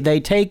 though,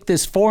 they take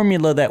this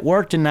formula that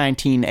worked in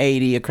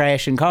 1980 of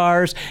crashing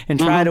cars and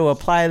try to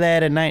apply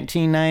that in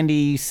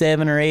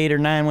 1997 or 8 or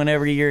 9,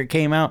 whenever year it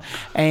came out.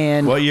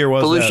 And what year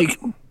was that?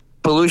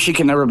 Belushi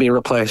can never be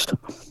replaced.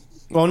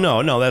 Oh,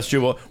 no, that's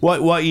true.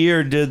 What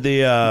year did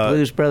the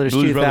Blues Brothers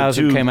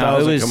 2000 come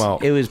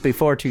out? It was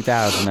before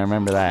 2000. I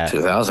remember that.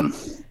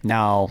 2000.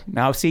 No,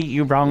 see,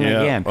 you're wrong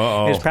again.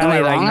 Uh-oh. It's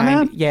probably like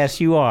 90. Yes,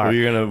 you are.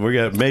 We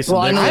got Mason.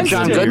 Well, I know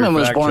John Goodman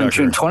was born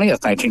June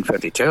 20th,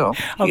 1952.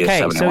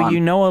 Okay, so you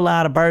know a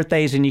lot of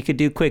birthdays, and you could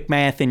do quick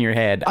math in your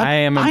head. I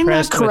am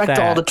impressed with that. I'm not correct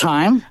all the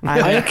time.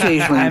 I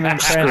occasionally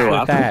screw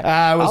up.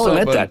 I'll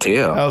admit that to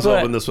you. I was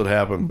hoping this would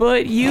happen.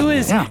 But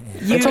it's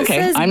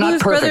okay. I'm not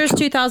Blues perfect. Brothers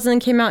 2000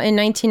 came out in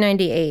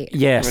 1998.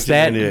 Yes,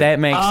 that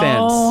makes sense.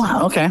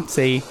 Oh, okay.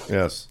 See?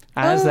 Yes.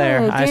 I was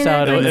there. I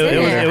saw it.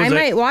 I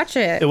might watch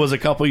it. It was a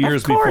couple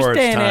years before its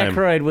time. Dan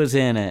Aykroyd was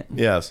in it.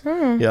 Yes.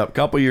 Yeah, a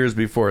couple years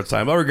before its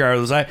time. But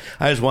regardless, I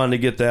just wanted to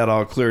get that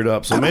all cleared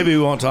up. So maybe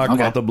we won't talk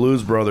about the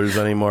Blues Brothers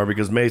anymore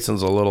because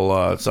Mason's a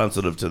little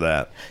sensitive to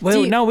that.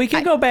 Well, no, we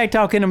can go back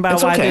talking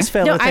about why this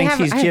fella thinks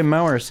he's Jim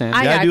Morrison.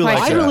 I do like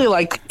that. I really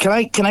like.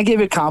 Can I give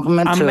you a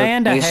compliment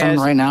Amanda to Mason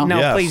right now?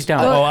 No, please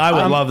don't. Oh, I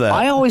would love that.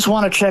 I always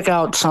want to check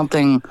out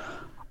something.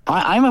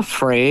 I'm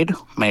afraid,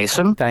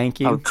 Mason. Thank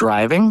you. Of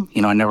driving.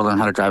 You know, I never learned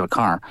how to drive a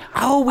car.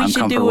 Oh, we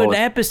should do an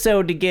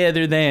episode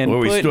together then.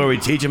 Where we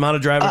teach him how to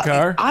drive a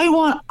car? I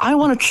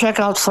want to check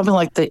out something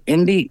like the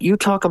Indy. You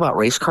talk about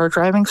race car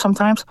driving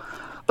sometimes,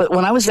 but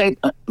when I was in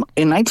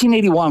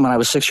 1981, when I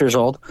was 6 years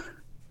old,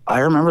 I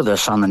remember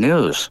this on the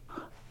news.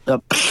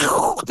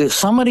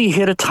 Somebody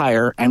hit a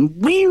tire, and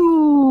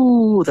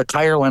the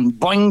tire went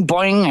boing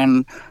boing,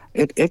 and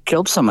it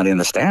killed somebody in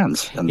the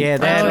stands. And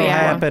that will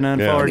happen,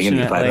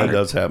 unfortunately. That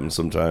does happen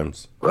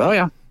sometimes. Well,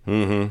 yeah.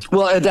 Mm-hmm.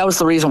 Well, that was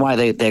the reason why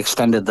they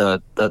extended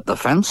the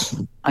fence,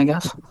 I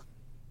guess.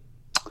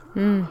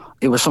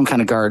 It was some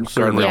kind of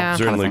guardrail.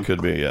 Certainly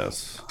could be,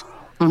 yes.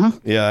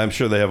 Mm-hmm. Yeah, I'm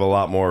sure they have a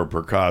lot more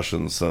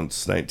precautions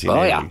since 1980.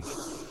 Oh, yeah.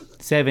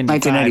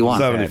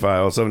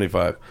 1981.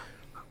 75.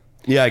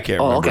 Yeah, I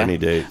can't remember any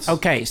dates.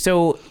 Okay,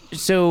 so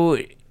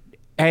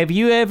have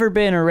you ever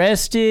been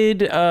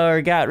arrested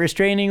or got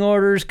restraining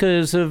orders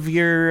because of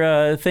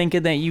your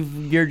thinking that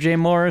you're Jim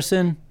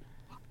Morrison?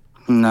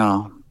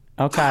 No.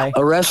 Okay.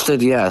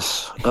 Arrested,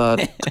 yes.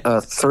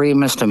 3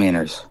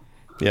 misdemeanors.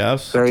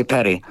 Yes. Very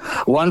petty.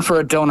 One for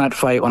a donut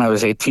fight when I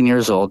was 18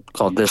 years old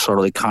called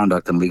disorderly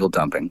conduct and legal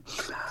dumping.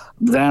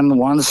 Then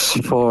once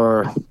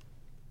for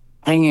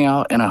hanging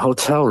out in a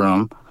hotel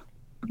room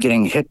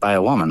getting hit by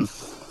a woman.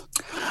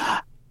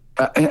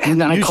 And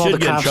then I called the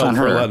cops on her. You should get in trouble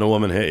for letting a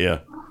woman hit you.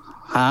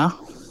 Huh?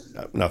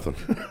 Nothing.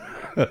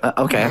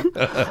 Okay.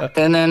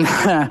 And then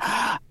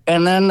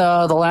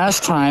the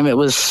last time it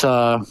was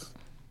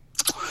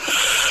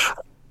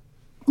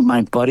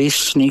my buddy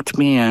sneaked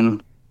me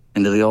into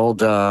the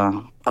old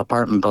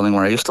apartment building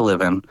where I used to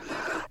live in,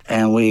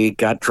 and we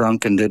got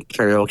drunk and did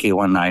karaoke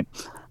one night.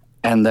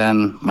 And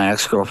then my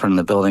ex-girlfriend in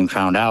the building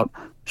found out.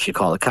 She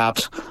called the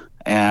cops,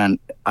 and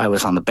I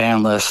was on the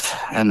ban list.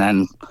 And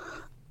then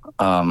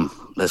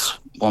this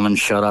woman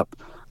showed up.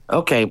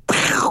 Okay.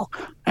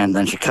 And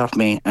then she cuffed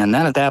me. And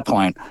then at that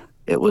point,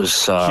 It was.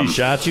 She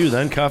shot you,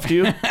 then cuffed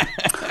you?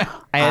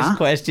 Ask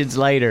questions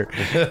later.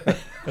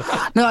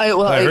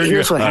 No,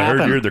 here's what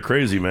happened. I heard you're the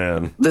crazy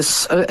man.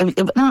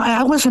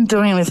 I wasn't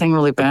doing anything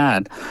really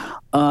bad.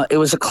 It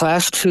was a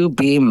Class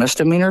 2B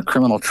misdemeanor,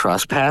 criminal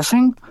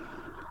trespassing.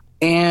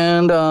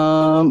 And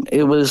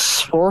it was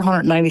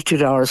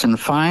 $492 in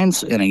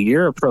fines and a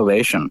year of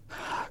probation.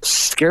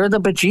 Scared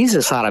the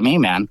bejesus out of me,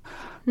 man.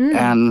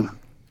 And,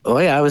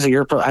 I was a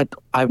year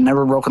I've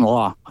never broken the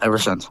law ever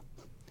since.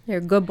 You're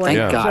a good boy.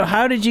 Thank God. So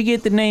how did you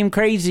get the name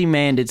Crazy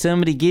Man? Did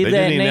somebody give that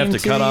name to you? They didn't even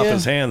have to cut off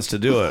his hands to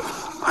do it.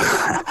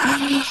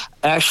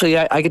 Actually,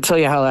 I could tell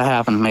you how that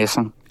happened,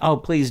 Mason. Oh,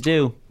 please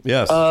do.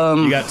 Yes.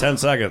 You got 10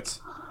 seconds.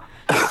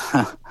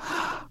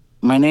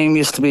 My name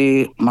used to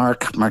be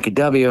Marky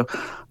W.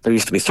 There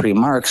used to be 3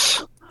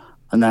 Marks.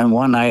 And then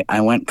one night I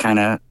went kind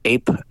of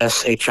ape,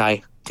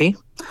 S-H-I-T.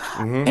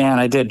 And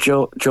I did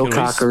Joe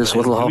Cockers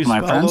with a little help of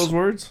my friends. Those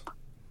words?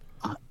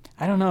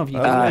 I don't know if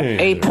you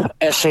ape,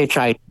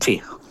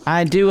 S-H-I-T.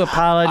 I do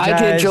apologize. I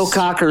did Joe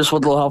Cockers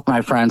with a little help of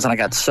my friends, and I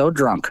got so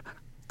drunk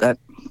that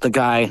the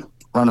guy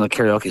running the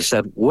karaoke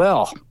said,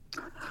 well,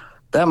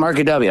 that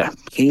Marky W,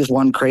 he's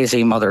one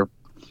crazy mother.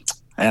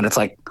 And it's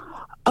like,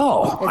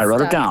 I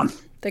wrote it down.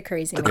 The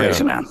crazy man.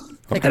 Crazy man.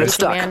 The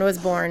crazy man was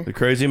born. The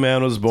crazy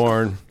man was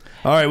born.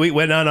 All right, wait,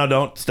 no,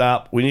 don't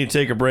stop. We need to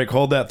take a break.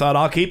 Hold that thought.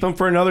 I'll keep him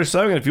for another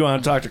segment if you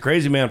want to talk to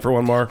Crazy Man for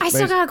one more. I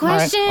still got a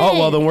question. Right. Oh,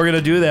 well, then we're going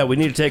to do that. We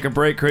need to take a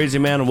break, Crazy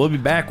Man, and we'll be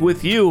back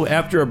with you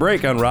after a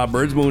break on Rob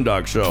Byrd's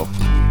Moondog Show.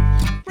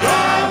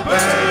 Rob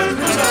Byrd's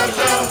Moondog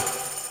Show.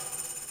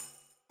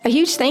 A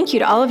huge thank you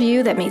to all of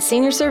you that made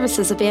senior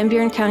services of Van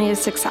Buren County a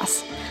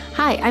success.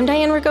 Hi, I'm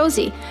Diane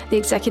Ragosi, the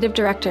Executive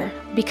Director.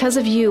 Because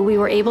of you, we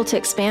were able to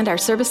expand our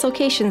service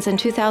locations in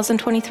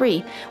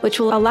 2023, which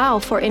will allow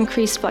for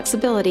increased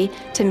flexibility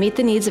to meet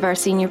the needs of our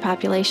senior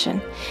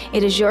population.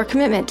 It is your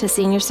commitment to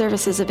senior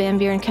services of Van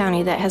Buren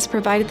County that has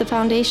provided the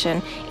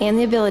foundation and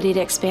the ability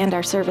to expand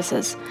our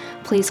services.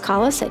 Please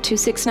call us at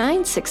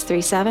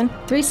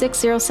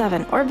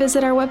 269-637-3607 or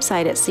visit our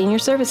website at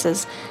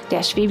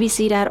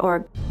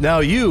seniorservices-vbc.org. Now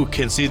you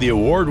can see the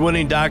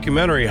award-winning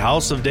documentary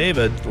House of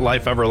David,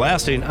 Life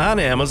Everlasting on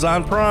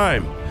Amazon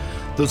Prime.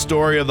 The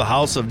story of the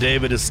House of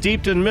David is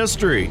steeped in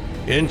mystery,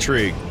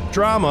 intrigue,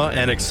 drama,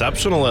 and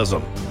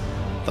exceptionalism.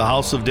 The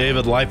House of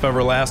David Life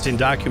Everlasting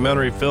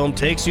documentary film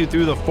takes you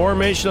through the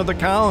formation of the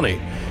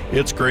colony,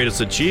 its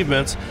greatest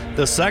achievements,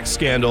 the sex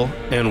scandal,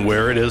 and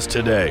where it is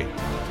today.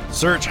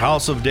 Search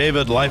House of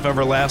David Life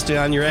Everlasting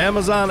on your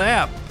Amazon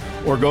app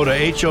or go to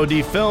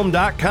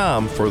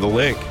hodfilm.com for the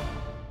link.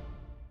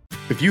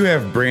 If you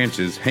have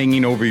branches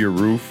hanging over your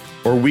roof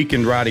or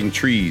weakened rotting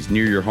trees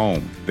near your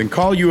home, then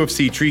call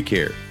UFC Tree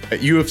Care. At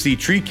UFC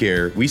Tree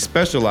Care, we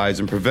specialize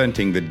in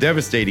preventing the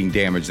devastating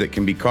damage that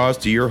can be caused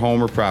to your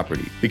home or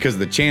property, because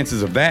the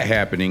chances of that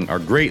happening are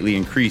greatly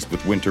increased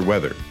with winter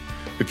weather.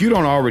 If you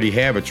don't already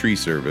have a tree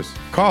service,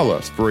 call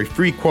us for a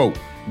free quote.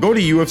 Go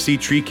to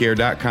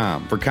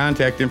ufctreecare.com for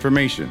contact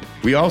information.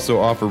 We also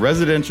offer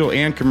residential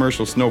and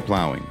commercial snow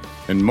plowing.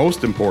 And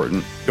most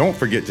important, don't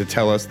forget to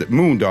tell us that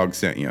Moondog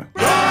sent you.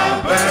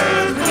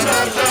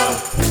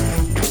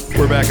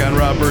 We're back on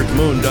Rob Byrd's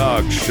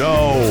Moondog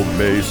Show.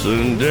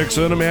 Mason,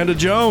 Dixon, Amanda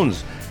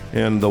Jones,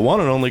 and the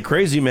one and only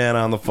Crazy Man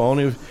on the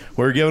phone.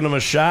 We're giving him a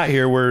shot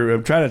here. We're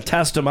trying to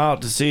test him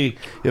out to see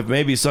if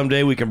maybe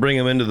someday we can bring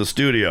him into the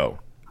studio.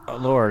 Oh,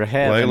 Lord,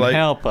 heaven,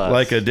 help us.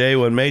 Like a day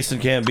when Mason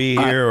can't be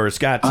here or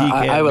Scott T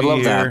can't be here. I would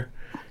love that.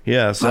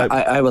 Yes,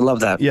 I would love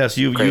that. Yes,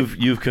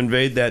 you've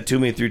conveyed that to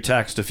me through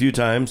text a few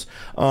times.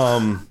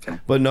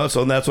 But no,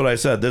 so that's what I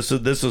said. This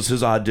is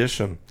his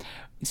audition.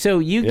 So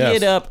you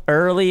get up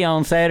early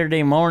on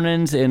Saturday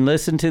mornings and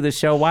listen to the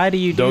show. Why do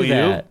you do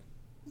that?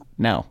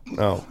 No.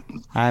 Oh.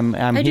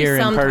 I'm here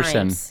in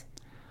person.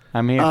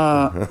 I'm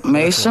here.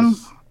 Mason?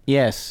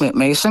 Yes.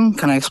 Mason,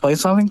 can I explain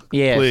something?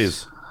 Yes.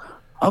 Please.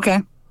 Okay.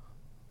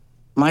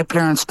 My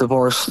parents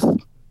divorced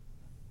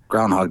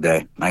Groundhog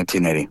Day,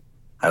 1980.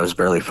 I was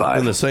barely 5.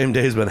 And the same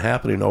day's been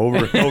happening over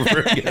and over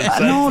again.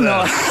 No.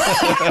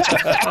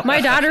 My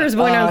daughter was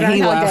born on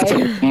Groundhog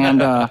Day.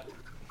 And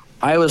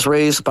I was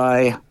raised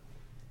by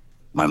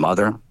my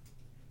mother,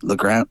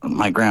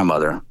 my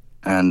grandmother,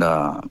 and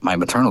my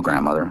maternal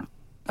grandmother,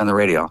 and the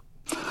radio.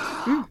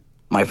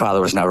 My father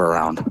was never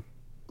around.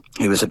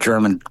 He was a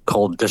German,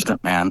 cold,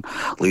 distant man,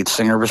 lead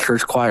singer of his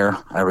church choir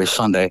every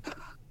Sunday.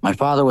 My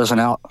father was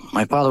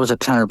a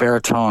tenor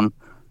baritone.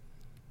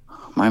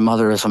 My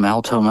mother is an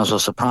alto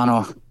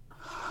mezzo-soprano.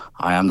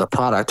 I am the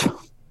product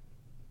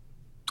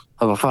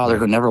of a father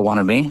who never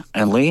wanted me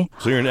and Lee.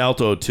 So you're an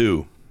alto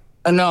too?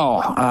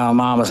 No,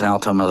 Mom was an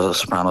alto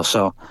mezzo-soprano.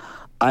 So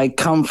I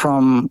come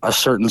from a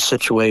certain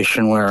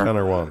situation where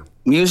tenor one.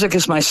 Music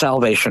is my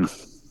salvation.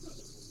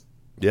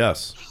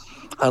 Yes.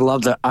 I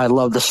love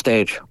the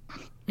stage.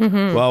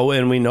 Mm-hmm. Well,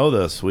 and we know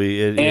this.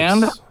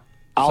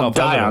 I'll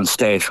die on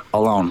stage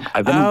alone.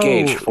 I've been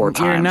engaged 4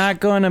 times. You're not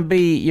going to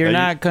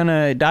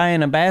die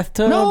in a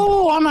bathtub?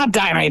 No, I'm not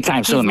dying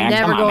anytime soon, man.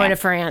 Never going to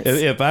France.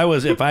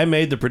 If I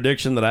made the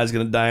prediction that I was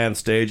going to die on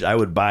stage, I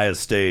would buy a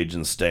stage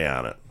and stay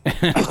on it.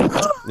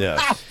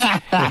 Yeah.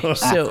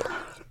 So,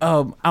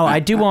 I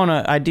do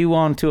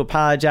want to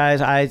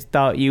apologize. I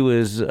thought you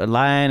was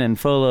lying and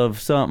full of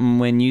something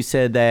when you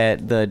said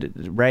that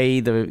Ray,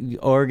 the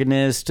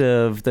organist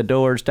of the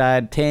Doors,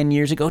 died 10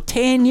 years ago.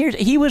 10 years.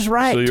 He was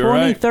right. So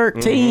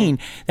 2013. Right.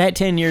 Mm-hmm. That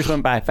 10 years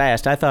went by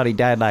fast. I thought he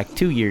died like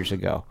 2 years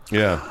ago.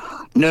 Yeah.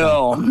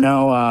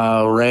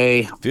 No,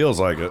 Ray. Feels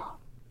like it.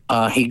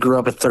 He grew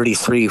up at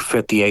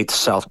 3358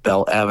 South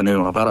Bell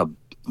Avenue, about a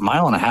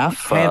mile and a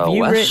half Have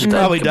you west. written?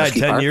 Probably died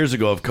 10 years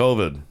ago of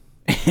COVID.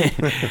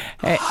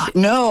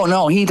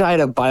 No, he died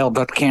of bile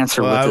duct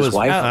cancer with his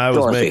wife, I was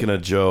Dorothy. making a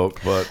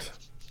joke, but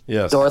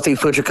yes. Dorothy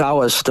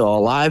Fujikawa is still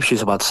alive.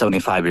 She's about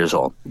 75 years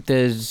old.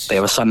 They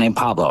have a son named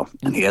Pablo,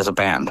 and he has a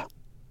band.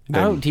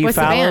 Oh, do you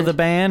follow the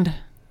band?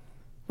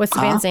 What's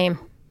the band's name?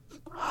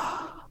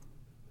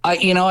 I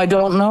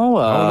don't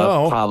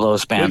know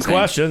Pablo's band. Good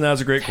question.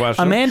 That's a great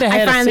question. Amanda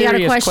had a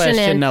serious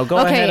question. No, go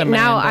ahead, Amanda.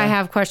 Now I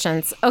have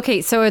questions.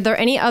 Okay, so are there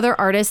any other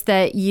artists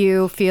that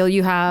you feel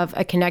you have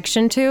a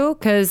connection to?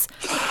 Because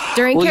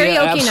during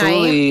karaoke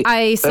night,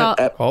 I saw...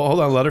 hold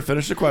on. Let her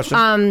finish the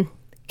question.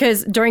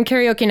 Because during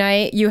karaoke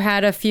night, you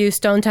had a few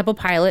Stone Temple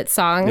Pilots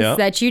songs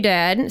that you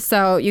did.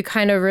 So you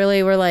kind of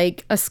really were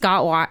like a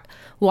Scott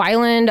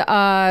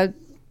Weiland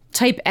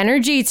type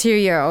energy to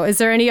you. Is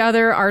there any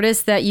other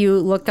artists that you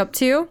look up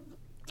to?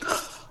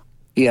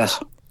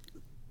 Yes.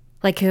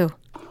 Like who?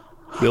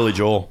 Billy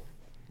Joel.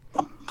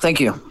 Thank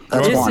you.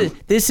 That's one.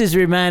 This is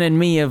reminding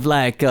me of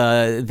like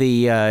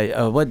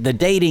the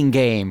dating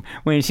game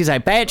when she's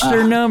like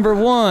Bachelor number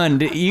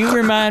 1. You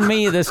remind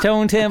me of the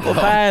Stone Temple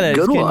Pilots.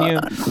 Good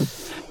one.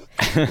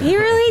 He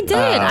really did.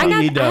 I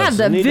have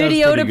the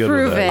video to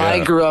prove it.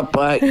 I grew up.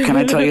 Can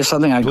I tell you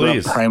something? I grew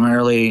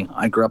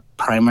up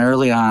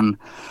primarily on.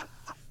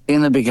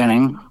 In the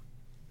beginning,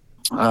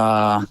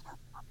 I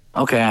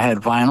had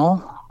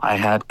vinyl, I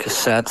had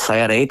cassettes, I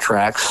had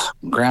 8-tracks.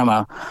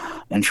 Grandma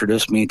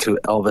introduced me to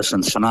Elvis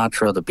and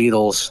Sinatra, the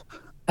Beatles.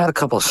 I had a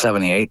couple of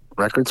 78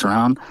 records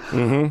around.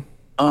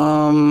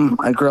 Mm-hmm.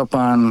 I grew up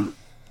on.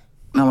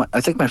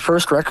 I think my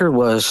first record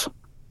was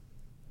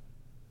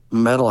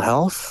Metal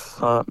Health,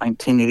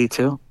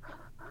 1982.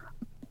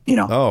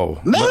 Metal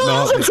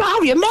Health will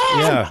drive you mad.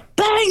 Yeah.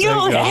 Bang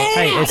your head.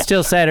 Hey, it's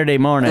still Saturday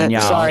morning,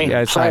 y'all. Sorry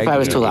if I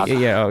was too loud.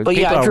 Yeah, but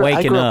people are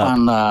waking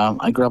up.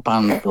 I grew up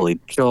on Billy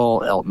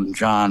Joel, Elton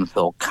John,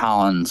 Phil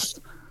Collins,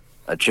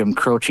 Jim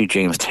Croce,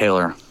 James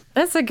Taylor.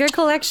 That's a good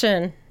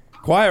collection.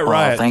 Quiet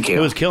Riot. Thank you.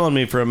 It was killing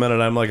me for a minute.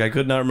 I'm like, I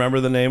could not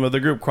remember the name of the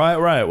group. Quiet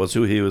Riot was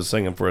who he was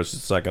singing for us a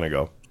second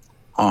ago.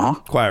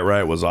 Quiet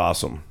Riot was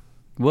awesome.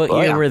 What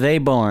year were they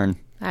born?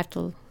 I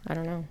don't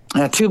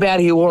know. Too bad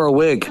he wore a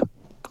wig.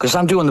 Because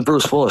I'm doing the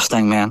Bruce Willis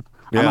thing, man.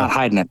 Yeah. I'm not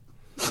hiding it.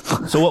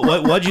 So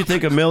what'd you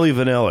think of Milli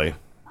Vanilli?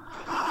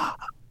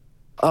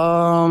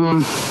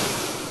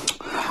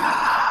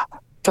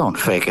 Don't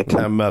fake it.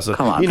 Come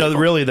on.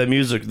 Really, the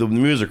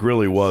music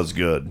really was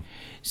good.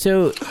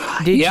 So,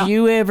 did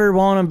you ever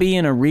want to be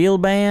in a real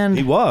band?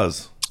 He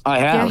was. I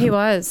have. Yeah, he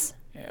was.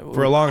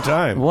 For a long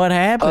time. What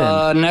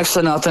happened? Next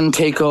to Nothing,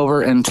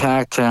 Takeover,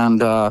 Intact, and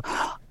the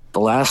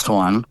last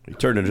one. He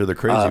turned into the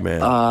crazy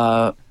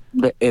man.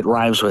 It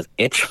rhymes with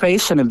itch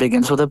face and it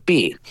begins with a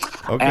B.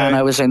 Okay. And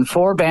I was in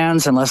 4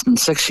 bands in less than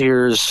 6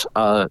 years,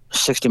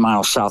 60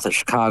 miles south of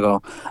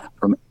Chicago,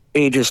 from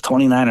ages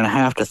 29 and a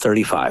half to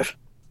 35.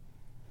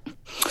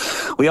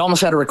 We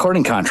almost had a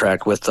recording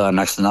contract with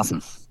Next to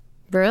Nothing.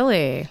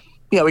 Really?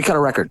 Yeah, we cut a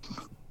record.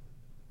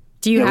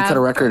 We cut a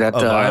record at a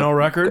vinyl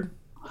record?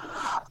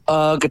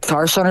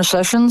 Guitar Center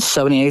Sessions,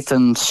 78th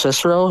and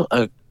Cicero.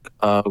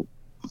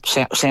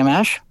 Sam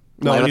Ash.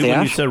 No, when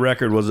you said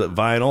record, was it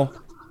vinyl?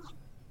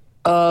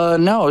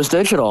 No, it was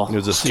digital. It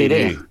was a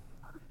CD.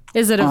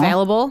 Is it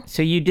available?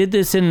 So you did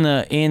this in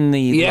the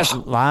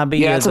lobby?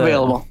 Yeah, it's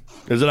available.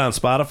 Is it on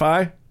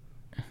Spotify?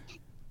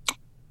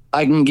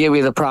 I can give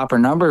you the proper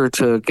number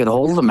to get a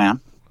hold of the man.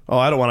 Oh,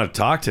 I don't want to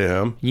talk to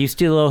him. You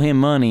still owe him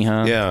money,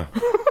 huh? Yeah.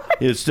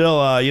 It's still,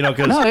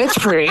 because... No, it's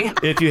free.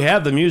 If you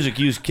have the music,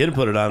 you can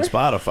put it on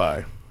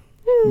Spotify.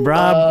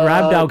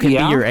 Rob Dog can be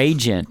your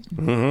agent.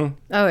 Mm-hmm.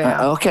 Oh,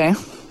 yeah. Okay.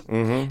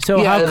 Mm-hmm.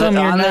 So how come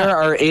you're not... There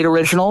are 8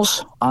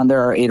 originals.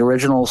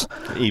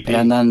 EP.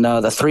 And then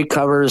the 3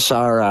 covers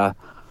are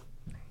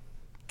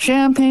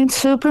Champagne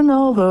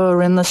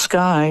Supernova in the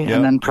Sky,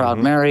 and then Proud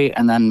Mary,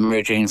 and then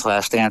Mary Jane's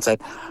Last Dance. I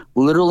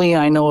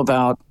know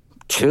about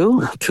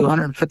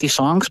 250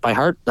 songs by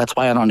heart. That's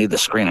why I don't need the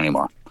screen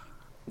anymore.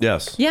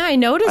 Yes. Yeah, I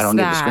noticed that. I don't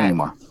need the screen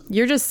anymore.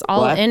 You're just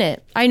all in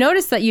it. I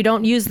noticed that you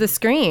don't use the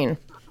screen.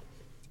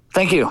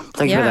 Thank you.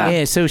 Thank you for that.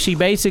 Yeah, so she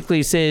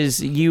basically says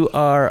you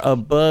are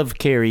above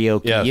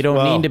karaoke. Yes, you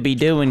don't need to be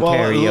doing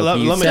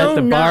karaoke. You set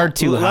the bar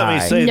too high.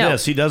 Let me say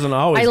this. He doesn't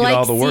always get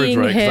all the words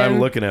right because I'm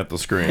looking at the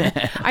screen.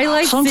 I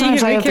like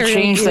Sometimes I have to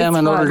change them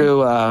in order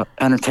to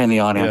entertain the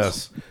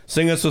audience. Yes.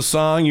 Sing us a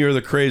song, You're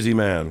the Crazy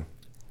Man.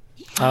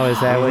 Oh,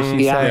 is that what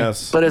she said?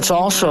 Yes. But it's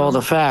also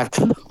the fact,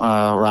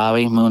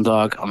 Robbie,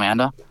 Moondog,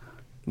 Amanda.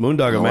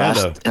 Moondog,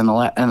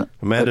 Amanda.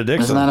 Amanda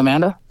Dixon. Isn't that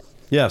Amanda?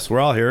 Yes, we're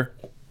all here.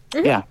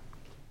 Yeah.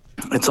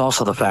 It's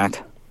also the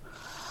fact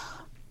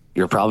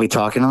you're probably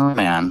talking to a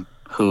man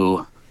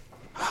who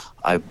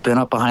I've been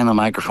up behind the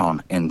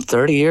microphone in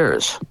 30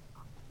 years,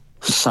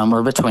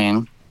 somewhere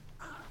between,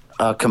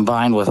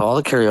 combined with all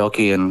the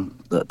karaoke and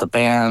the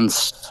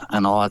bands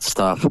and all that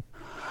stuff,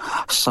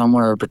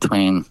 somewhere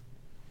between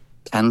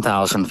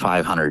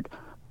 10,500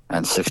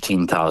 and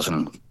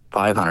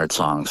 16,500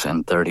 songs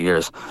in 30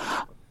 years.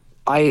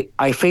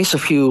 I face a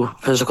few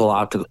physical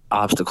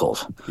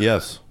obstacles.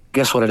 Yes.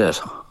 Guess what it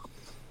is?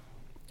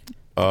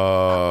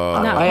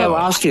 I have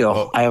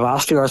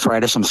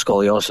osteoarthritis and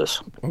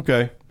scoliosis.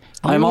 Okay.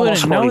 I'm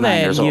almost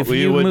 49 years old.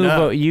 You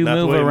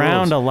move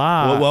around a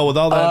lot. Well, with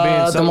all that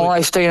being said, the more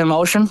I stay in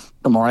motion,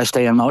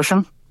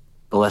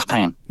 the less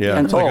pain. Yeah.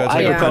 And it's like a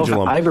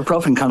pendulum.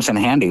 ibuprofen comes in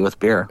handy with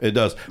beer. It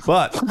does.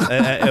 But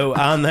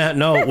on that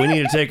note, we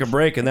need to take a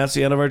break, and that's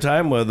the end of our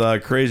time with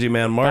Crazy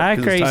Man Mark. Bye,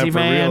 Crazy Crazy It's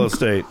time Man. for real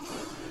estate.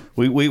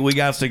 We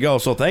got to go.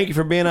 So thank you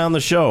for being on the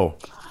show.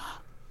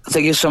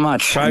 Thank you so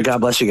much. God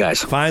bless you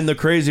guys. Find the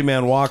Crazy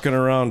Man walking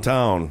around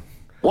town.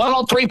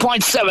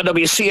 103.7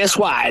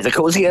 WCSY, the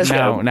Cozy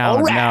FM.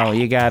 No,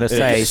 you got to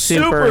say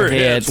Super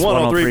Hits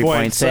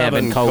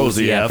 103.7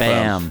 Cozy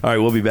FM. All right,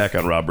 we'll be back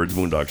on Rob Byrd's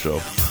Moondog Show.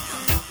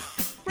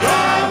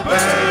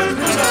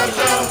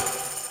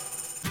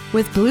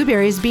 With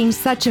blueberries being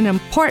such an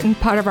important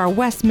part of our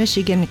West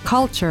Michigan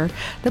culture,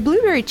 the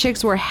Blueberry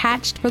Chicks were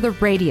hatched for the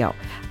radio.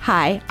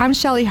 Hi, I'm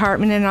Shelly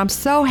Hartmann, and I'm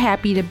so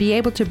happy to be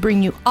able to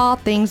bring you all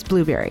things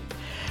blueberry.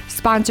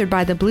 Sponsored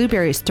by the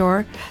Blueberry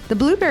Store, the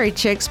Blueberry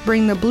Chicks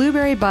bring the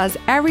blueberry buzz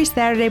every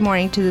Saturday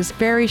morning to this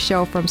very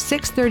show from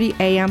 6:30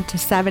 a.m. to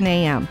 7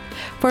 a.m.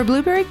 For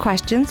blueberry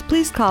questions,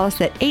 please call us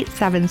at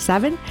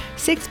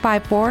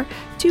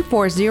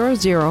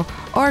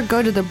 877-654-2400 or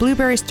go to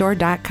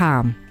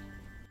theblueberrystore.com.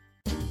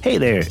 Hey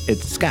there,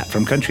 it's Scott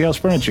from Country House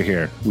Furniture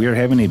here. We are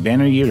having a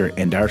banner year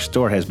and our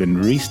store has been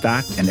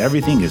restocked and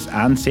everything is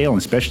on sale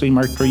and specially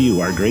marked for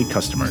you, our great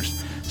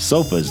customers.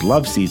 Sofas,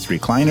 love seats,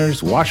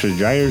 recliners, washers,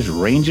 dryers,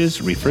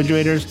 ranges,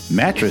 refrigerators,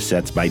 mattress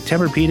sets by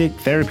Tempur-Pedic,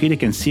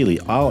 Therapeutic, and Sealy,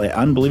 all at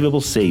unbelievable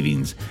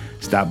savings.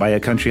 Stop by a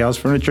Country House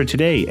Furniture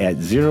today at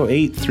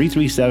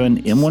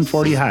 08337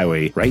 M140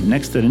 Highway, right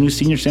next to the new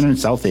Senior Center in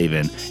South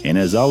Haven. And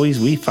as always,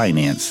 we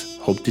finance.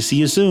 Hope to see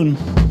you soon.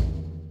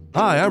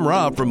 Hi, I'm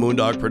Rob from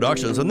Moondog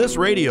Productions and this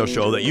radio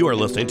show that you are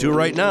listening to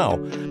right now.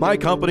 My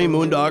company,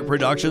 Moondog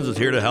Productions, is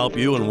here to help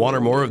you in one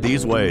or more of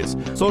these ways.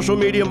 Social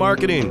media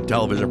marketing,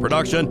 television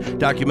production,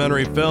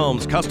 documentary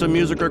films, custom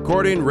music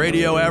recording,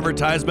 radio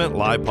advertisement,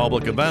 live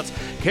public events,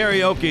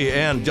 karaoke,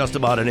 and just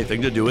about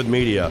anything to do with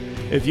media.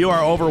 If you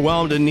are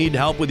overwhelmed and need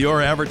help with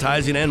your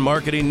advertising and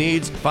marketing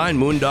needs, find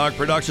Moondog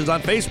Productions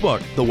on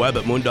Facebook, the web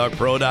at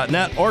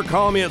moondogpro.net, or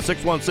call me at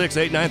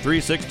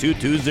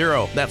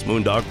 616-893-6220. That's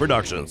Moondog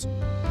Productions.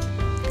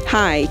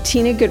 Hi,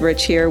 Tina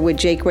Goodrich here with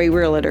Jake Way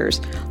Realtors,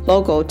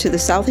 local to the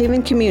South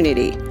Haven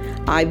community.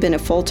 I've been a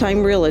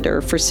full-time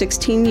realtor for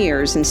 16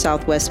 years in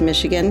Southwest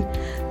Michigan.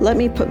 Let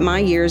me put my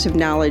years of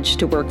knowledge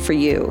to work for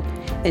you.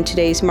 In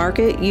today's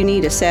market, you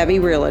need a savvy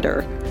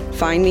realtor.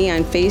 Find me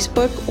on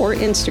Facebook or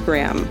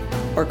Instagram,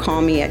 or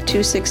call me at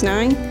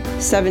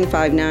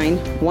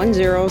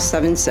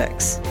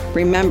 269-759-1076.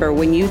 Remember,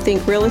 when you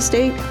think real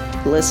estate,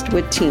 list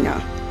with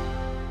Tina.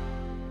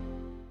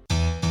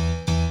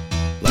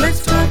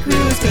 Let's talk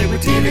real estate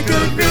with Tina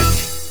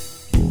Goodrich.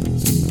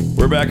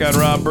 We're back on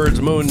Rob Byrd's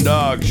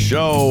Moondog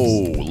Show.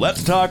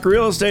 Let's talk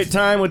real estate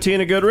time with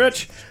Tina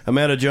Goodrich.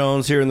 Amanda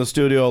Jones here in the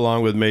studio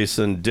along with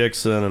Mason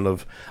Dixon,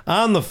 and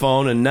on the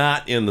phone and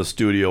not in the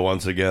studio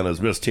once again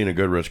is Miss Tina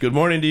Goodrich. Good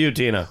morning to you,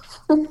 Tina.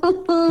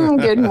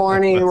 Good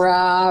morning,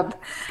 Rob.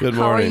 Good morning.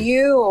 How are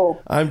you?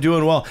 I'm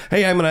doing well.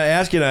 Hey, I'm going to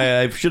ask you,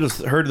 I should have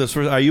heard this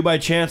first. Are you by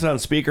chance on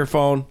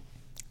speakerphone?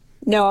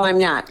 No, I'm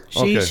not.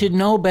 She should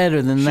know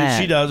better than that.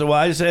 She does. Well,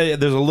 I say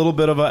there's a little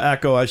bit of an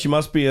echo. She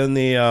must be in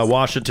the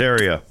washlet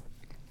area.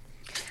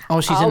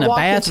 Oh, she's in the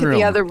bathroom. Into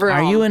the other room.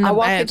 Are you in the I'll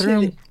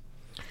bathroom?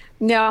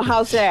 No,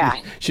 how's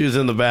that? She was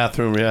in the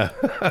bathroom, yeah.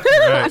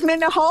 I'm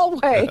in the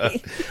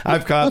hallway.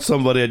 I've caught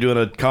somebody doing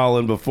a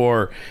call-in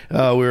before.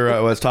 I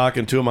was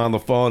talking to him on the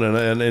phone, and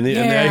I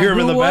hear him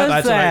in the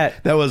bathroom.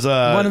 That was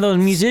one of those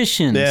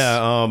musicians.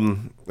 Yeah.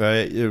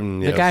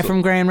 The guy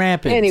from Grand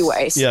Rapids.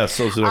 Anyways. Yes,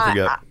 so don't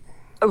forget.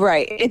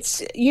 Right.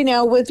 It's,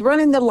 with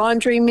running the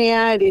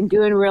laundromat and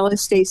doing real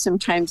estate,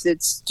 sometimes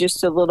it's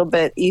just a little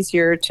bit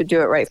easier to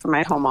do it right from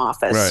my home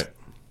office. Right.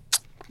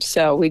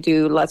 So we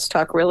do Let's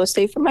Talk Real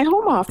Estate from my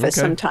home office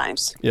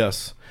sometimes.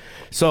 Yes.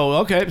 So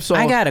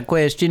I got a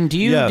question. Do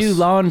you do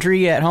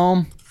laundry at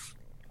home?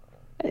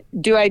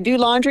 Do I do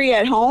laundry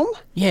at home?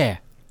 Yeah.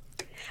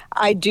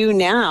 I do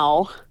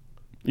now.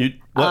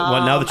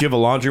 Now that you have a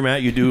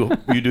laundromat, you do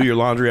your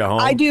laundry at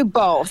home? I do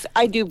both.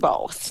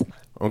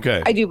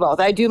 Okay. I do both.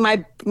 I do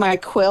my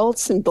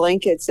quilts and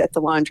blankets at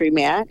the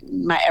laundromat,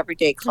 my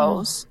everyday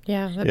clothes.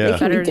 That'd be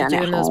better to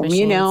do in those machines.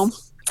 You know.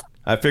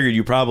 I figured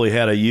you probably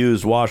had a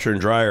used washer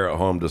and dryer at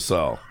home to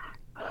sell.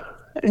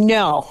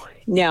 No.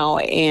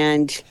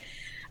 And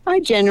I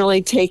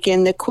generally take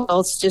in the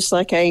quilts just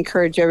like I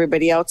encourage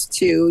everybody else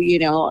to,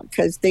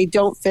 because they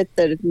don't fit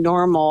the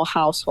normal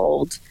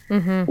household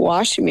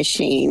washing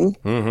machine.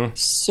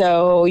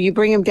 So you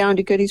bring them down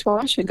to Goody's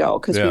Wash and Go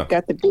because we've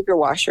got the bigger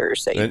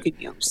washers that you could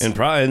use. And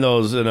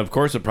of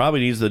course, it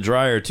probably needs the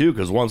dryer too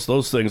because once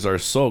those things are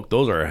soaked,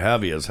 those are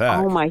heavy as heck.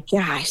 Oh my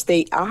gosh,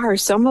 they are.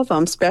 Some of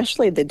them,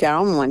 especially the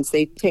down ones,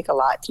 they take a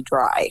lot to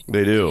dry.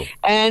 They do.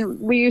 And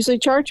we usually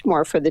charge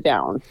more for the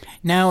down.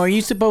 Now, are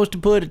you supposed to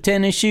put a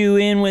tennis shoe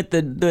in with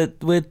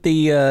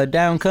the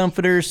down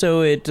comforter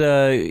so it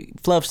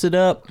fluffs it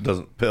up?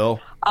 Doesn't pill?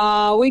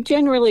 We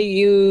generally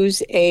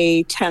use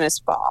a tennis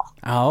ball.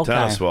 Oh, okay.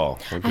 Tennis ball.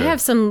 Okay. I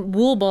have some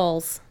wool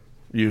balls.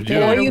 You do?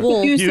 Yeah, you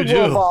can use the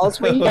wool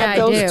balls. We have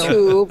those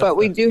too, but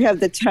we do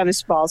have the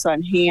tennis balls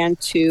on hand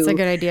to It's a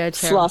good idea,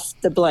 too. fluff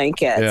the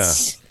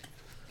blankets.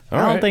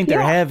 Yeah. I don't think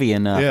they're heavy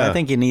enough. I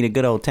think you need a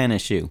good old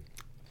tennis shoe.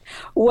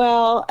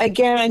 Well,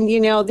 again,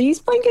 these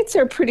blankets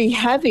are pretty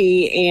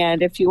heavy,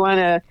 and if you want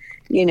to,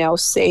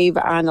 save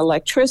on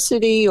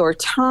electricity or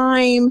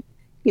time,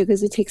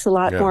 because it takes a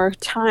lot more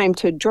time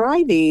to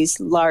dry these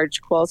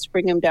large quilts,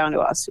 bring them down to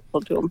us.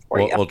 We'll do them for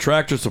you. Well,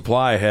 Tractor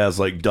Supply has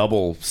like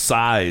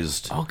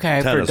double-sized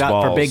tennis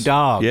balls. For big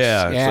dogs.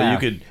 Yeah, so you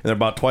could, they're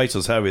about twice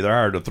as heavy. They're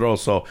hard to throw.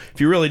 So if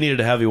you really needed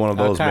a heavy one of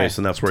those,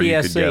 Mason, that's where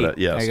you could get it.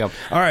 Yes. There you go.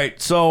 All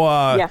right,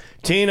 so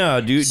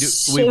Tina, real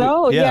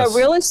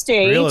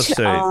estate. Real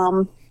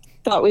estate.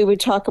 Thought we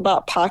would talk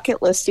about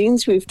pocket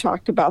listings. We've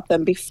talked about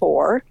them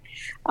before.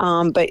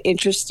 But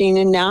interesting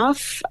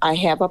enough, I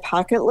have a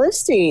pocket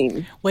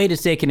listing. Wait a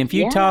second. If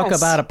you talk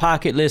about a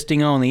pocket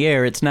listing on the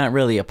air, it's not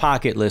really a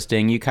pocket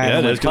listing. You kind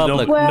of went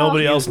public.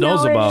 Nobody else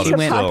knows about it. You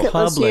went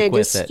public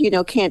with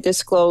it. Can't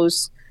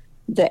disclose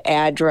the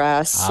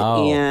address,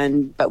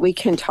 but we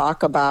can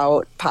talk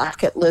about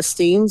pocket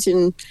listings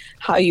and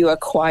how you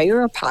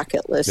acquire a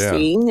pocket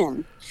listing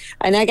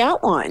and I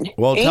got one.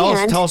 Well,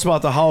 tell us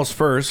about the house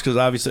first, because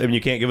obviously,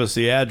 you can't give us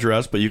the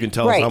address, but you can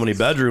tell us how many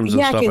bedrooms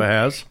and stuff it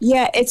has.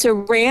 Yeah, it's a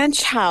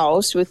ranch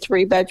house with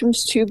 3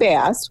 bedrooms, 2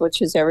 baths,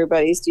 which is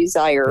everybody's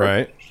desire.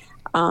 Right.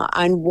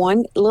 On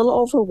little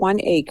over 1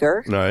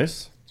 acre.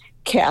 Nice.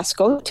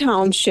 Casco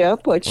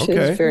Township, which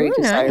is very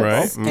desirable.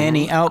 Right. Mm-hmm.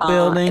 Any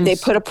outbuildings? They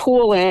put a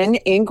pool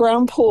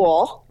in-ground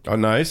pool. Oh,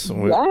 nice.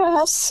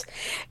 Yes.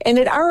 And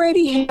it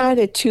already had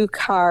a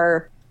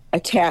 2-car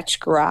attached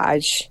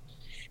garage.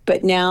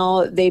 But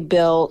now they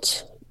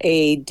built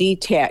a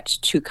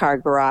detached 2-car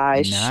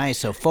garage. Nice.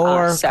 So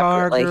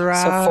 4-car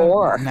garage. So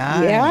 4.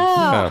 Nice.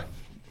 Yeah.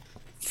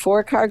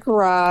 4-car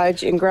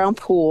garage, in-ground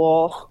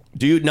pool.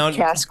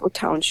 Casco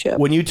Township.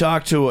 When you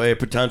talk to a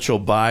potential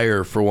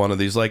buyer for one of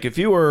these, like if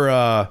you were,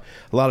 a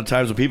lot of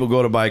times when people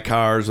go to buy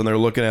cars and they're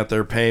looking at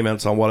their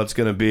payments on what it's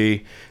going to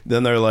be,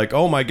 then they're like,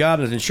 oh my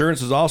God, and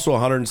insurance is also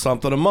 $100 and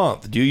something a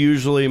month. Do you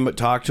usually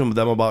talk to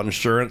them about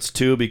insurance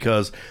too?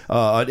 Because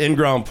an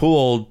in-ground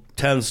pool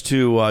tends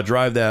to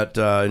drive that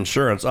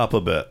insurance up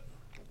a bit.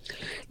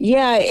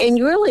 Yeah, and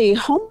really,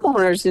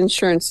 homeowners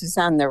insurance is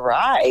on the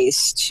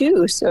rise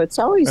too, so it's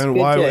always good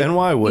to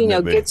why wouldn't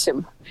it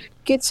be?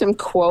 Get some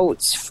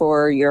quotes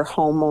for your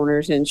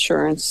homeowners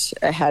insurance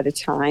ahead of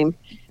time,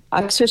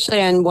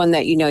 especially on one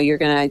that you're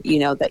gonna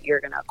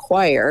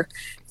acquire.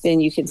 Then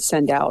you can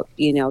send out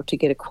to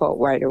get a quote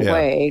right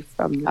away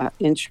from the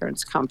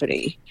insurance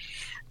company.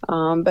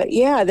 But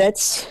yeah,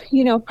 that's,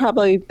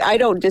 probably, I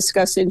don't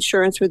discuss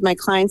insurance with my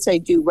clients. I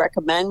do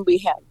recommend. We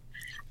have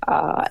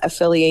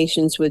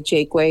affiliations with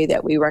Jakeway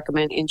that we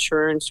recommend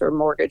insurance or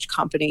mortgage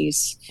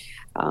companies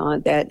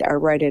that are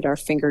right at our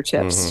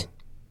fingertips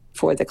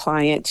for the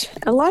client.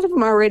 A lot of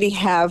them already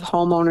have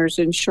homeowners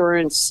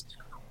insurance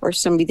or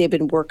somebody they've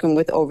been working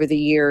with over the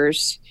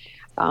years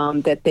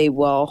that they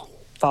will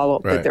follow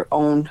up with their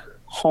own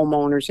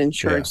homeowners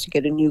insurance to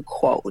get a new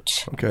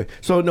quote. Okay.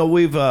 So no,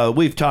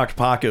 we've talked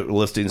pocket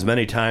listings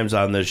many times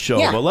on this show,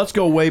 but let's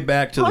go way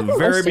back to the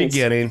very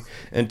beginning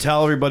and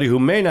tell everybody who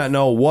may not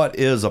know what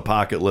is a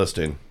pocket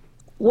listing.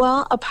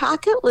 Well, a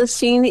pocket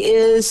listing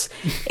is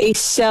a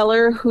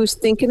seller who's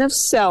thinking of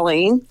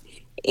selling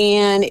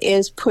and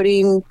is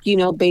putting,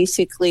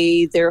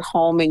 basically their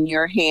home in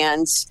your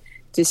hands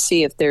to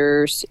see if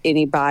there's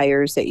any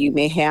buyers that you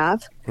may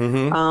have.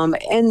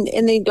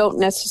 And they don't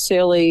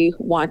necessarily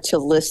want to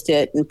list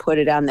it and put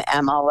it on the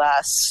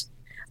MLS.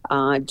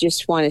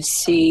 Just want to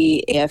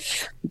see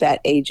if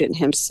that agent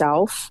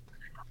himself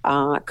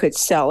could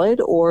sell it,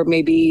 or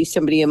maybe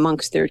somebody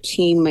amongst their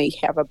team may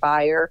have a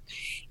buyer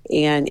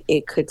and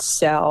it could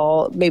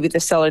sell. Maybe the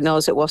seller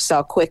knows it will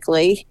sell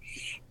quickly,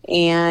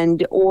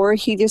 or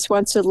he just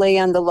wants to lay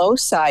on the low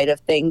side of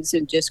things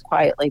and just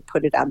quietly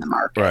put it on the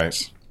market.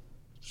 Right.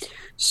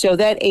 So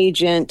that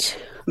agent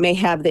may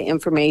have the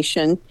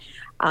information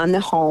on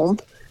the home.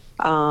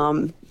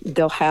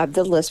 They'll have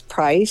the list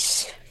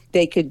price.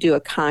 They could do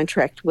a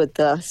contract with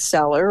the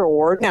seller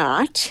or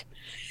not.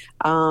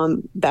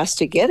 Best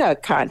to get a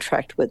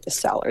contract with the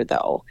seller,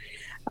 though.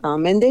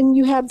 And then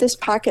you have this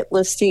pocket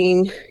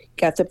listing,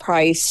 got the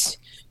price.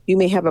 You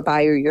may have a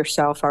buyer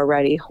yourself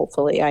already.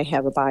 Hopefully I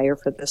have a buyer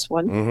for this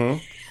one.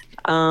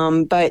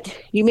 But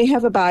you may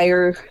have a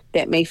buyer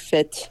that may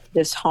fit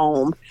this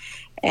home,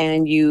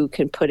 and you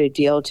can put a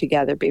deal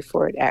together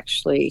before it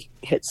actually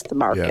hits the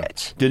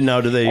market. Do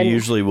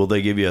they will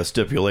they give you a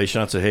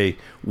stipulation and say, hey,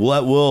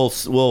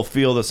 we'll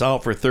feel this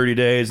out for 30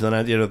 days, and then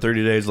at the end of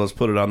 30 days, let's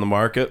put it on the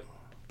market?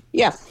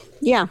 Yeah.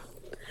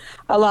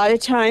 A lot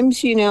of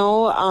times,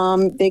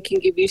 they can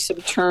give you some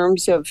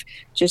terms of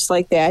just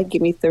like that.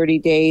 Give me 30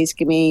 days,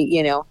 give me,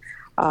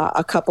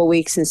 a couple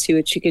weeks and see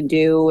what you can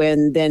do.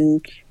 And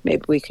then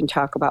maybe we can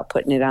talk about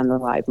putting it on the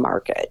live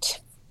market.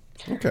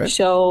 Okay.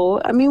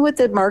 So, with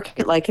the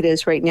market like it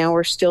is right now,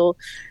 we're still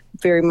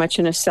very much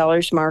in a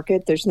seller's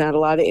market. There's not a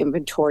lot of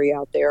inventory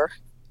out there.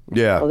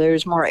 Yeah. Well,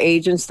 there's more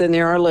agents than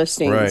there are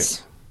listings.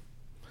 Right.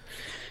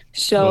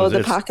 So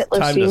the pocket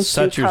listings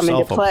do come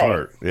into play.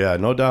 Apart. Yeah,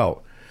 no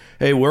doubt.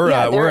 Hey, we're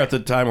at the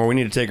time where we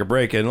need to take a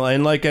break, and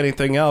like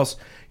anything else,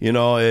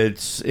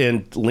 it's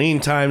in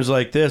lean times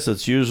like this.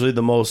 It's usually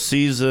the most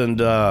seasoned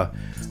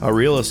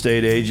real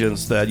estate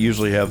agents that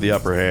usually have the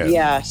upper hand.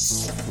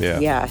 Yes. Yeah.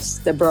 Yes,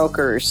 the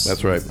brokers.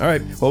 That's right. All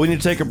right. Well, we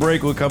need to take a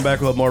break. We'll come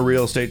back with more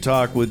real estate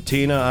talk with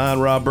Tina on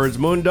Rob Byrd's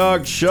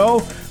Moondog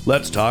Show.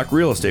 Let's talk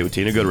real estate with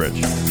Tina Goodrich.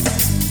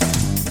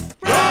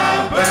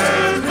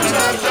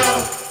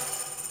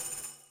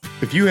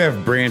 If you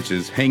have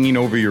branches hanging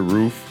over your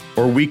roof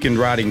or weakened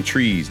rotting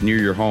trees near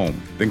your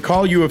home, then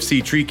call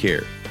UFC Tree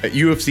Care. At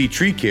UFC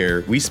Tree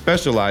Care, we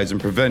specialize in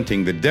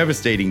preventing the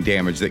devastating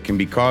damage that can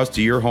be caused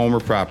to your home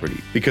or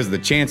property, because the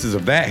chances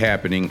of that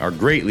happening are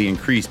greatly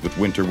increased with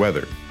winter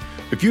weather.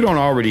 If you don't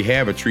already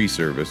have a tree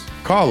service,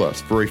 call us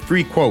for a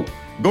free quote.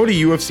 Go to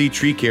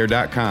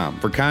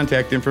ufctreecare.com for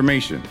contact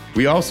information.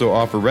 We also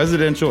offer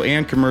residential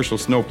and commercial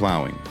snow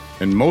plowing.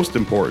 And most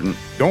important,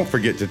 don't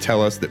forget to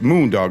tell us that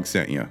Moondog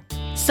sent you.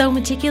 So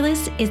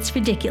meticulous, it's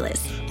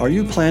ridiculous. Are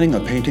you planning a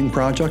painting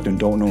project and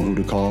don't know who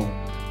to call?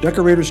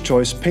 Decorator's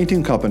Choice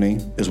Painting Company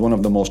is one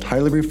of the most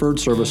highly referred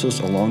services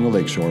along the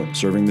lakeshore.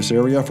 Serving this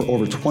area for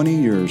over 20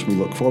 years, we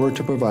look forward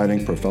to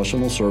providing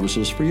professional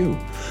services for you.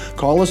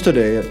 Call us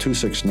today at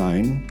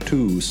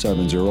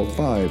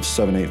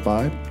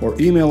 269-270-5785 or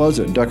email us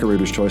at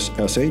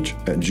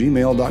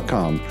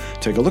decoratorschoicesh@gmail.com.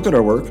 Take a look at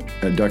our work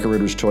at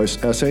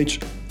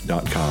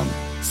decoratorschoicesh.com.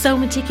 So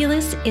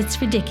meticulous,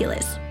 it's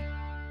ridiculous.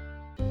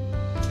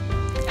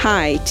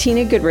 Hi,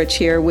 Tina Goodrich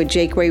here with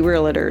Jake Way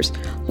Realtors,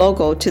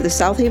 local to the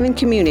South Haven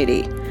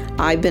community.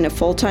 I've been a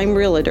full-time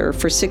realtor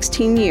for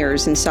 16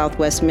 years in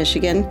Southwest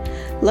Michigan.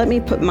 Let me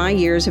put my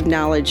years of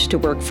knowledge to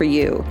work for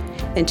you.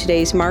 In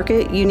today's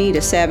market, you need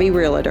a savvy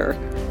realtor.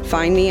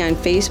 Find me on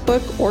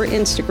Facebook or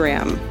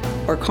Instagram,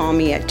 or call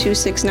me at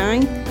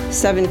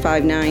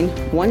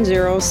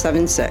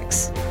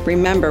 269-759-1076.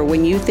 Remember,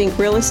 when you think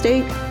real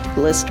estate,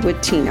 list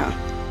with Tina.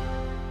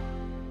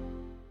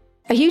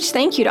 A huge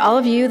thank you to all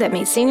of you that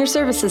made senior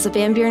services of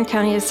Van Buren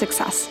County a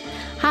success.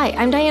 Hi,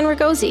 I'm Diane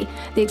Ragosi,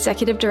 the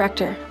Executive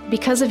Director.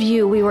 Because of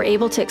you, we were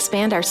able to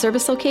expand our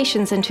service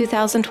locations in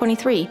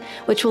 2023,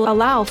 which will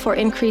allow for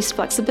increased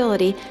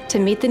flexibility to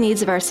meet the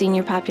needs of our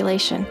senior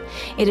population.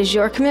 It is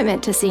your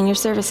commitment to senior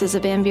services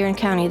of Van Buren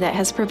County that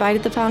has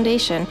provided the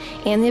foundation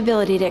and the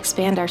ability to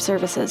expand our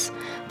services.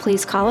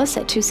 Please call us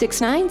at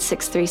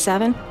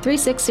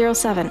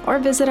 269-637-3607 or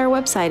visit our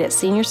website at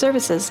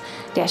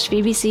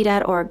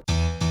seniorservices-vbc.org.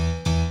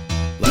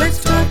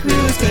 Let's talk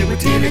real estate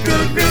with Tina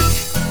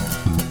Goodrich.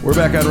 We're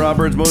back on Rob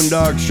Byrd's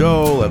Moondog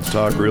Show. Let's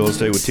talk real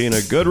estate with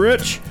Tina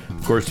Goodrich.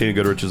 Of course, Tina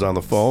Goodrich is on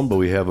the phone, but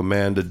we have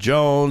Amanda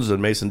Jones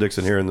and Mason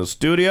Dixon here in the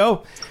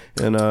studio.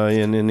 And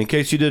in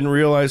case you didn't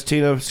realize,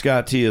 Tina,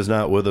 Scott T is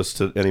not with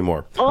us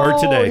anymore. Or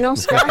today. No,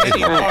 Scott.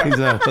 He's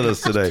not with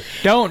us today.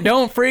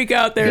 Don't freak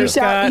out there,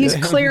 Scott. He's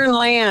clearing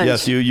land.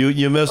 Yes,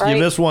 you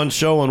missed one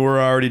show, and we're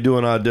already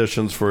doing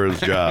auditions for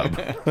his job.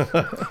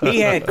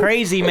 He had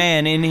Crazy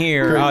Man in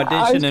here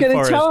auditioning for his job. I was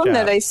going to tell him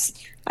that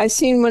I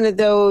seen one of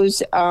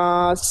those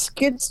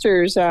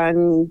skidsters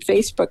on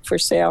Facebook for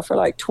sale for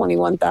like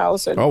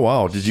 $21,000. Oh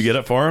wow! Did you get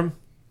it for him?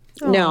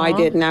 No, I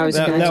didn't. I was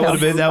going to tell him.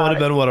 That would have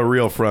been what a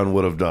real friend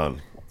would have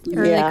done.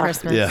 Early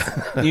Christmas.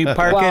 Yeah. You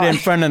park it in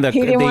front of the... He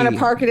didn't want to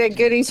park it at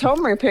Goody's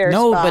Home Repair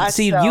No, spot, but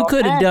see, you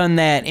could have done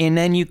that, and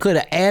then you could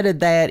have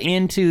added that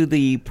into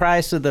the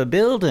price of the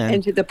building.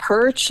 Into the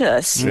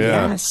purchase,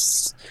 yeah.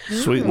 Yes.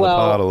 Sweeten the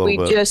pot a little bit.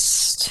 We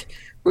just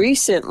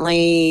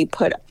recently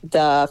put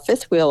the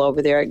fifth wheel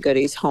over there at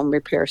Goody's Home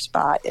Repair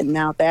spot, and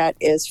now that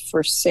is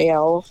for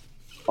sale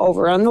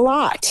over on the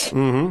lot.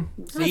 Mm-hmm.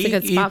 That's a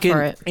good spot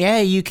for it. Yeah,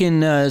 you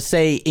can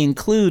say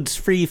includes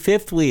free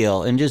fifth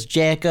wheel and just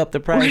jack up the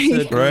price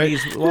of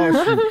Goody's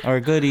or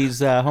Goody's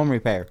Home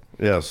Repair.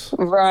 Yes.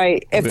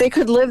 Right. If they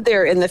could live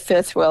there in the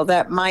fifth wheel,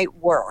 that might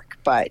work,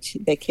 but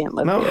they can't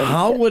live there. Now,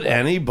 how would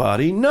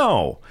anybody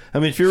know? I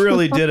mean, if you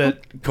really did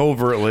it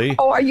covertly.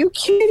 Oh, are you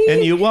kidding? And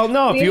if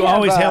you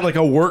always had like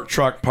a work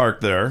truck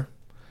parked there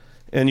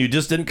and you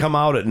just didn't come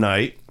out at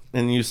night,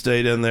 and you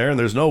stayed in there, and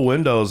there's no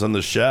windows in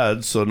the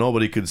shed, so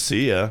nobody could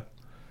see you.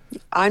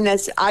 I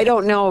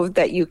don't know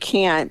that you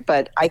can't,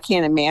 but I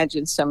can't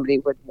imagine somebody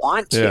would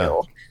want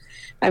to.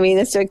 I mean,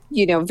 it's a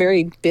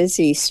very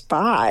busy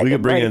spot. We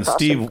could bring in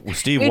Steve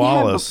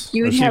Wallace.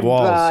 You'd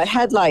have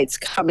headlights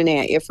coming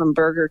at you from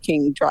Burger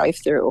King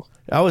drive-through.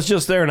 I was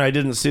just there and I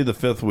didn't see the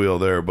fifth wheel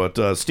there,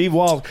 but Steve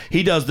Wallace,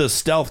 he does this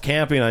stealth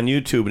camping on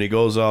YouTube and he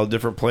goes all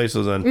different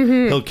places and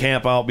he'll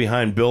camp out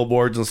behind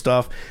billboards and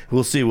stuff.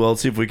 We'll see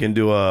if we can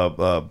do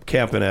a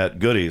camping at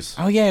Goodies.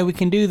 Oh yeah, we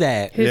can do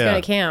that. Who's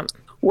gonna camp?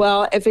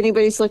 Well, if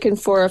anybody's looking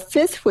for a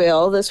fifth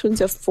wheel, this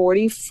one's a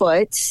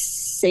 40-foot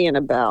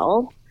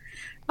Sanibel.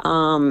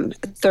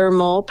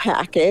 Thermal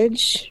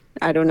package.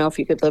 I don't know if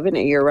you could live in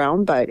it year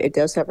round, but it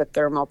does have a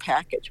thermal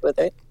package with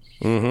it.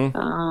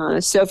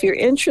 So if you're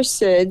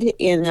interested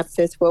in a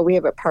fifth wheel, we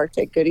have it parked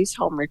at Goody's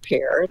Home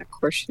Repair. And of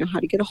course, you know how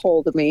to get a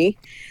hold of me.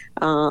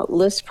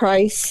 List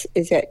price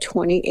is at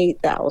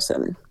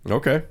 $28,000.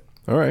 Okay.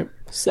 All right.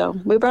 So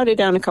we brought it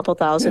down a couple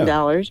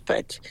 $1,000,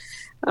 but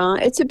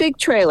it's a big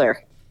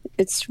trailer.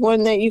 It's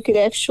one that you could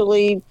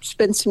actually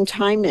spend some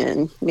time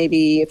in.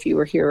 Maybe if you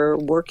were here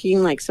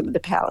working, like some of the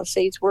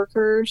Palisades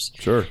workers.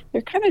 Sure.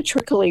 They're kind of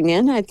trickling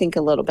in, I think,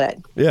 a little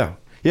bit. Yeah.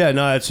 Yeah,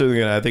 no, it's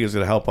certainly I think it's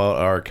going to help out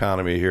our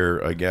economy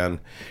here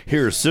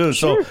soon. Sure.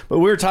 So, but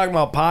we were talking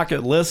about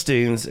pocket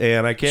listings,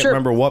 and I can't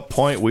remember what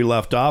point we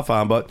left off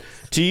on. But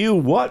to you,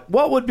 what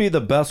would be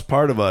the best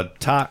part of a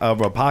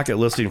pocket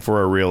listing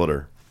for a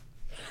realtor?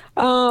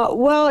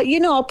 Well,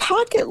 a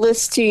pocket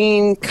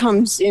listing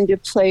comes into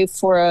play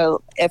for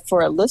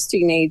a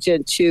listing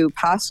agent to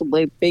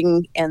possibly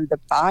bring in the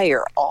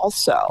buyer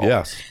also.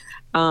 Yes.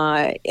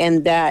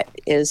 And that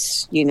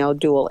is,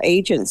 dual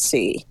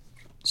agency.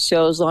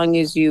 So as long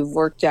as you've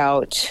worked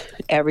out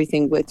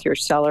everything with your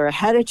seller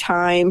ahead of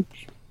time,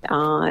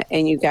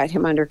 and you got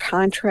him under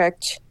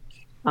contract,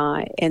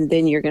 and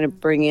then you're going to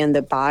bring in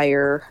the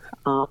buyer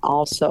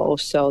also.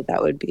 So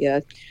that would be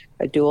a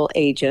dual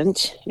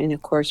agent. And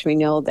of course, we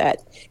know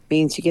that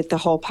means you get the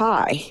whole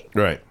pie.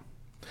 Right.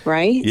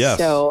 Right? Yes.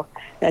 So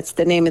that's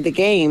the name of the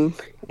game.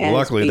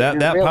 Luckily, that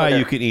pie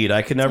you can eat.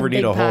 I could never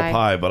eat a whole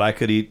pie, but I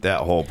could eat that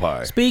whole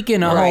pie.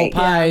 Speaking of whole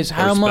pies,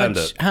 how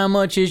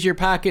much is your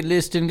pocket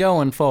listing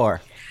going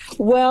for?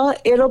 Well,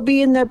 it'll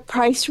be in the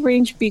price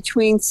range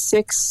between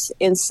 $600,000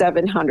 and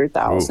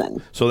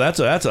 $700,000. So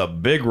that's a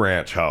big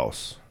ranch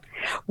house.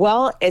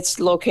 Well, it's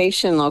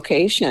location,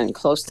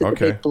 close to the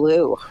Big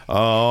Blue.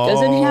 Oh,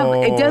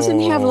 it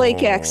doesn't have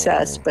lake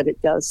access, but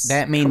it does.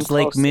 That means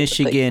Lake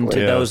Michigan to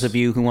those of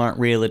you who aren't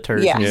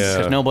realtors. Yes.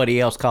 Because nobody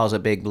else calls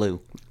it Big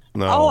Blue.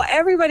 No. Oh,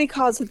 everybody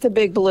calls it the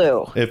Big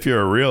Blue. If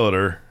you're a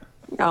realtor.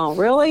 Oh,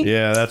 really?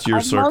 Yeah, that's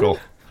your circle.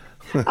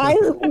 I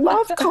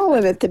love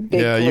calling it the Big Blue.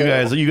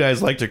 Yeah, you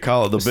guys like to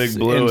call it the Big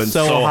Blue and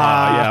so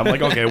high. Yeah, I'm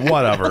like, okay,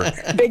 whatever.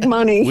 Big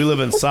money. We live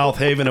in South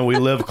Haven and we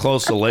live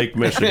close to Lake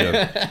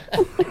Michigan.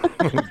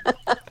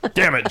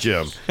 Damn it,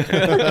 Jim.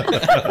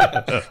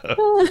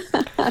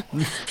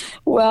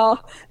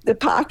 Well, the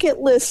pocket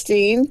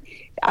listing,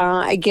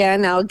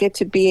 again, I'll get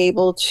to be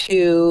able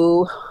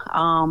to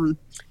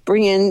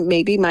bring in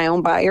maybe my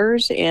own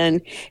buyers,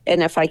 and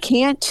if I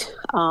can't,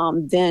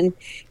 then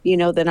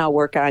I'll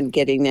work on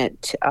getting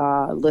it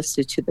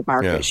listed to the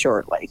market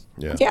shortly.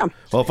 Yeah.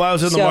 Well, if I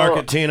was in the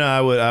market, Tina,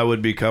 I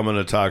would be coming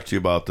to talk to you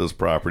about this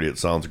property. It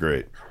sounds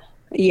great.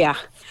 Yeah.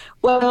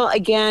 Well,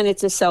 again,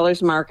 it's a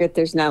seller's market.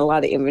 There's not a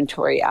lot of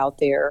inventory out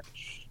there,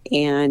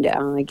 and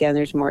again,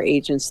 there's more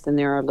agents than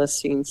there are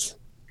listings.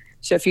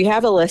 So if you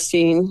have a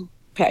listing,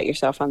 pat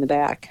yourself on the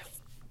back.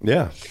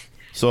 Yeah.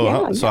 So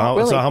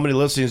how many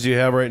listings do you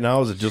have right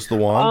now? Is it just the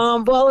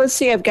one? Well, let's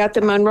see. I've got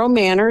the Monroe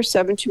Manor,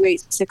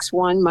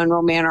 72861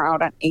 Monroe Manor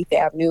out on 8th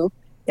Avenue.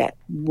 That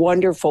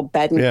wonderful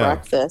bed and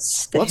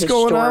breakfast. What's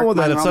going on with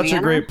that? It's such a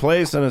great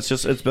place, and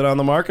it's been on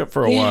the market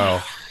for a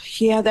while.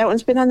 Yeah, that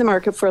one's been on the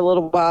market for a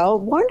little while.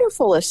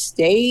 Wonderful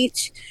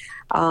estate.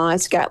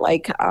 It's got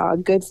like a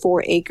good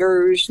 4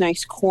 acres,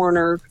 nice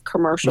corner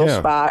commercial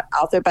spot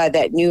out there by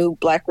that new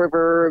Black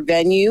River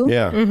venue.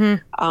 Yeah.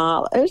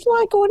 There's a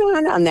lot going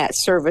on that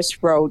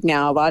service road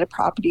now. A lot of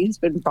property has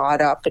been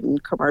bought up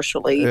and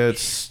commercially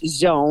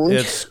zoned.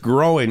 It's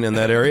growing in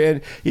that area.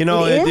 And,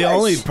 the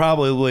only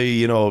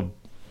probably,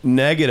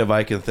 negative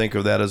I can think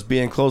of that is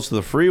being close to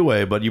the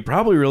freeway, but you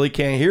probably really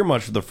can't hear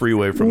much of the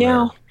freeway from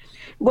there.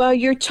 Well,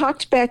 you're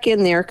tucked back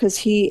in there because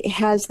he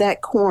has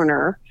that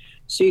corner.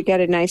 So you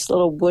got a nice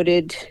little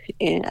wooded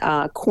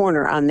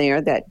corner on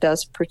there that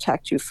does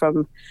protect you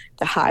from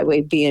the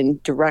highway being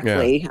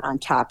directly on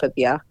top of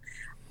you.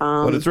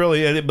 But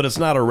it's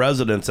not a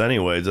residence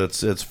anyways.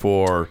 It's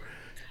for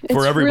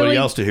everybody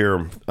else to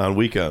hear on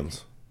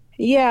weekends.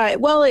 Yeah,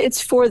 well, it's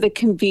for the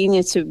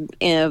convenience of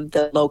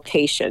the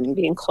location,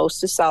 being close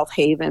to South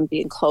Haven,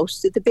 being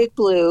close to the Big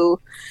Blue,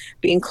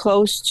 being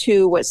close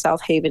to what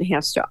South Haven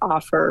has to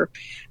offer,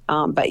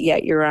 but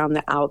yet you're on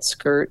the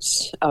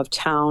outskirts of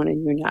town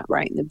and you're not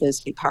right in the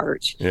busy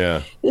part.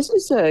 Yeah. This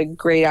is a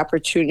great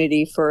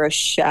opportunity for a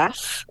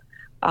chef,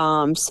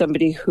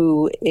 somebody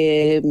who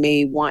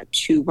may want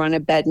to run a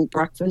bed and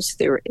breakfast.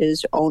 There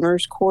is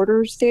owner's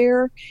quarters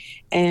there,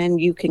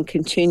 and you can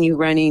continue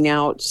renting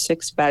out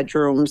 6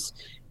 bedrooms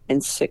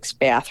and 6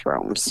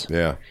 bathrooms.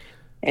 Yeah.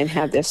 and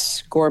have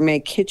this gourmet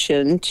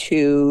kitchen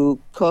to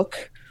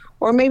cook,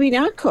 or maybe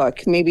not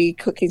cook. Maybe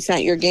cooking's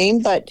not your game,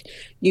 but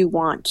you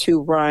want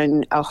to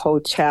run a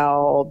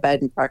hotel,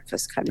 bed and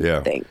breakfast kind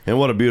of thing. And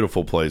what a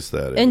beautiful place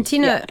that is. And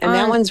Tina, and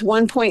that one's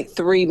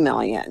 $1.3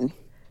 million.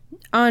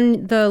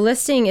 On the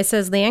listing, it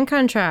says land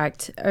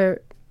contract.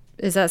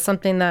 Is that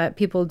something that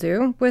people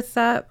do with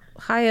that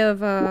high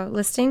of a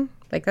listing?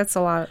 Like, that's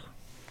a lot.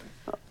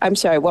 I'm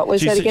sorry, what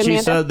was that again, She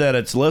Amanda? said that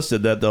it's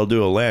listed that they'll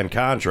do a land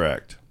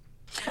contract.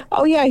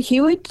 Oh, yeah,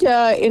 he would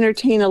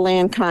entertain a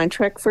land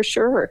contract for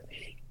sure.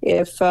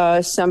 If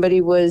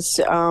somebody was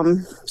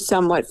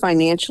somewhat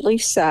financially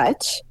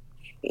set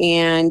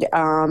and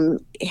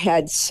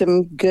had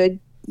some good,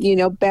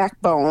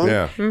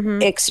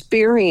 backbone,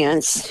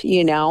 experience,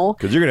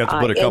 Because you're going to have to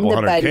put a couple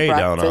 $100K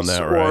down on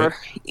that, right? Or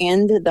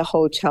in the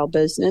hotel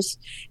business,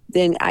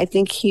 then I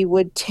think he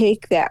would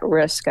take that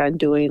risk on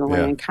doing a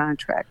land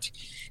contract.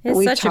 It's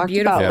we such a talked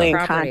beautiful about land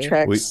property.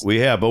 contracts.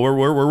 We have, but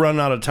we're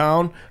running out of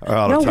town. Wait,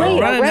 already?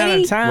 We're running out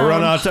of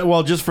time.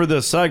 Well, just for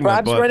this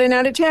segment. Rob's running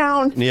out of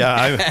town.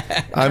 Yeah,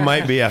 I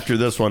might be after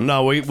this one.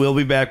 No, we'll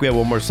be back. We have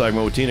one more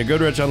segment with Tina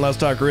Goodrich on Let's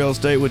Talk Real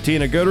Estate with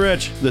Tina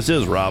Goodrich. This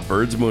is Rob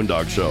Byrd's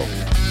Moondog Show.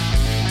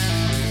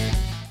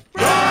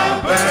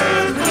 Rob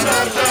Byrd's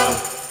Moondog Show.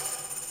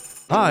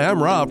 Hi,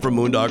 I'm Rob from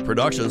Moondog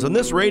Productions and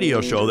this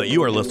radio show that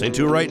you are listening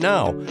to right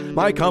now.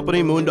 My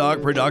company,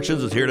 Moondog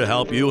Productions, is here to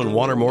help you in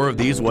one or more of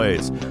these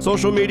ways: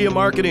 social media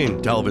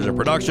marketing, television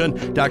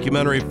production,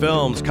 documentary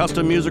films,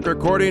 custom music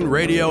recording,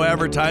 radio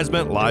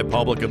advertisement, live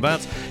public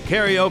events,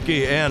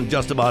 karaoke, and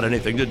just about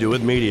anything to do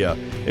with media.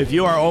 If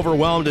you are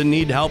overwhelmed and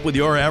need help with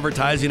your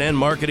advertising and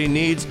marketing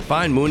needs,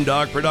 find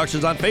Moondog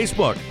Productions on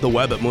Facebook, the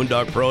web at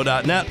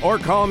moondogpro.net, or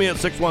call me at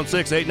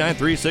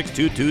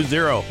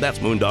 616-893-6220. That's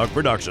Moondog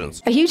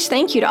Productions. A huge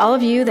thank you to all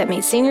of you that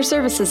made senior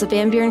services of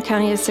Van Buren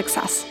County a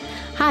success.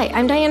 Hi,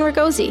 I'm Diane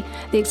Ragosi,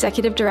 the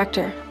Executive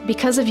Director.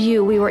 Because of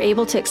you, we were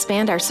able to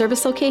expand our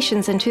service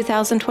locations in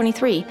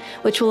 2023,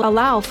 which will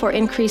allow for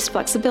increased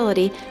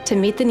flexibility to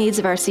meet the needs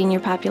of our senior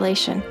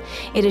population.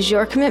 It is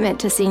your commitment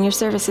to senior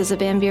services of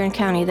Van Buren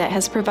County that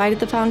has provided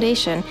the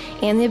foundation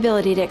and the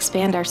ability to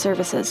expand our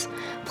services.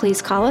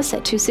 Please call us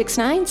at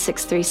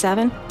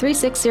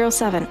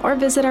 269-637-3607 or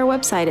visit our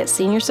website at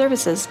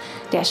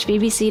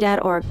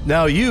seniorservices-vbc.org.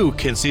 Now you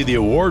can see the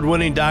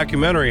award-winning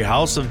documentary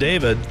House of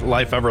David,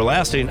 Life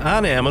Everlasting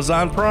on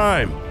Amazon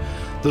Prime.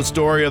 The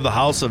story of the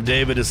House of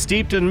David is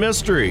steeped in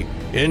mystery,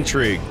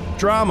 intrigue,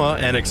 drama,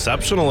 and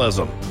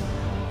exceptionalism.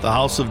 The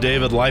House of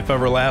David Life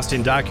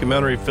Everlasting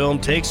documentary film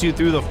takes you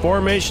through the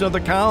formation of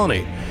the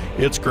colony,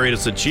 its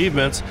greatest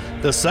achievements,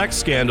 the sex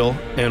scandal,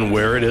 and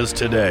where it is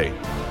today.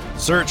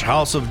 Search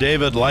House of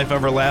David Life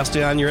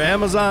Everlasting on your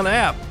Amazon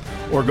app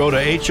or go to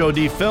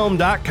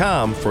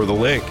hodfilm.com for the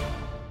link.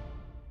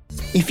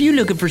 If you're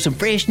looking for some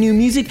fresh new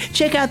music,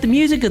 check out the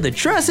music of the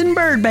Truss and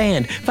Byrd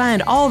Band.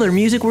 Find all their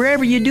music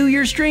wherever you do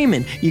your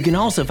streaming. You can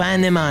also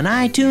find them on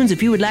iTunes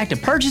if you would like to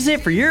purchase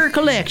it for your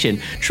collection.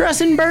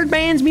 Truss and Byrd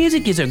Band's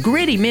music is a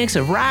gritty mix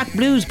of rock,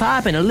 blues,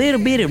 pop, and a little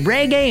bit of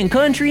reggae and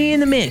country in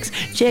the mix.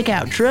 Check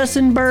out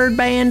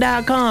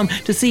trussandbyrdband.com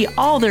to see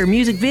all their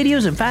music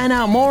videos and find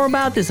out more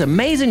about this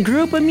amazing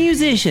group of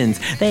musicians.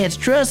 That's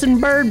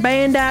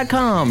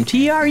trussandbyrdband.com,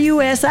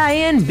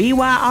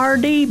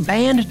 TRUSINBYRD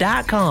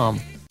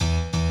band.com.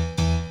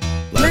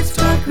 Let's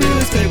talk real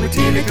estate with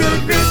Tina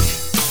Goodrich.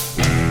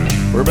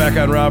 We're back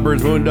on Rob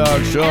Byrd's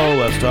Moondog Show.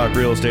 Let's talk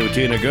real estate with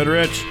Tina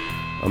Goodrich.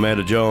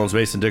 Amanda Jones,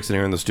 Mason Dixon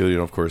here in the studio,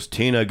 and of course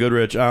Tina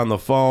Goodrich on the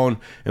phone.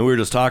 And we were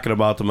just talking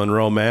about the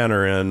Monroe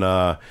Manor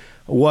and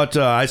what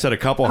I said, a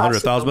couple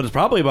 $100,000, but it's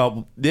probably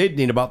they'd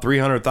need about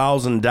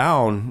 $300,000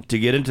 down to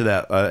get into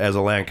that as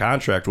a land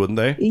contract, wouldn't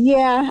they?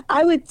 Yeah,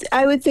 I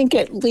would think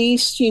at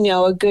least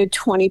a good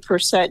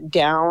 20%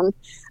 down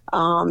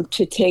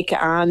to take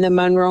on the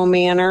Monroe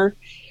Manor.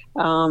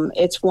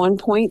 It's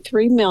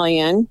 $1.3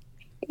 million,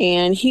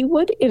 and he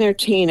would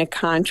entertain a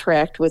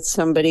contract with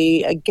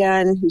somebody,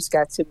 again, who's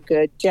got some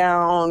good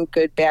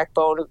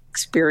backbone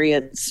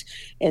experience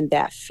in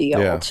that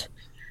field. Yeah.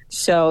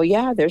 So,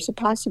 yeah, there's a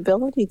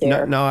possibility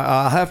there. Now,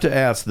 I'll have to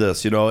ask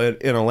this. In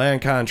a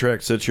land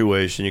contract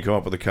situation, you come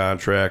up with a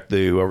contract,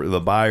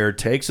 the buyer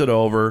takes it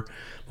over,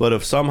 but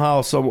if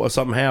somehow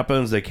something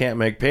happens, they can't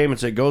make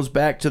payments, it goes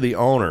back to the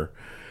owner.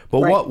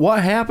 But right.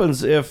 What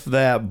happens if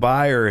that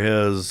buyer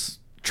has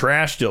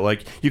trashed it,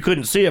 like you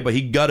couldn't see it, but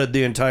he gutted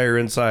the entire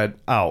inside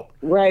out?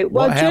 Right.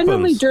 Well,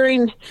 generally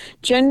during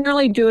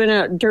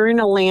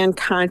a land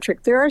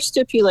contract, there are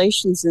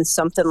stipulations in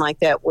something like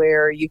that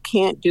where you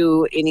can't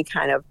do any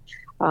kind of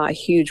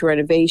huge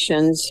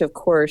renovations. Of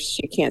course,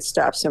 you can't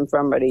stop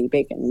somebody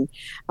making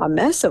a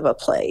mess of a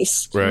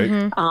place. Right.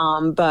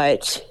 Mm-hmm.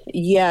 But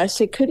yes,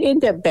 it could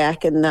end up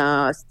back in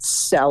the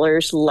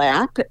seller's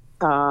lap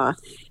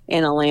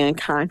in a land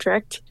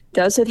contract.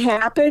 Does it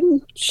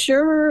happen?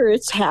 Sure,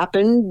 it's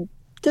happened.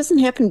 Doesn't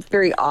happen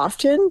very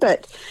often,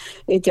 but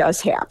it does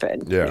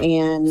happen. Yeah.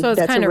 And so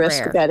that's a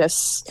risk rare.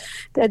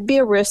 That'd be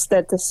a risk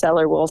that the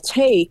seller will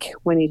take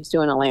when he's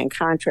doing a land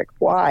contract.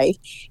 Why?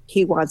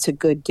 He wants a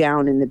good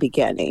down in the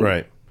beginning.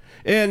 Right.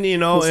 And, you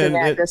know,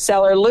 and the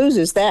seller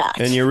loses that.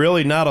 And you're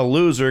really not a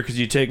loser because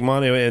you take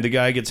money and the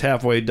guy gets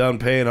halfway done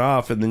paying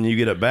off and then you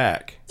get it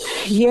back.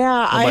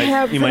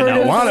 Yeah, you might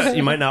not want it.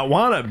 You might not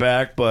want it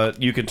back,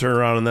 but you can turn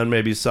around and then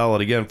maybe sell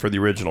it again for the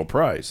original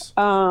price.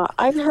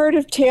 I've heard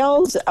of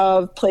tales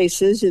of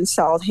places in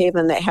South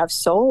Haven that have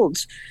sold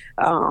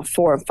 4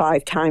 or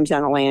 5 times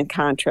on a land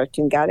contract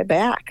and got it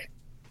back.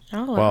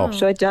 Oh, wow.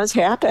 So it does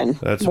happen.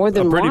 That's more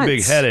than a pretty once.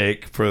 big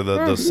headache for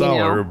the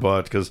seller,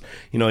 but because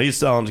he's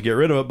selling to get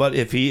rid of it. But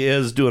if he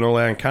is doing a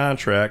land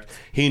contract,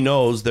 he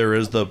knows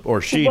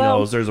she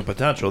knows there's a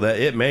potential that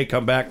it may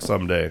come back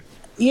someday.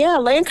 Yeah,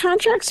 land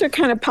contracts are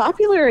kind of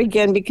popular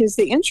again because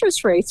the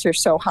interest rates are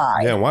so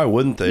high. Yeah, why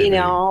wouldn't they?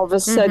 All of a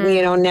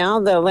sudden, now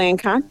the land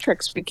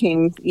contracts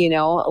became,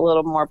 a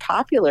little more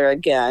popular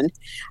again.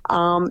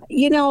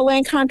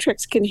 Land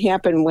contracts can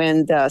happen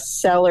when the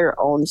seller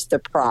owns the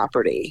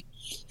property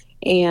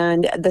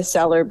and the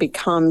seller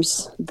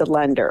becomes the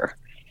lender.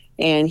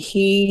 And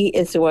he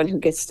is the one who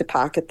gets to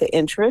pocket the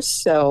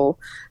interest. So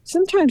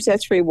sometimes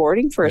that's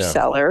rewarding for a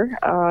seller,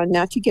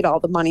 not to get all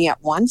the money at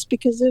once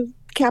because of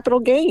capital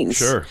gains.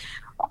 Sure.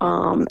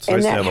 It's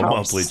nice to have a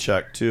monthly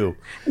check too.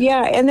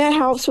 Yeah, and that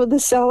helps with the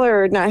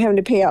seller not having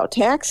to pay out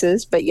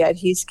taxes, but yet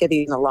he's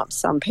getting a lump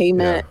sum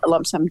payment, a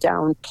lump sum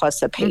down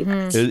plus a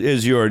payment.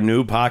 Is your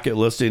new pocket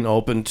listing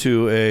open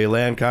to a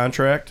land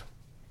contract?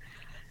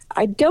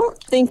 I don't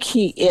think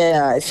he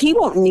is. He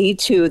won't need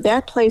to.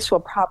 That place will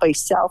probably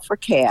sell for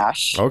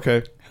cash.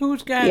 Okay.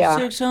 Who's got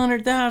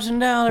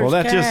 $600,000? Well,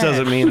 that just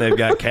doesn't mean they've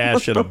got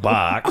cash in a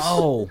box.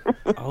 Oh,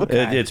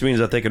 okay. It means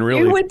that they can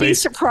really. You would be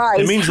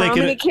surprised how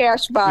many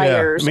cash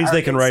buyers. It means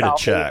they can write a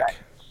check.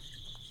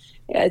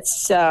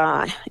 It's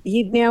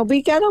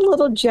we got a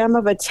little gem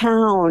of a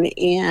town,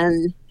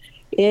 and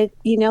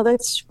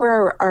that's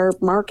where our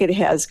market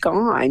has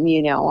gone.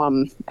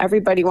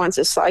 Everybody wants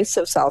a slice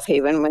of South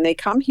Haven when they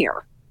come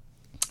here.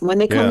 When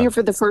they come here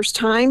for the first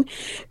time,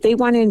 they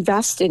want to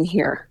invest in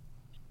here.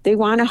 They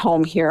want a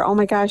home here. Oh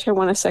my gosh, I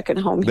want a second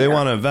home here. They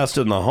want to invest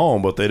in the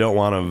home, but they don't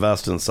want to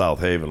invest in South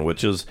Haven,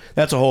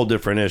 that's a whole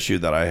different issue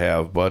that I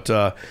have. But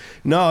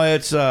no,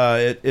 it's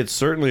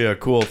certainly a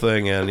cool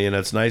thing, and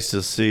it's nice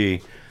to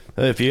see.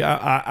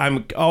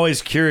 I'm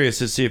always curious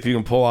to see if you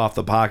can pull off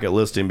the pocket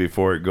listing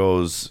before it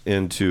goes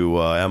into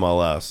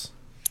MLS.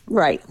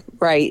 Right.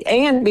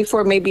 And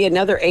before maybe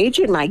another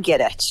agent might get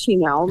it,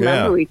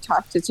 Remember we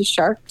talked to the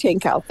Shark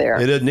Tank out there.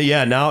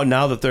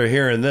 Now that they're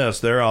hearing this,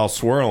 they're all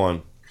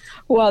swirling.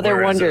 Well,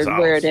 they're wondering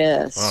where it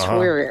is.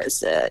 Where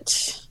is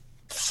it?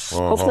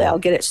 Hopefully I'll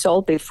get it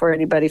sold before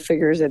anybody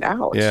figures it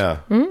out. Yeah.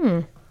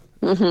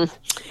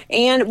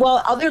 And,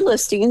 other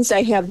listings,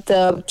 I have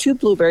the 2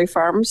 blueberry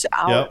farms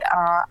out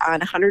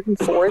on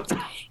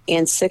 104th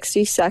and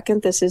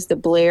 62nd. This is the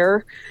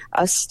Blair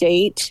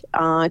Estate,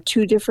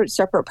 2 different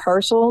separate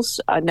parcels,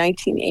 a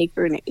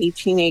 19-acre and an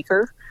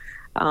 18-acre.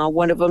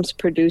 One of them's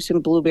producing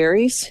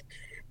blueberries,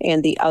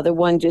 and the other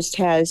one just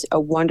has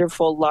a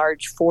wonderful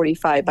large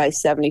 45 by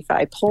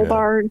 75 pole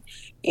barn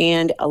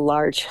and a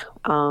large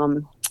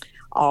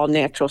all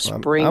natural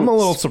spring. I'm a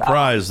little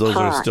surprised those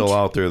are still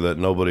out there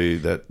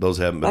those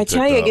haven't been picked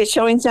up. I get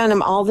showings on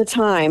them all the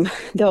time.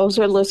 Those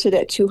are listed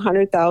at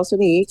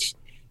 $200,000 each,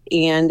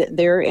 and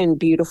they're in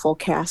beautiful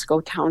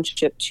Casco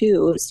Township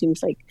too. It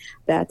seems like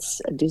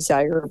that's a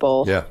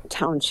desirable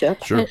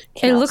township. Sure.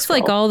 It looks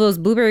like all those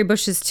blueberry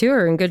bushes too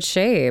are in good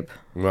shape.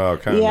 Well,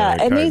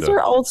 these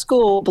are old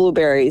school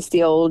blueberries,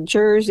 the old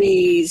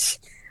Jerseys,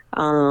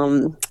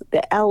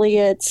 the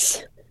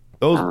Elliots.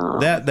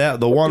 The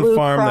one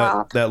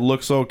farm that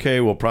looks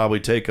okay will probably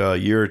take a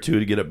year or 2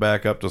 to get it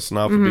back up to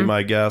snuff, would be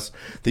my guess.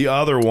 The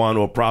other one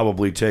will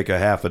probably take a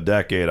half a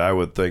decade, I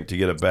would think, to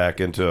get it back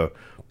into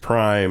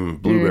prime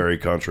blueberry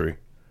country.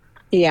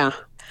 Yeah.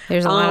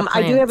 There's a lot of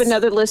I do have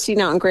another listing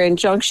out in Grand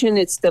Junction.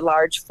 It's the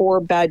large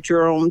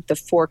 4-bedroom, the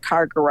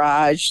 4-car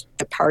garage,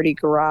 the party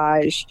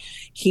garage.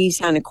 He's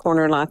on a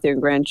corner lot there in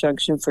Grand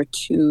Junction for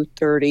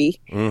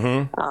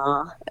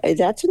 $230,000.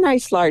 That's a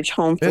nice large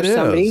home for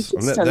somebody.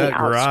 That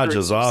garage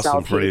is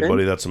awesome for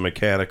anybody that's a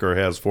mechanic or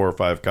has 4 or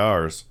 5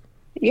 cars.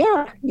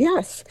 Yeah.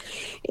 Yes.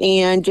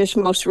 And just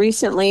most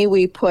recently,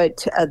 we put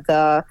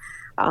the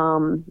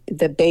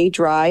Bay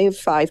Drive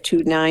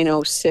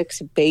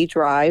 52906 Bay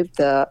Drive,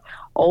 the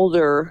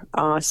older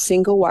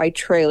single wide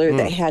trailer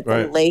that had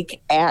the lake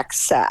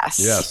access.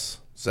 Yes,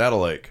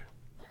 Saddle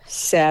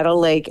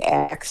Lake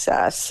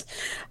access.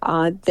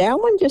 That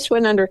one just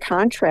went under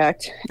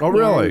contract. Oh,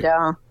 really?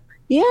 And,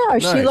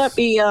 nice.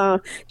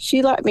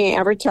 She let me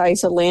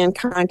advertise a land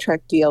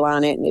contract deal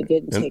on it, and it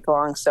didn't take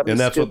long. And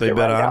that's what they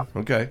bet on?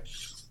 Okay.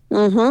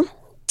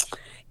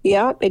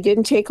 Yeah, it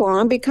didn't take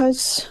long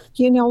because,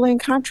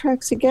 land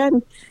contracts,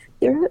 again,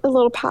 they're a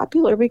little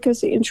popular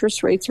because the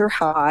interest rates are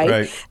high.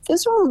 Right.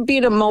 This one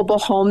being a mobile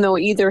home, though,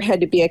 either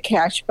had to be a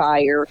cash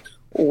buyer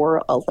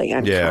or a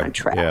land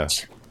contract. Yeah.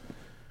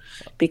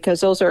 Because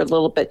those are a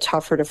little bit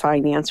tougher to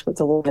finance with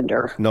the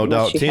lender. No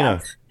doubt.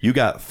 Tina, you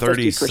got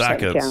 30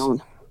 seconds.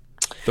 Down.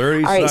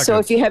 30 All right, seconds. so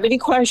if you have any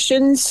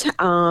questions,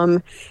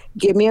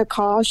 give me a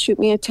call, shoot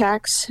me a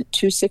text,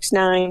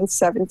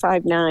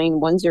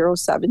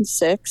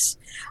 269-759-1076.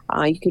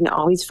 You can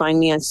always find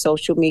me on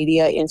social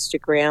media,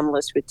 Instagram,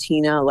 List with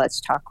Tina,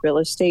 Let's Talk Real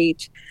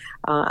Estate.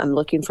 I'm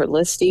looking for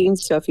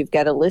listings. So if you've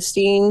got a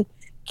listing,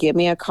 give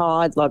me a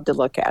call. I'd love to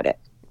look at it.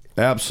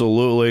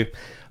 Absolutely.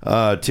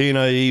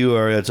 Tina,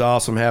 it's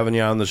awesome having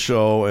you on the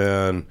show,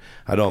 and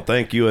I don't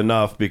thank you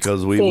enough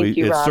because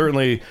it's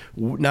certainly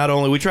not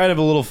only we try to have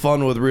a little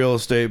fun with real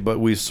estate, but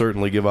we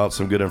certainly give out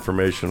some good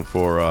information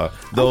for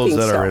those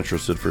that are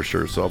interested for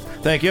sure. So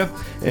thank you.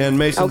 And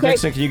Mason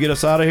Dixon, can you get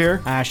us out of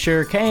here? I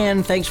sure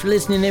can. Thanks for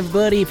listening,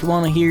 everybody. If you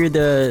want to hear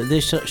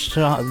this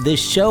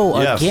show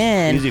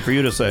again, easy for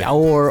you to say,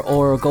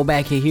 or go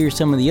back and hear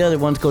some of the other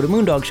ones, go to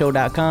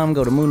moondogshow.com,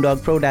 go to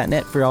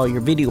moondogpro.net for all your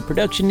video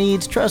production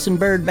needs,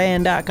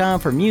 trustandbyrdband.com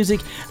for music,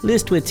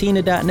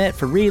 listwithtina.net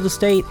for real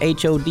estate,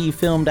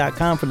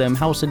 HODfilm.com for them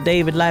House of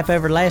David Life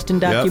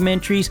Everlasting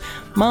documentaries,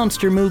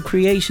 Monster Move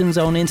Creations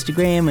on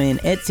Instagram and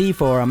Etsy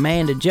for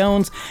Amanda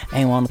Jones.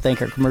 And want to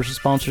thank our commercial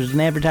sponsors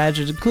and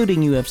advertisers,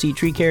 including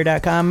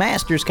UFCTreeCare.com,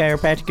 Masters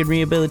Chiropractic and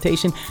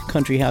Rehabilitation,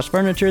 Country House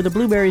Furniture, the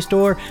Blueberry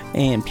Store,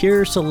 and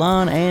Pure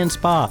Salon and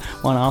Spa.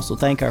 Want to also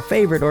thank our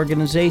favorite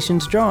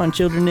organizations drawing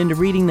children into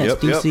reading. That's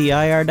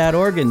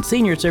DCIR.org and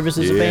Senior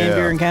Services of Van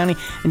Buren County.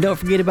 And don't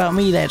forget about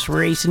me, that's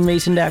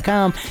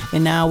RacinMason.com.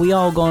 And now we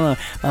all gonna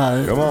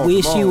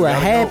wish you a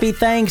happy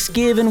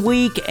Thanksgiving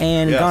week,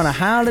 and gonna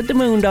holler at the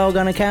Moondog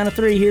on a count of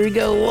 3. Here we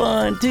go.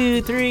 1,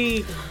 2,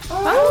 3.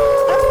 Holler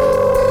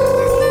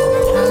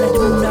at the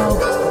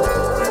Moondog.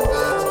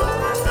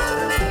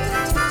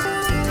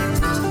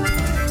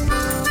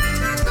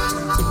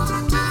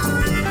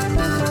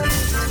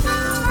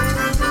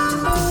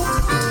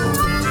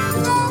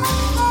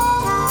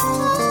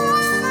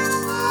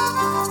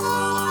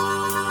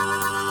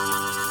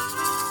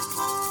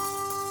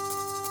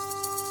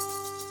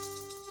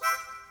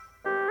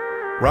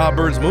 Rob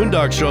Byrd's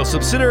Moondog Show,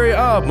 subsidiary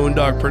of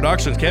Moondog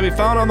Productions, can be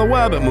found on the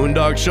web at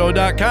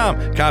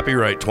moondogshow.com.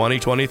 Copyright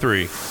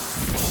 2023.